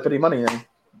is why they're putting money in,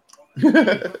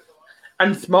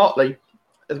 and smartly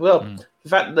as well. Mm. The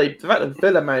fact that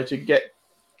Villa managed to get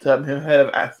him ahead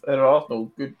of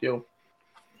Arsenal, good deal.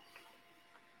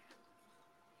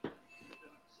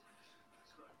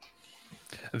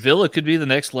 Villa could be the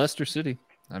next Leicester City.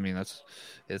 I mean, it's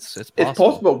possible. It's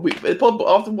possible. It's possible.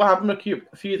 After what happened a few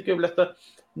years ago with Leicester,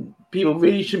 people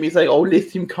really shouldn't be saying, "Oh,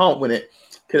 this team can't win it."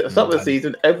 Because at the start of the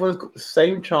season, everyone's got the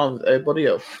same chance as everybody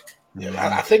else. Yeah,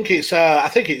 I think it's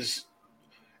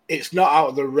not out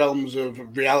of the realms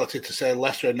of reality to say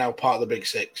Leicester are now part of the Big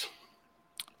Six.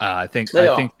 I think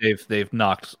they've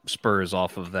knocked Spurs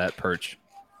off of that perch.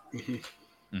 Mm-hmm.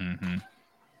 Mm-hmm.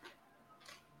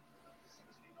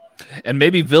 And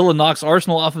maybe Villa knocks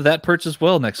Arsenal off of that perch as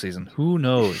well next season. Who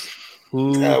knows?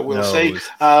 We'll see.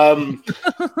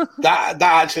 That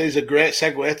actually is a great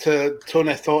segue to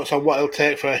Tony. Thoughts on what it'll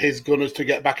take for his Gunners to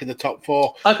get back in the top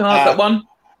four? I can ask that one.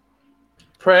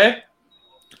 Prayer.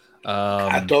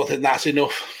 I don't think that's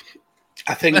enough.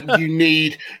 I think you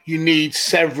need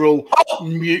several.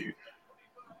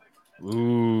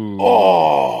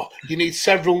 You need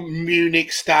several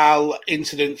Munich-style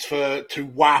incidents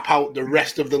to wipe out the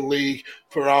rest of the league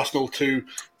for Arsenal to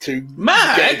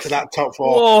get into that top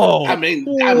four. Whoa. I mean,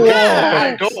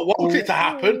 I don't want it to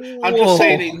happen. I'm just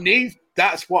saying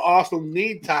that's what Arsenal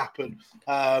need to happen.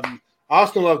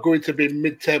 Arsenal are going to be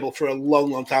mid-table for a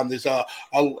long, long time. There's that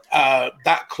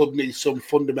club needs some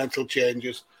fundamental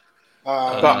changes.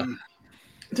 But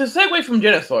to segue from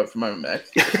genocide for a moment, Max.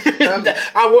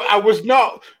 I was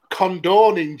not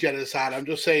condoning genocide. I'm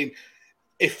just saying,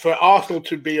 if for Arsenal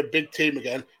to be a big team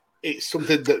again, it's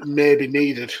something that may be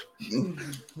needed.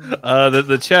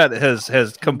 The chat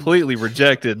has completely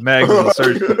rejected Mags'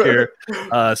 assertion here.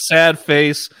 Sad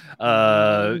face.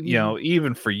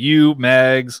 Even for you,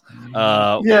 Mags.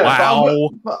 Wow.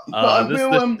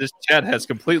 This chat has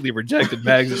completely rejected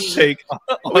Mags' take.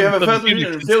 We have a first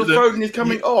one. Phil Foden is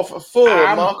coming off for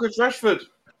Marcus Rashford.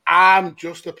 I'm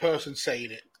just a person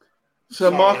saying it. So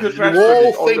Marcus Rashford, you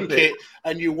all think it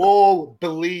and you all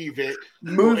believe it.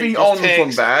 Moving on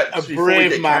from that, a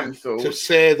brave man to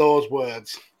say those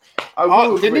words.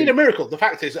 They need a miracle. The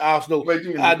fact is, Arsenal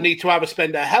need to either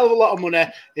spend a hell of a lot of money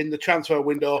in the transfer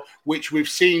window, which we've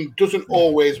seen doesn't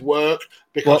always work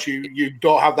because you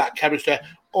don't have that chemistry,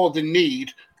 or they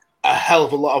need a hell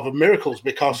of a lot of miracles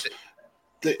because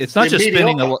it's not just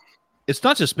spending a lot. It's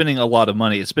not just spending a lot of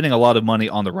money; it's spending a lot of money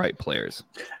on the right players.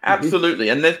 Absolutely,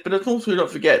 and but let's also not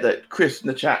forget that Chris in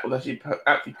the chat was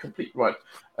actually completely right.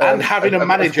 And having a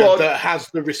manager that has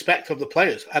the respect of the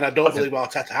players, and I don't believe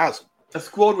Arteta has. A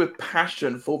squad with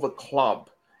passion for the club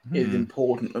is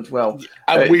important as well.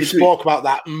 And we spoke about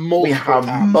that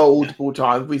multiple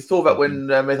times. We saw that when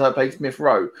they played Smith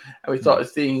Rowe, and we started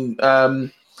seeing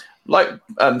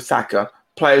Saka.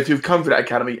 Players who've come from that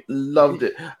academy loved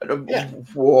it. Yeah.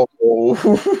 Whoa!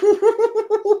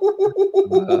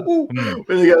 We're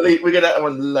gonna that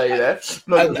one later.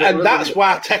 And that's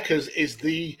why Techers is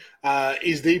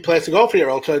the place to go for your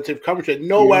alternative commentary.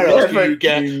 Nowhere else do you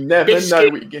get. You never know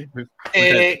what you get.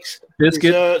 Eggs,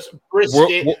 Biscuit, desserts,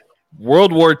 brisket.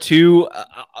 World War II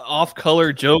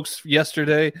off-color jokes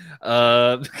yesterday.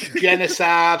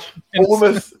 Genocide.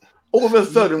 All of a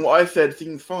sudden, what I said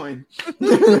seems fine.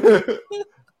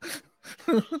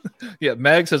 Yeah,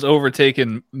 Mags has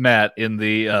overtaken Matt in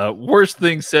the worst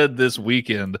thing said this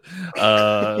weekend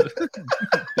battle.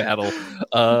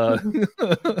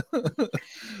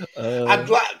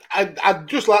 I'd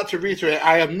just like to reiterate,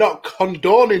 I am not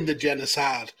condoning the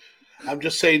genocide. I'm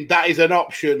just saying that is an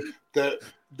option that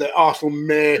Arsenal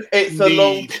may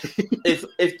need.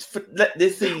 It's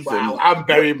this season. Wow, I'm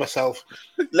burying myself.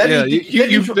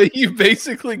 You've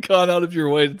basically gone out of your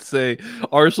way to say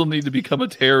Arsenal need to become a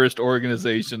terrorist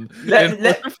organization.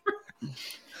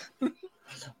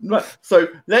 So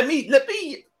let me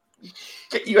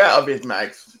get you out of this,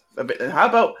 Max, a bit. How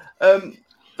about then?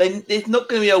 It's not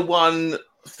going to be a one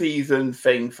season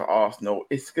thing for Arsenal.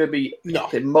 It's going to be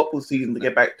multiple seasons to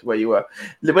get back to where you were.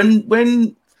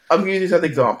 When I'm using this as an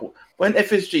example. When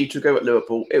FSG took over at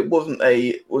Liverpool, it wasn't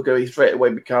we're going straight away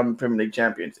become Premier League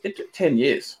champions. It took 10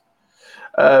 years.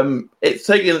 It's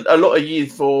taken a lot of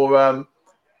years for a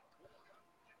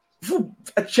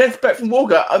chest back from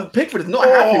Walker. Pickford is not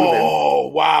happy with him. Oh,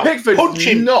 wow. Pickford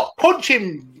Punch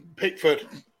him, Pickford.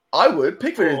 I would.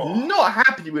 Pickford is not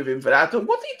happy with him for that.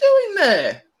 What's he doing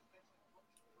there?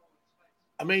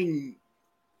 I mean,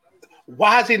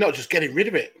 why is he not just getting rid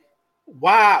of it?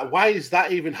 Why is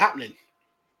that even happening?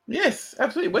 Yes,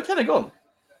 absolutely. Where's Tanner gone?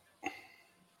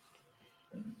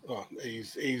 Oh,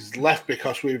 he's left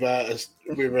because we've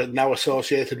now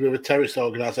associated with a terrorist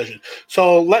organisation.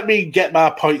 So let me get my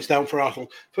points down for Arsenal.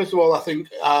 First of all, I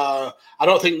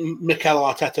don't think Mikel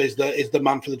Arteta is the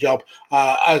man for the job.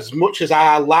 As much as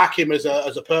I like him as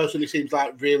a person, he seems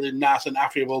like really nice and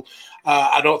affable.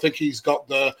 I don't think he's got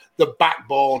the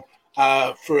backbone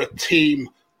for a team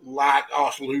like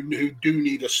Arsenal who do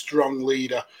need a strong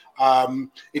leader.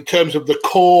 In terms of the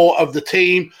core of the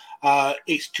team,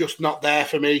 it's just not there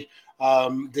for me.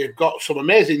 They've got some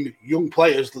amazing young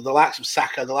players, the likes of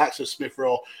Saka, the likes of Smith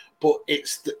Rowe, but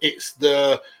it's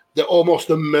the almost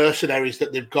the mercenaries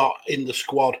that they've got in the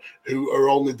squad who are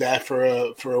only there for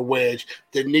a wage.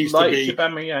 There needs to be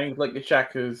Aubameyang, like the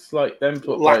Xhakas, like them.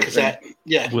 Lacazette,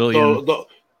 William,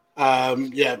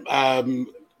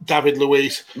 David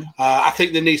Luiz. I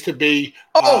think there needs to be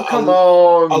come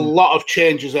on, a lot of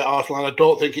changes at Arsenal, and I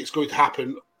don't think it's going to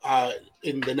happen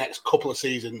in the next couple of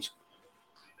seasons.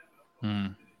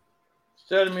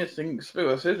 Still missing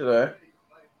Spurs, isn't there?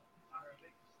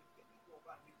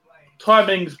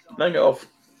 Timing's laying it off.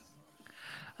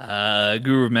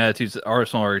 Guru of Matthews,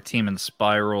 Arsenal are a team in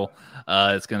spiral.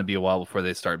 It's going to be a while before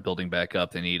they start building back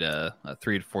up. They need a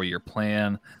 3 to 4 year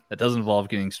plan that doesn't involve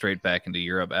getting straight back into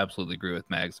Europe. Absolutely agree with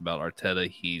Mags about Arteta.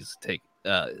 He's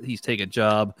taken a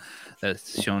job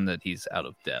that's shown that he's out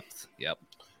of depth. Yep.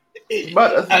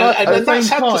 But that's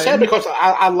sad to say because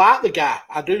I like the guy.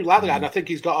 I do like the guy, and I think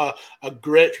he's got a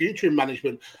great future in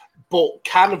management. But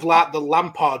kind of like the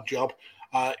Lampard job,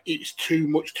 it's too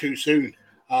much too soon.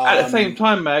 At the same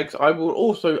time, Mags, I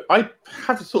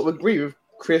have to sort of agree with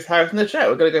Chris Harris in the chat.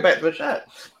 We're going to go back to the chat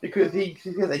because he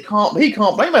can't blame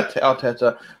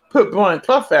Arteta. Put Brian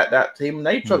Clough out that team, and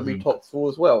they try to be top 4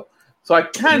 as well. So I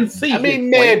can see. I mean,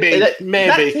 maybe that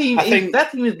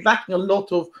team is lacking a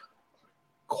lot of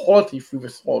quality through the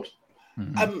squad.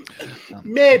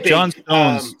 Maybe John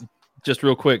Stones. Just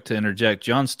real quick to interject,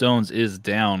 John Stones is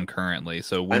down currently,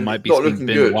 so we might be seeing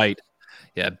Ben White.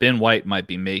 Yeah, Ben White might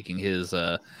be making his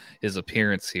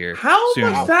appearance here. How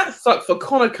soon. much that sucked for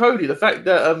Connor Cody? The fact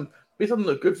that it doesn't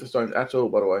look good for Stones at all,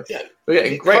 by the way. Yeah, we're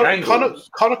getting great angles.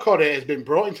 Connor Cody has been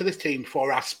brought into this team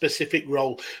for a specific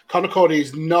role. Connor Cody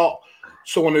is not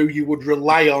someone who you would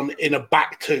rely on in a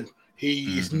back two.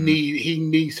 He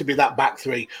needs to be that back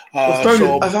three.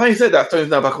 As I said, that Stone's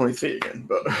now back on his feet again,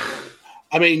 but.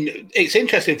 I mean, it's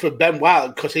interesting for Ben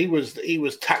White because he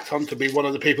was tacked on to be one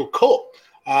of the people cut.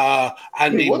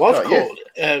 And he was cut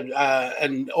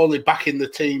and only back in the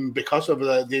team because of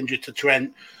the injury to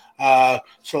Trent.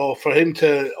 So for him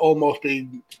to almost be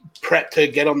prepped to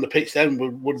get on the pitch then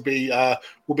would be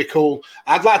cool.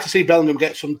 I'd like to see Bellingham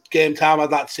get some game time.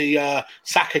 I'd like to see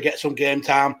Saka get some game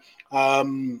time.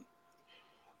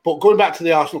 But going back to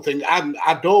the Arsenal thing,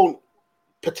 I don't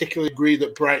particularly agree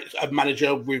that a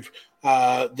manager with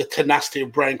the tenacity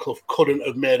of Brian Clough couldn't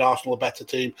have made Arsenal a better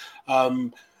team.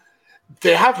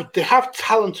 they have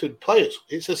talented players.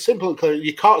 It's as simple and clear.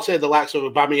 You can't say the likes of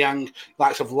Aubameyang, the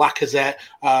likes of Lacazette,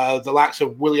 the likes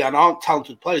of Willian aren't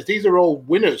talented players. These are all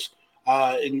winners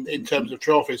in terms of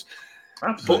trophies.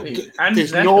 Absolutely. But And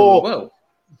there's international as well.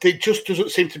 there just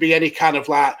doesn't seem to be any kind of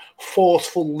like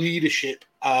forceful leadership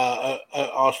at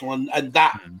Arsenal, and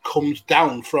that comes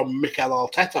down from Mikel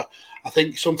Arteta. I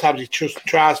think sometimes he just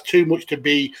tries too much to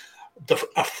be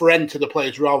a friend to the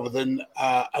players rather than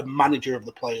a manager of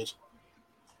the players.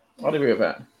 I'd agree with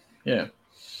that. Yeah.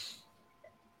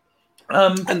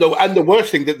 And the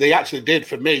worst thing that they actually did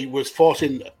for me was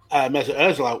forcing Mesut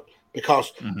Ozil out,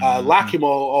 because like him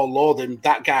or loathe him,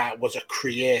 that guy was a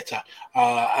creator.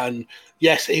 And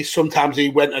yes, sometimes he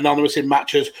went anonymous in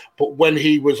matches, but when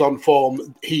he was on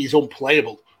form, he's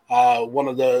unplayable. One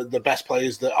of the best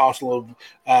players that Arsenal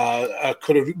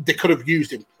could have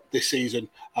used him this season,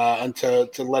 and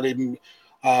to let him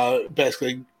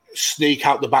basically sneak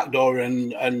out the back door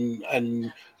and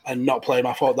not play him,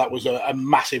 I thought that was a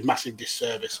massive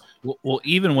disservice. Well,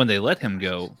 even when they let him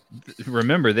go,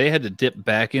 remember they had to dip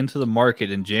back into the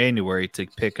market in January to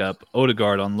pick up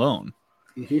Odegaard on loan.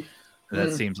 Mm-hmm.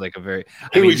 That seems like a very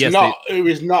who is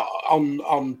not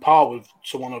on par with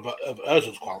someone of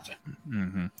Ozil's quality.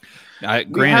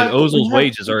 Mm-hmm. Granted, Ozil's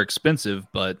wages are expensive,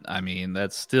 but I mean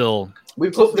that's still.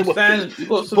 We've got some But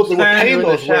they were paying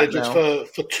those wages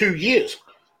for 2 years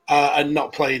and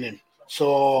not playing him.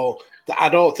 So I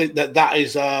don't think that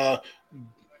is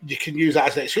you can use that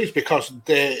as an excuse, because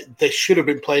they should have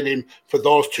been playing him for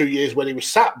those 2 years when he was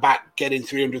sat back getting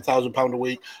 £300,000 a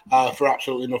week for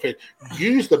absolutely nothing.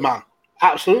 Use the man.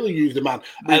 Absolutely use the man.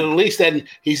 And at least then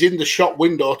he's in the shop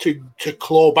window to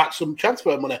claw back some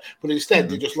transfer money. But instead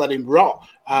they just let him rot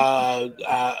at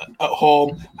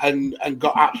home and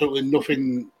got absolutely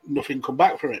nothing come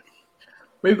back from it.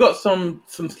 We've got some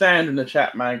stand in the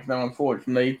chat, Mags, now,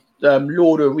 unfortunately.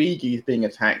 Lord Origi is being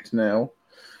attacked now.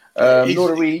 Lord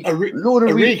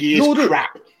Origi is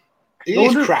crap. He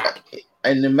is crap.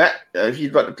 And if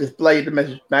you'd like to display the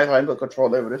message, Mag, I haven't got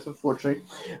control over this, unfortunately.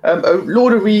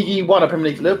 Lord Origi won a Premier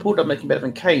League for Liverpool. Doesn't make him better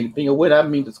than Kane. Being a winner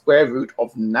means the square root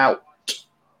of now.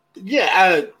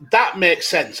 Yeah, that makes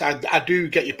sense. I do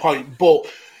get your point. But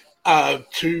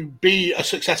to be a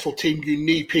successful team, you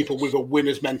need people with a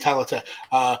winner's mentality.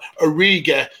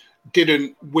 Origi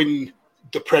didn't win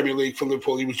the Premier League for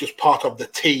Liverpool. He was just part of the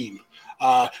team.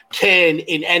 Kane,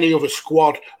 in any other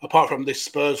squad apart from this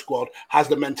Spurs squad, has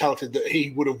the mentality that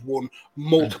he would have won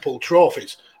multiple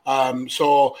trophies.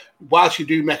 So whilst you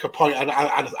do make a point,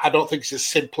 I don't think it's as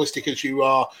simplistic as you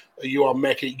are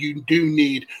making it. You do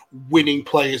need winning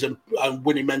players and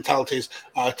winning mentalities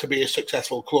to be a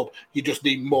successful club. You just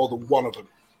need more than one of them.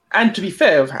 And to be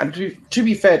fair,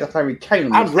 to Harry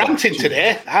Kane, I'm ranting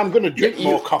today. I'm going to drink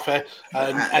more coffee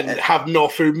and have no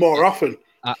food more often.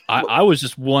 I was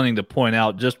just wanting to point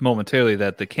out just momentarily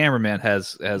that the cameraman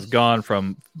has gone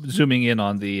from zooming in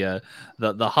on the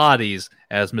hotties,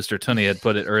 as Mr. Tunney had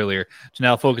put it earlier, to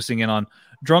now focusing in on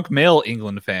drunk male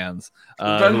England fans who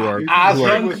are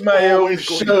drunk male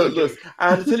shirtless.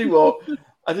 And I tell you what,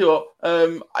 I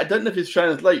don't know if it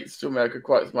translates to America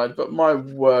quite so much, but my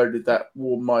word, did that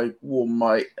warm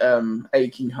my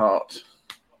aching heart.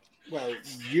 Well,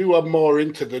 you are more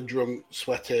into the drunk,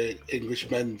 sweaty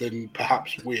Englishmen than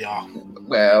perhaps we are.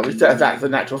 Well, that's a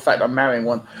natural fact. I'm marrying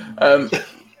one. But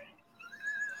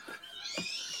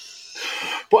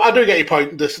I do get your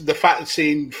point. The fact of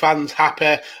seeing fans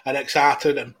happy and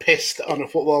excited and pissed on a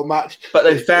football match. But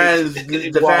the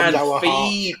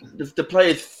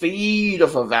players feed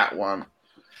off of that one.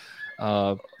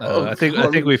 I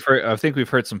think we've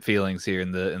heard some feelings here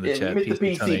in the chat. Mr.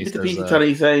 PC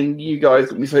Tunney saying, "You guys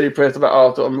got me so depressed about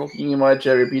Arthur. I'm rocking in my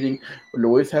chair, repeating, we'll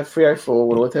always have 304.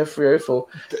 We'll always have 304.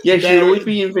 Yes, you'll always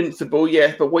be invincible.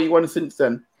 Yes, but what you want since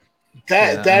then?"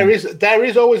 There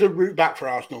is always a route back for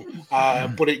Arsenal,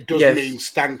 but it does mean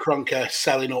Stan Kroenke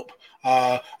selling up.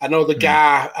 I know the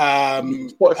guy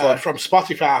from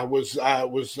Spotify was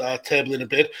tabling a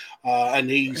bid, and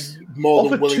he's more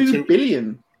than willing to $2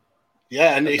 billion.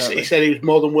 Yeah, and he said he was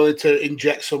more than willing to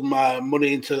inject some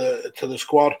money into the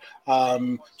squad.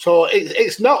 So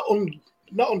it's not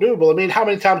undoable. I mean, how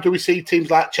many times do we see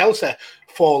teams like Chelsea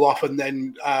fall off and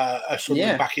then are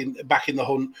suddenly back in the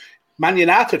hunt? Man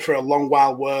United for a long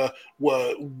while were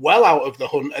well out of the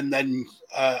hunt and then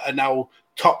are now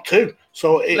top two.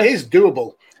 So it is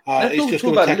doable. It's just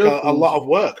going to take a lot of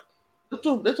work. Let's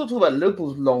not talk about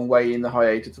Liverpool's long way in the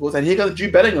hiatus. And here goes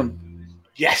Jude Bellingham.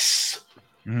 Yes.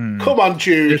 Come on,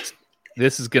 Jude.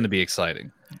 This is going to be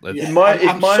exciting. If my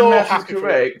math is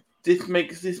correct, he's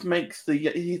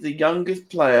the youngest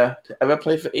player to ever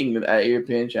play for England at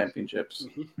European Championships.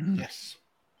 Mm-hmm. Yes.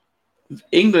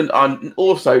 England are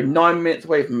also 9 minutes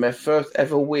away from their first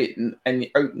ever win in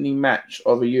the opening match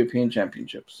of the European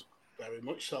Championships. Very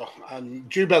much so. And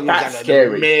Jude Bellingham's had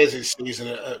an amazing season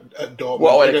at Dortmund.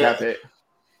 What a way to cap it.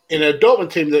 In a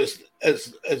Dortmund team that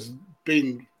has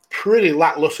been pretty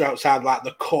lackluster outside like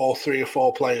the core 3 or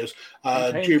 4 players,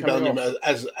 Jude Bellingham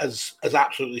has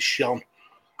absolutely shone.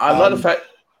 I love the fact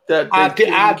that I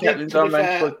did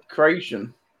for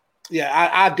Croatian. Yeah,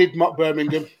 I did mock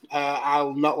Birmingham.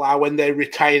 I'll not lie, when they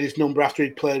retired his number after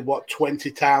he'd played,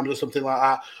 20 times or something like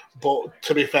that. But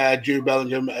to be fair, Jude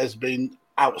Bellingham has been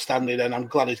outstanding, and I'm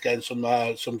glad he's getting some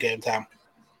game time.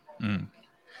 Mm.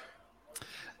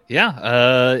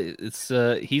 Yeah,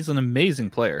 he's an amazing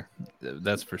player.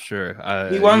 That's for sure.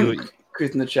 He won't,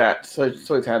 Chris in the chat, so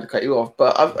sorry to have to cut you off,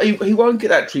 but he won't get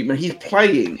that treatment. He's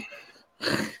playing.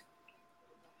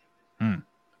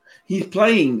 He's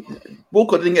playing.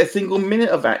 Walcott didn't get a single minute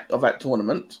of that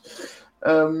tournament.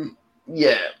 I've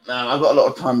got a lot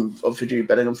of time for Jude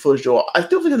Bellingham for sure. I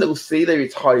still think a little C they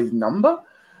retired his number,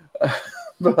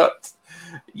 but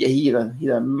yeah, he's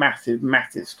a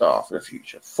massive star for the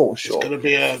future for sure. It's going to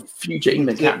be a future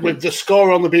England captain. With the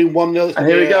score only being 1-0. And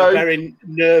here we go. A very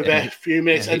nervous few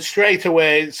minutes, and straight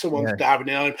away someone's diving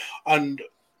in on him and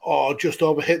just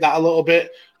overhit that a little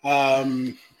bit.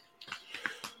 I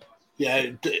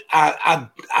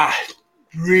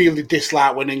really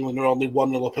dislike when England are only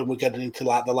 1-0 up and we're getting into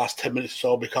like the last 10 minutes or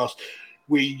so, because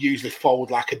we usually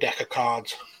fold like a deck of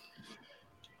cards.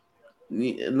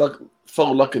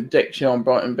 Fold like a deck chair on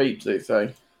Brighton Beach, they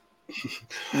say.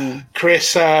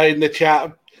 Chris in the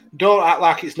chat, don't act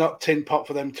like it's not tin pot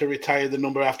for them to retire the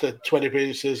number after 20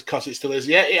 appearances, because it still is.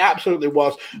 Yeah, it absolutely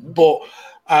was. But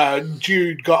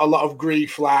Jude got a lot of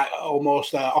grief, like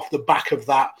almost off the back of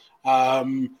that.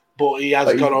 But he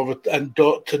has gone over to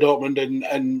Dortmund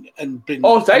and been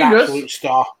an absolute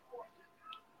star.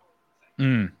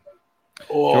 Mm.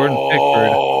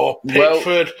 Oh,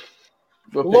 Pickford.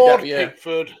 Lord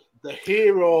Pickford, the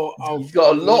hero of He's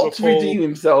got a lot to redeem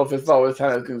himself as far as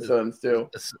Hannah's concerned still.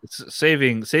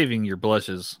 Saving your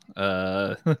blushes.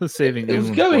 Saving it was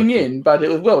going in, but it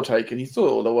was well taken. He saw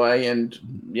it all the way and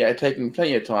taking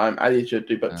plenty of time, as he should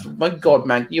do. But my God,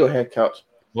 man, your haircut.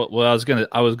 Well,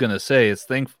 I was gonna say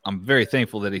I'm very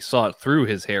thankful that he saw it through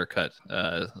his haircut,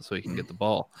 so he can get the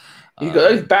ball. He got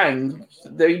those bangs,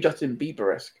 very Justin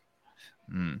Bieber-esque.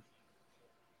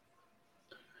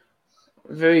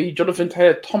 Very Jonathan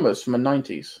Taylor Thomas from the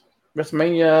 90s.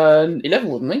 WrestleMania 11,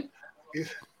 wasn't he? Is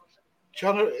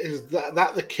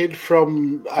that the kid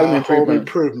from Home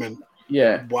Improvement?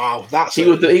 Yeah. Wow, that's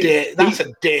a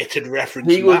dated reference.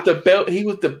 He was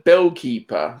the bell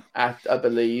keeper at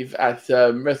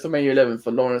WrestleMania 11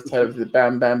 for Lawrence Taylor with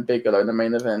Bam Bam Bigelow in the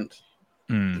main event.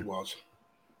 He was.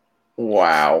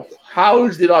 Wow. How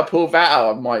did I pull that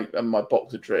out of my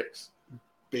box of tricks?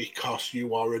 Because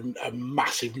you are a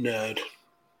massive nerd.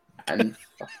 And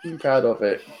fucking proud of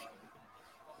it.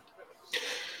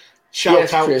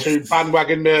 Shout out Chris. To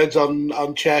bandwagon nerds on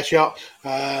Chairshot.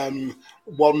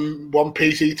 One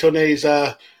PC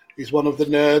Tunney is one of the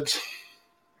nerds.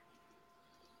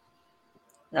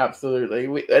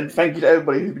 Absolutely. And thank you to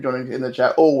everybody who's been joining in the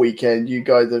chat all weekend. You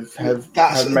guys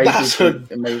have made this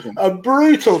amazing. A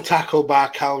brutal tackle by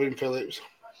Calvin Phillips.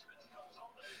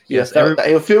 Yes,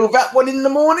 he'll feel that one in the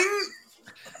morning.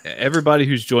 Everybody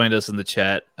who's joined us in the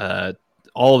chat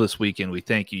all this weekend, we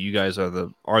thank you. You guys are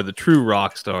the true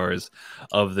rock stars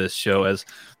of this show.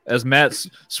 As Matt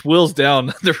swills down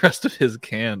the rest of his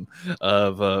can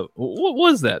of what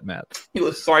was that, Matt? It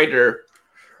was cider.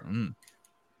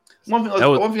 One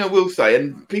thing I will say,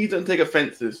 and please don't take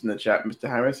offense to this in the chat, Mr.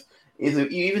 Harris, is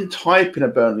that you even type in a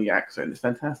Burnley accent. It's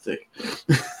fantastic.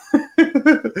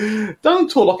 Don't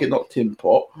talk like it's not Tim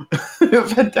Pot.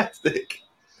 Fantastic.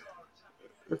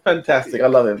 Fantastic. I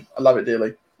love him. I love it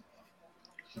dearly.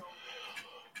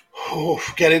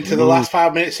 Get into the last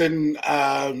 5 minutes and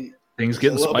things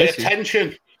getting a little spicy. Bit of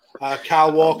tension.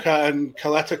 Kyle Walker and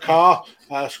Coletta Carr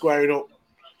squaring up.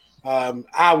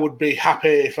 I would be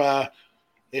happy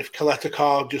if Coletta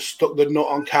Carr just stuck the nut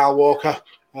on Kyle Walker.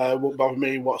 Wouldn't bother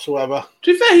me whatsoever.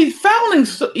 To be fair, he's fouling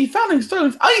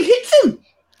stones. Oh, he hits him.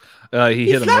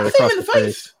 He hit him right across the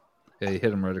face. Yeah, he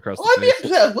hit him right across the face. I'd be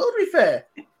upset as well, to be fair.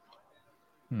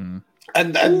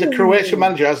 And the Croatian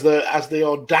manager has the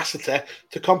audacity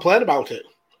to complain about it.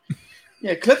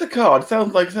 Yeah, Coletta Carr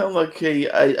sounds like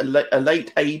a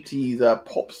late 80s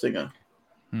pop singer.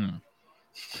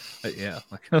 Yeah,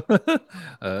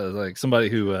 like somebody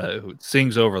who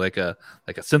sings over like a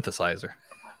synthesizer.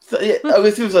 So, yeah,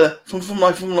 this was from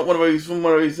one of those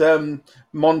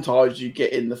montages you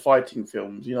get in the fighting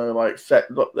films. You know, like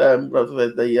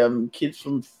the kids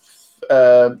from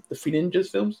the Three Ninjas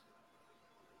films.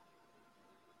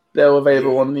 They're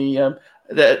available on the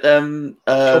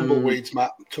Tumbleweeds,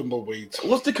 Matt. Tumbleweeds.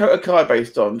 What's Dakota Kai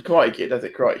based on? Karate Kid. That's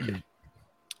it. Karate Kid.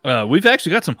 We've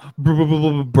actually got some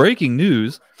breaking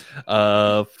news.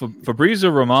 Fabrizio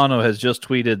Romano has just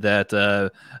tweeted that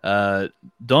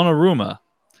Donnarumma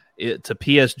to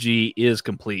PSG is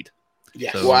complete.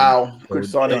 Yes. So, wow. Good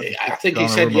signing. I think he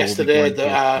said yesterday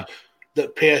that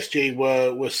PSG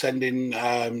were sending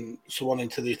someone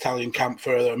into the Italian camp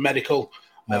for a medical.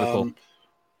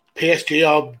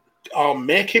 PSG are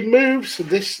making moves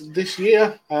this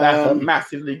year. That's a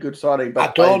massively good signing. But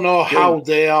I don't know how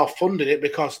they are funding it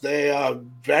because they are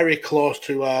very close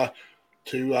to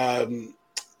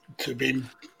being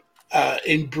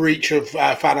in breach of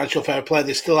financial fair play.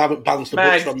 They still haven't balanced the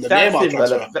books from the Neymar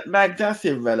transfer. That's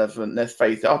irrelevant. Let's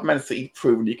face it. I've managed to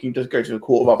proven you can just go to a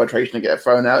court of arbitration and get it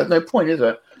thrown out. There's no point, is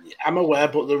there? I'm aware,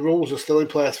 but the rules are still in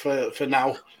place for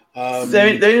now.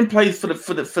 They're in place for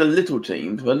the little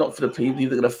teams, but not for the people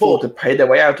that can afford to pay their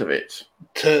way out of it.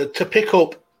 To pick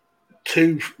up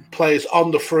two players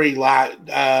on the free like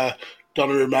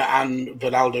Donnarumma and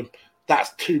Wijnaldum,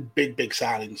 that's two big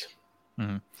signings.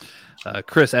 Mm-hmm.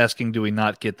 Chris asking, "Do we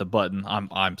not get the button?"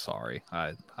 I'm sorry.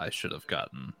 I should have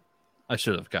gotten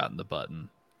the button.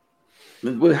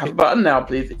 We'll have a button now,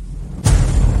 please.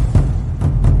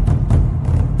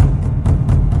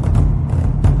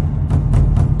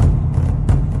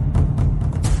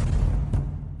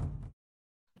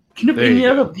 Do you not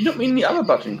mean the other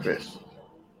button, Chris?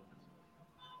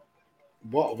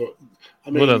 What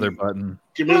other button?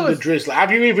 Do you mean the Drizzler?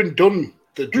 Have you even done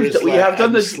the Drizzler? We have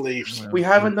done the sleeves. We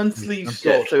haven't done sleeves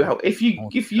yet. So if you I was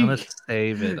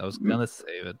gonna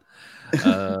save it.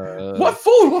 What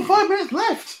for? We've got 5 minutes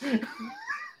left.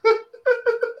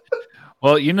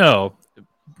 Well,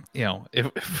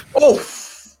 if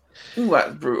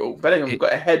that's brutal. Bellingham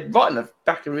got a head right in the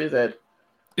back of his head.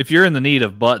 If you're in the need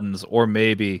of buttons or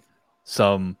maybe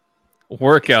some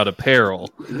workout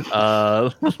apparel,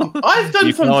 I've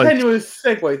done some tenuous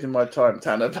segues in my time,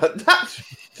 Tanner, but that's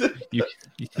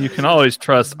you can always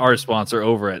trust our sponsor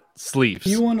over at Sleeves.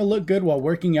 If you want to look good while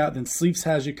working out, then Sleeves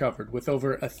has you covered. With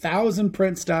over 1,000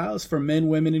 print styles for men,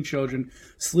 women, and children,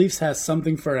 Sleeves has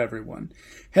something for everyone.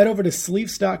 Head over to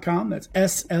sleeves.com, that's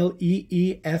SLEEFS.com,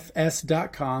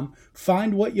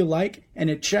 find what you like, and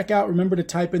at checkout, remember to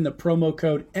type in the promo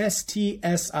code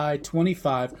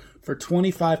STSI25 for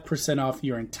 25% off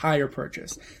your entire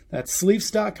purchase. That's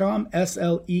sleeves.com,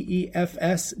 SLEEFS.com,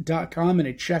 and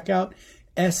at checkout,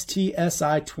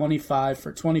 STSI25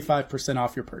 for 25%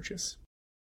 off your purchase.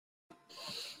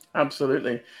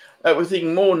 Absolutely. We're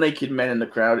seeing more naked men in the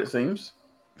crowd, it seems.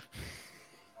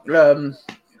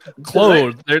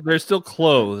 Clothed. They're still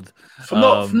clothed.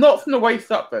 Not from the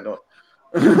waist up, they're not.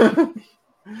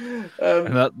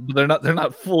 They're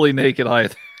not fully naked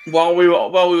either. While we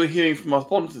were hearing from our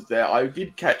sponsors there, I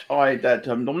did catch eye that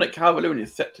Dominic Calvert-Lewin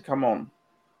is set to come on.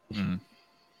 Mm.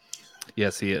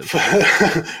 Yes, he is.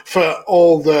 For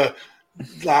all that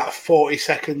 40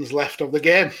 seconds left of the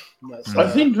game. I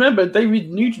think, remember,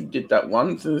 David Nugent did that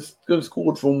once and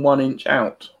scored from 1 inch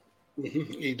out.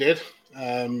 He did.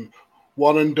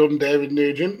 One and done, David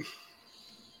Nugent.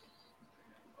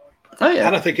 Oh yeah,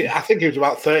 and I think he was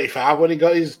about 35 when he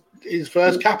got his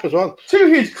first cap as well. To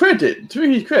his credit,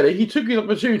 he took his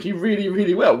opportunity really,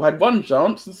 really well. Had one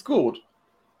chance and scored.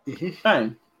 Mm-hmm.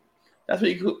 Bang! That's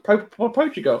what you call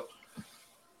Portugal.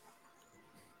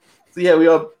 So yeah,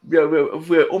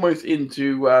 we're almost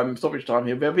into stoppage time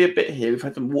here. There'll be a bit here. We've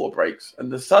had some water breaks, and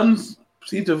the sun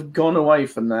seems to have gone away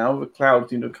for now. The clouds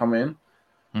seem to have come in.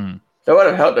 Mm. So I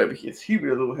don't help though, because it's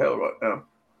humid as all hell right now.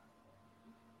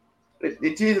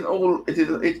 It is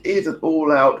an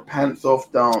all-out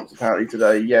pants-off dance apparently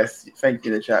today. Yes, thank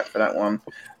you in the chat for that one.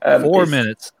 4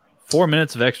 minutes. 4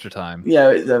 minutes of extra time. Yeah,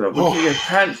 we're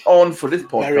pants on for this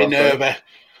podcast. Very nervy.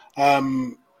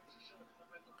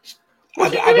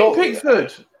 I don't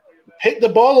Pickford. Pick the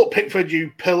ball up, Pickford,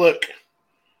 you pillock.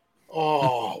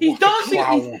 Oh, he's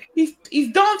dancing.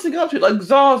 He's dancing up to it like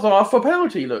Zaza for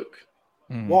penalty. Look.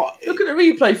 What? Look at the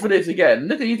replay for this again.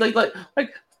 Look at he's like.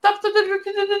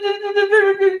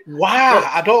 Wow!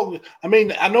 I know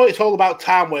it's all about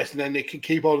time wasting, and they can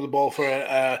keep hold of the ball for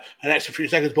an extra few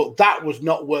seconds, but that was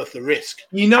not worth the risk.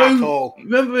 At all.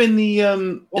 Remember in the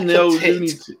old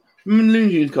Looney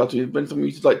Tunes cartoons when someone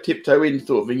used to like tiptoe in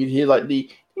sort of thing, you'd hear like the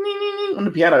on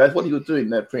the piano. That's what he was doing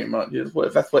there, pretty much. That's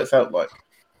what it felt like.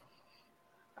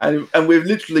 and with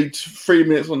literally 3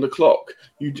 minutes on the clock,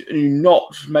 you do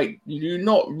not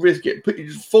risk it. You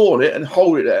just fall on it and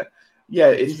hold it there. Yeah,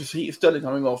 it's just Sterling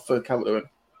coming off for Calvert-Lewin.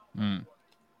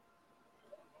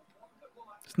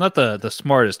 It's not the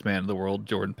smartest man in the world,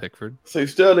 Jordan Pickford. So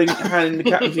Sterling handing the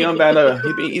captaincy armband over.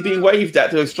 He's being waved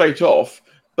at to go straight off,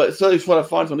 but Sterling's trying to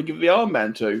find someone to give the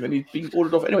armband to, and he's being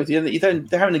ordered off anyway.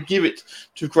 They're having to give it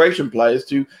to Croatian players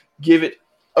to give it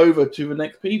over to the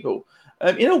next people.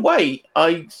 In a way,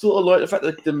 I sort of like the fact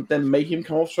that they make him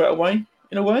come off straight away,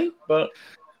 in a way, but...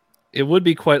 It would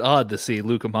be quite odd to see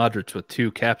Luka Modric with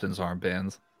 2 captain's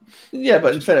armbands. Yeah,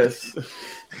 but in fairness,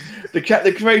 the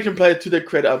Croatian player, to their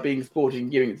credit, are being sporty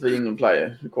and giving it to the England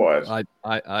player required.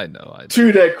 I know.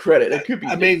 To their credit, they could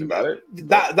be. About it.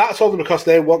 That's only because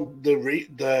they want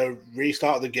the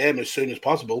restart of the game as soon as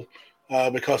possible,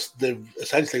 because they've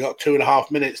essentially got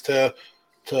 2.5 minutes to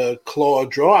claw a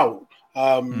draw out.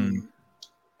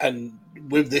 And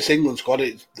with this England squad,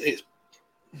 it's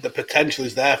the potential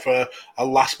is there for a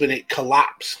last-minute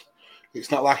collapse.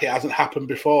 It's not like it hasn't happened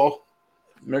before.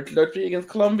 Notably against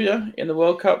Colombia in the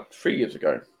World Cup 3 years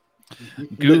ago.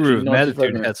 Guru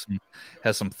Matitude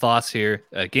has some thoughts here.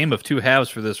 A game of 2 halves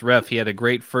for this ref. He had a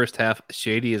great first half,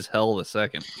 shady as hell the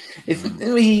second.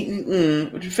 To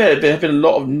be fair, there have been a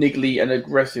lot of niggly and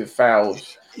aggressive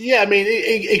fouls. Yeah, I mean,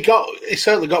 he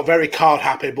certainly got very card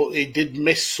happy, but he did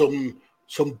miss some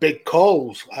big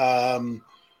calls.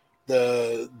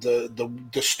 The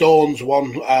Stones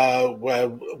one where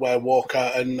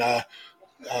Walker and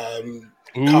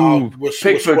Card was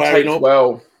squaring up.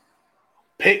 Well.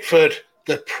 Pickford,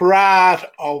 the pride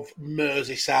of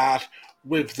Merseyside,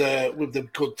 with the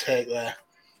good take there.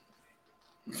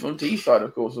 From Teesside,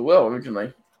 of course, as well,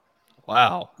 originally.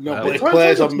 Wow. No, but he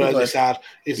plays on Merseyside.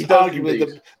 He's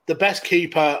arguably the best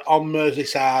keeper on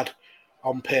Merseyside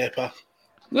on paper.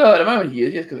 Well, at the moment he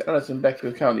is, yes, because Alisson Becker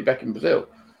is currently back in Brazil.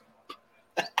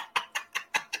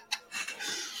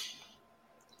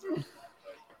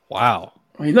 Wow.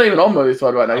 He's not even on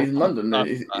Merseyside right now. He's in London.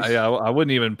 I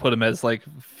wouldn't even put him as like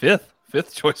fifth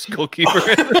choice goalkeeper.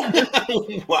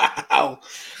 Wow.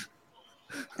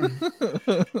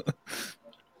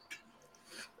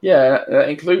 Yeah, that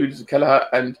includes Kelleher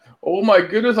and oh my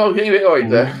goodness, I was getting a bit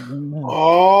annoyed there.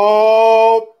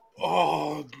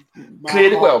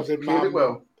 Cleared it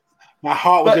well. My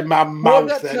heart was in my mouth.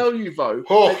 What that tell you though,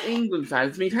 as England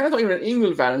fans, I mean, Tanner's not even an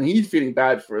England fan, and he's feeling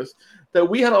bad for us. That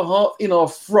we had our heart in our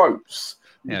throats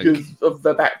because of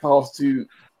the back pass to,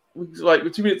 like,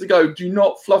 with 2 minutes to go. Do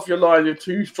not fluff your line with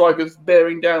 2 strikers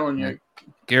bearing down on you.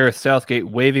 Gareth Southgate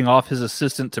waving off his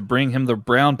assistant to bring him the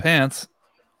brown pants,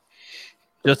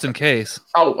 just in case.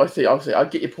 Oh, I see. I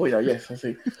get your point now. Yes, I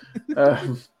see.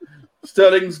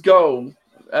 Sterling's goal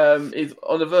is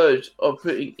on the verge of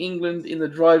putting England in the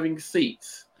driving seat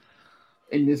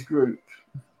in this group.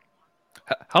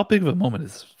 How big of a moment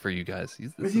is this for you guys?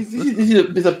 This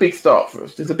is a big start for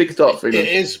us. It's a big start for England.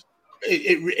 It is.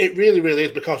 It really, really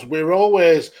is, because we're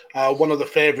always one of the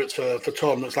favourites for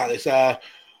tournaments like this,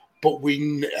 but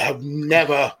we have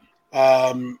never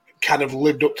kind of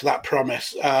lived up to that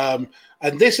promise.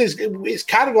 And it's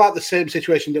kind of like the same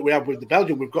situation that we have with the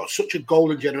Belgium. We've got such a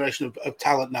golden generation of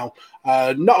talent now,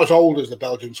 not as old as the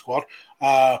Belgian squad,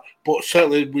 but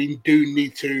certainly we do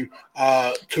need to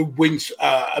win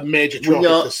a major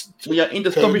trophy. We are in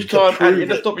the stoppage time, and in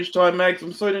the stoppage time, Mags,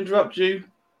 I'm sorry to interrupt you.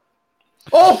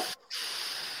 Oh!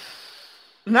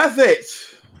 And that's it.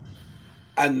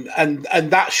 And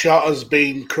that shot has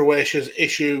been Croatia's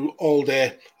issue all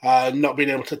day, not being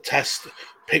able to test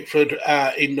Pickford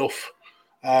enough,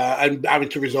 and having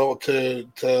to resort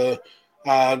to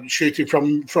shooting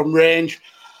from range.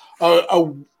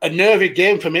 A nervy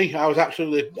game for me. I was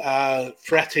absolutely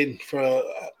fretting for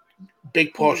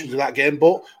big portions of that game,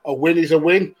 but a win is a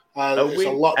win. It's a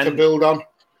lot to build on.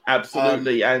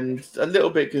 Absolutely, and a little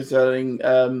bit concerning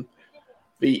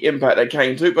the impact that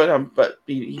came to, but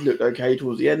he looked okay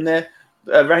towards the end there.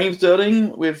 Raheem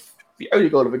Sterling with the only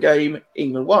goal of the game.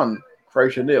 England 1,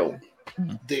 Croatia 0.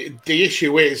 The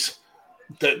issue is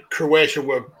that Croatia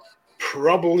were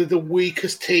probably the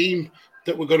weakest team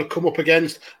that we're going to come up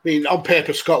against. I mean, on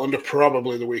paper, Scotland are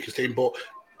probably the weakest team, but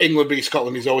England being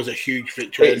Scotland is always a huge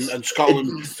victory, and Scotland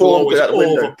will always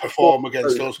overperform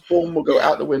against us. Form will go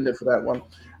out the window for that one.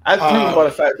 As proven by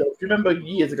the fact that, if you remember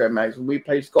years ago, Max, when we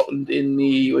played Scotland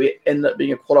we ended up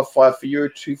being a qualifier for Euro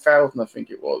 2000, I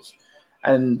think it was.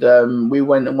 And we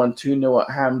went and won 2-0 at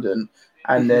Hampden.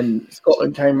 And then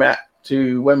Scotland came back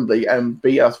to Wembley and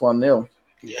beat us 1-0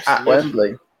 at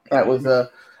Wembley. That was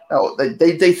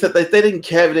they said they didn't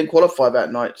care if they didn't qualify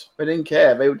that night. They didn't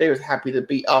care. They were happy to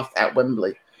beat us at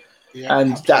Wembley. Yeah,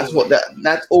 and absolutely.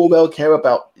 that's all they'll care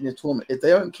about in the tournament. If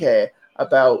they don't care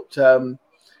about,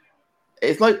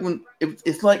 it's like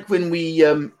when we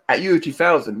at Euro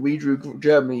 2000 we drew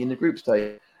Germany in the group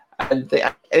stage, and they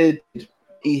edited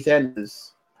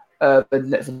EastEnders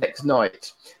the next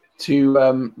night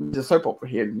to the soap opera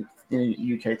here in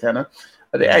the UK, Tanner.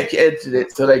 And they actually edited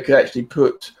it so they could actually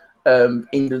put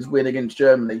England's win against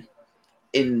Germany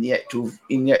in the actual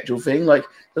thing. Like,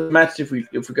 doesn't matter if we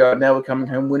go out now, we're coming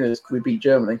home winners. We beat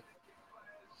Germany.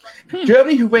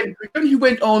 Germany who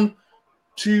went on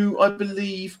to, I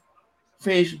believe,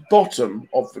 finish bottom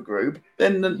of the group.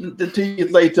 Then the 2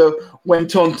 years later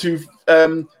went on to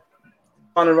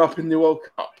runner up in the World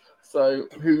Cup. So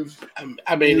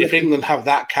if England have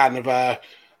that kind of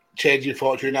change in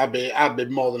fortune, I'd be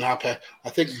more than happy. I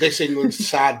think this England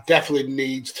side definitely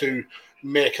needs to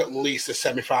make at least the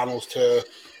semi-finals to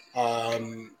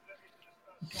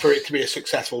for it to be a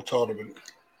successful tournament.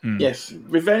 Yes,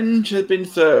 revenge has been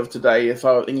served today as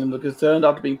far as England are concerned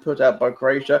after being put out by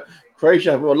Croatia. Croatia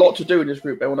have a lot to do in this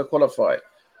group. They want to qualify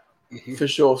for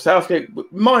sure. Southgate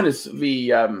minus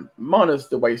the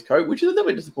waistcoat, which is a little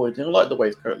bit disappointing. I like the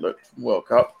waistcoat look from World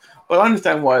Cup, but I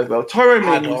understand why as well. Tyrone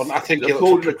Mings, I think he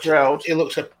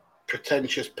looks a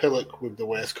pretentious pillock with the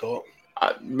waistcoat.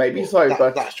 Maybe so,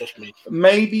 but that's just me.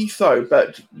 Maybe so,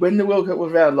 but when the World Cup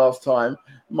was around last time,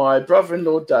 my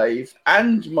brother-in-law Dave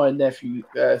and my nephew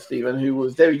Stephen, who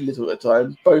was very little at the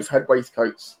time, both had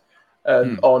waistcoats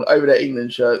on over their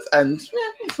England shirts, and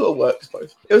it sort of worked, I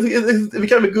suppose. It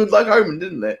became a good luck omen,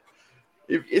 didn't it?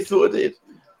 It sort of did.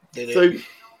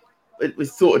 It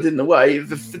was sort of in a way.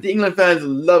 The England fans are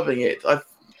loving it.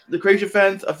 The Croatia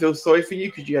fans, I feel sorry for you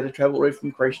because you had to travel away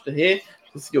from Croatia to here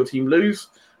to see your team lose.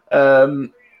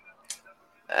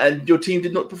 And your team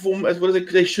did not perform as well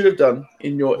as they should have done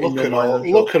in your mind.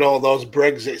 Look at all those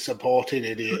Brexit supporting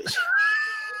idiots.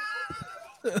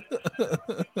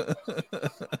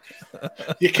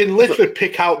 You can literally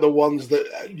pick out the ones that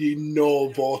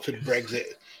voted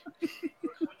Brexit.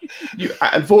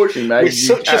 Unfortunately, Mags,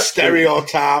 we're such a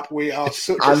stereotype. We are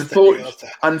such a stereotype.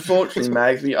 Unfortunately,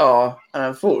 Mags, we are. And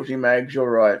unfortunately, Mags,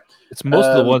 you're right. It's most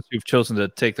of the ones who've chosen to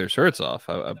take their shirts off.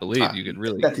 I believe you could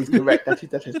really. That is correct.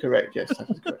 That is correct. Yes, that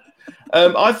is correct.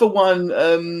 I, for one,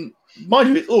 mind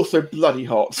you, it's also bloody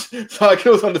hot, so I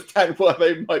can also understand why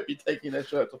they might be taking their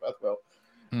shirts off as well.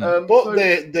 But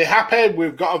they're happy.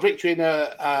 We've got a victory in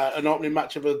an opening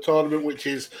match of the tournament, which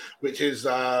is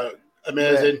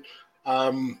amazing.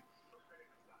 Yeah.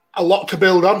 A lot to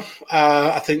build on.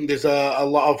 I think there's a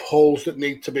lot of holes that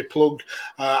need to be plugged.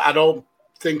 I don't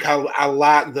think I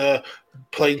like the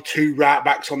playing two right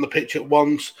backs on the pitch at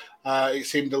once. It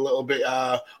seemed a little bit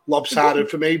lopsided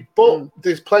for me, but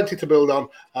there's plenty to build on,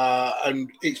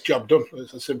 and it's job done.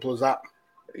 It's as simple as that.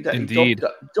 Indeed,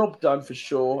 job done for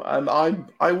sure.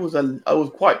 I was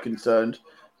quite concerned,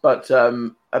 but I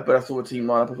saw the team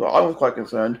lineup as well. I was quite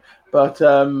concerned, but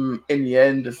in the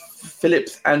end,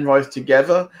 Phillips and Rice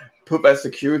together put their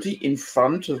security in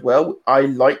front as well. I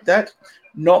like that.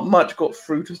 Not much got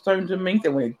through to Stones and Mings,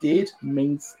 and when it did,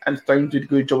 Mings and Stones did a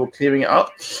good job of clearing it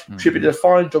up. Trippier did a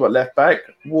fine job at left back.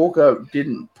 Walker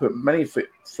didn't put many foot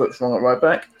wrong at right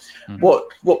back. What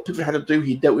people had to do,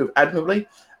 he dealt with admirably.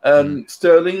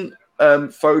 Sterling,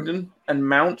 Foden, and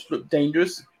Mount looked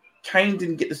dangerous. Kane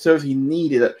didn't get the service he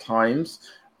needed at times,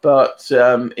 but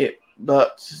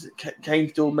Kane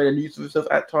still made a use of himself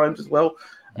at times as well.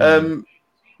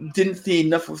 Didn't see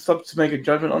enough of subs to make a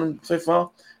judgment on him so far.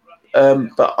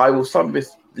 But I will sum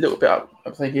this a little bit up.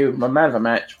 I'm thinking of my man of the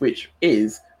match, which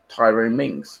is Tyrone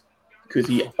Mings, because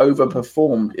he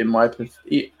overperformed in my.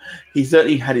 He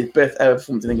certainly had his best ever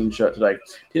performance in England shirt today.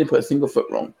 Didn't put a single foot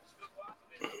wrong.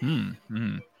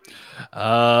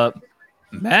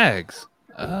 Mags,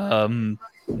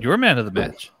 your man of the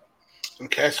match.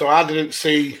 Okay, so I didn't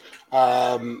see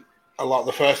a lot of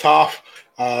the first half,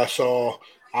 so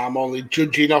I'm only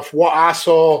judging off what I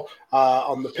saw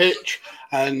on the pitch.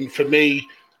 And for me,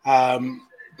 man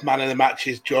of the match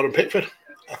is Jordan Pickford.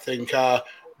 I think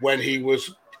when he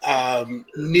was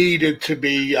needed to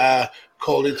be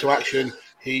called into action,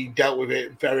 he dealt with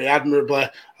it very admirably.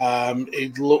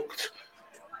 He looked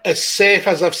as safe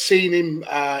as I've seen him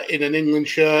in an England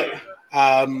shirt.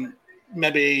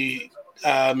 Maybe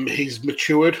he's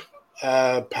matured.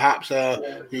 Perhaps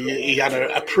he had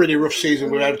a pretty rough season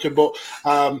with Everton, but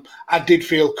I did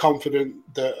feel confident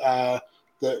that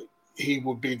he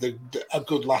would be a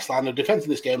good last line of defence in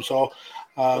this game. So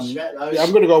I'm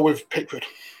going to go with Pickford.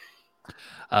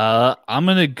 I'm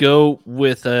going to go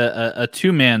with a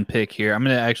two-man pick here. I'm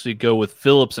going to actually go with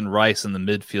Phillips and Rice in the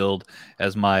midfield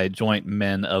as my joint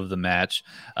men of the match.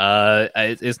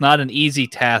 It's not an easy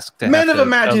task to Man have of to a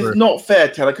match cover. is not fair,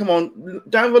 Taylor. Come on,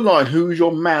 down the line, who's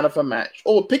your man of a match?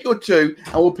 Or pick your two,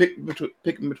 and we'll pick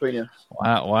them between you.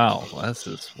 Wow, this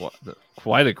is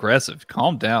quite aggressive.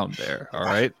 Calm down there, all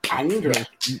right? Angry.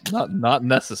 Not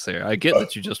necessary. I get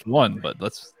that you just won, but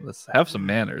let's have some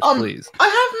manners, please. I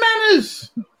have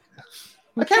manners.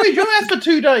 I carried your ass for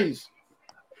 2 days.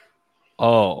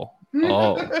 Oh,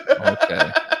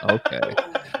 okay.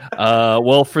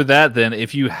 Well, for that, then,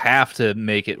 if you have to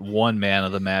make it one man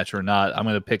of the match or not, I'm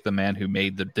going to pick the man who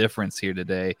made the difference here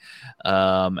today,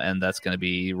 and that's going to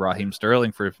be Raheem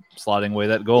Sterling for slotting away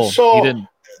that goal. So, he didn't.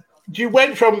 You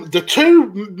went from the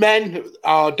two men,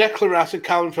 Declan Rice and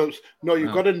Calvin Phillips. No,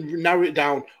 you've got to narrow it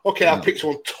down. Okay, I'll pick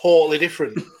someone totally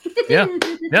different. Yeah.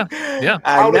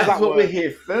 And that's what we're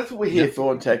here for. That's what we're here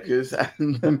for, Techers.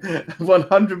 And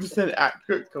 100%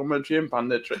 accurate commentary and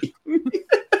punditry.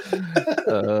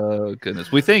 Oh,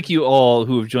 goodness. We thank you all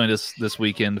who have joined us this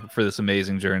weekend for this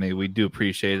amazing journey. We do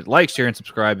appreciate it. Like, share, and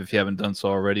subscribe if you haven't done so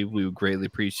already. We would greatly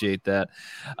appreciate that.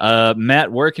 Matt,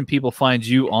 where can people find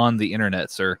you on the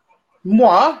internet, sir?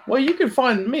 Moi? Well, you can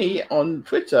find me on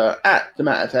Twitter at the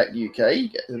Matt Attack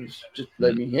UK. Just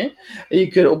below me here.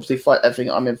 You can obviously find everything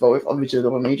I'm involved with on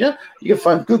Global Media. You can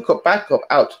find Good Cop Bad Cop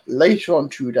out later on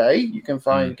today. You can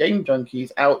find Game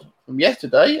Junkies out from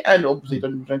yesterday, and obviously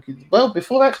Dungeon Junkies as well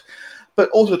before that. But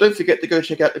also, don't forget to go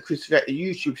check out the Chris Reactor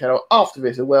YouTube channel after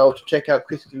this as well to check out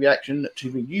Chris's reaction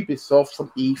to the Ubisoft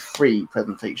from E3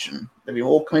 presentation. There'll be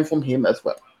more coming from him as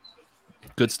well.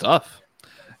 Good stuff.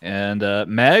 And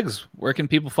Mags, where can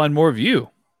people find more of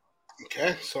you?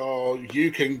 Okay, so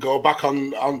you can go back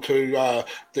onto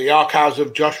the archives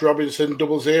of Josh Robinson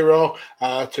 00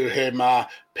 to him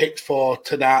picked for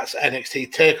tonight's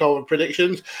NXT TakeOver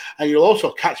predictions, and you'll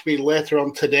also catch me later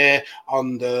on today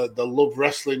on the Love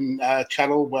Wrestling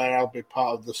channel where I'll be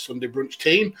part of the Sunday Brunch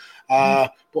team.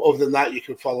 But other than that, you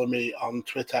can follow me on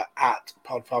Twitter at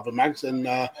PodfatherMags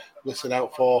and listen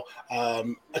out for a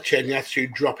Changing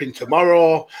Attitude dropping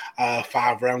tomorrow,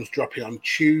 5 rounds dropping on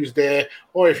Tuesday,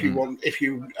 or if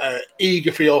you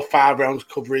eager for your 5 rounds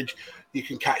coverage, you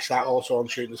can catch that also on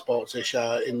Shooting the Sports-ish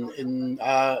in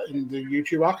the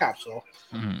YouTube archive. So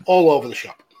all over the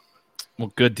shop.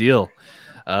 Well, good deal.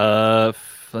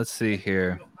 Let's see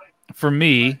here. For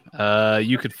me,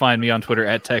 you could find me on Twitter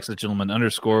at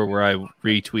TexasGentleman_, where I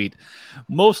retweet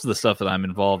most of the stuff that I'm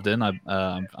involved in.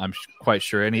 I'm quite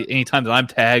sure anytime that I'm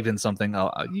tagged in something,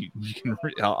 I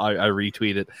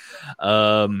retweet it.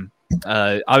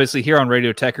 Obviously, here on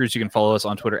Radio Techers, you can follow us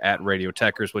on Twitter at Radio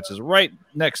Techers, which is right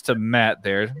next to Matt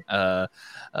there.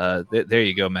 There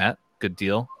you go, Matt. Good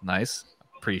deal. Nice.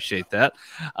 Appreciate that.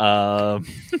 I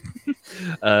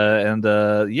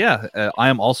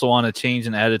am also on a Change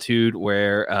in Attitude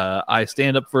where I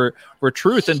stand up for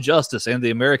truth and justice and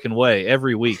the American way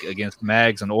every week against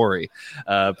Mags and Ori,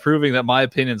 proving that my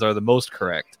opinions are the most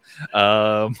correct.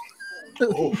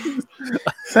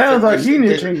 Sounds like you need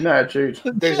to change an attitude.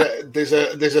 There's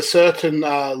a certain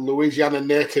Louisiana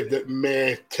native that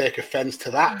may take offense to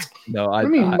that. No, I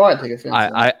might take offense.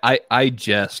 I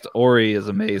jest. Ori is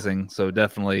amazing, so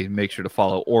definitely make sure to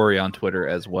follow Ori on Twitter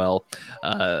as well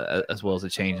as a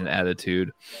Change in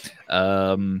Attitude.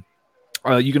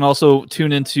 You can also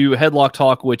tune into Headlock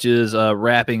Talk, which is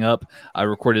wrapping up. I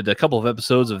recorded a couple of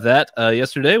episodes of that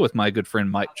yesterday with my good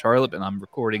friend Mike Charlip, and I'm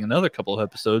recording another couple of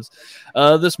episodes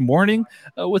this morning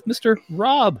with Mr.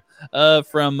 Rob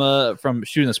from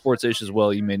Shooting the Sports-ish as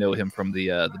well. You may know him from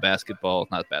the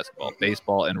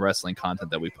baseball and wrestling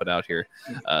content that we put out here.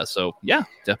 So yeah,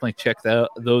 definitely check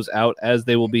those out as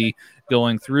they will be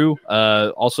going through.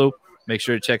 Also, make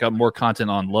sure to check out more content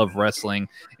on Love Wrestling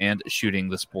and Shooting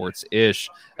the Sports-ish,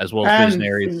 as well as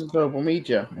Visionaries Global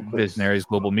Media. Visionaries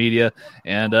Global Media,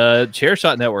 and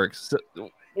Chairshot Network. So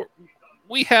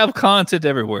we have content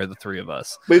everywhere, the three of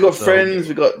us. We've got friends,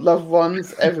 we've got loved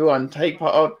ones, everyone. Take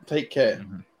care.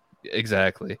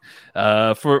 Exactly.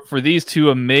 For these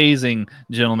two amazing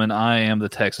gentlemen, I am the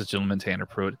Texas Gentleman, Tanner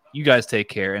Pruitt. You guys take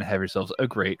care and have yourselves a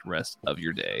great rest of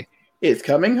your day. It's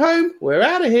coming home. We're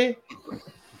out of here.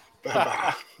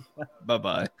 Bye-bye.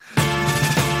 Bye-bye.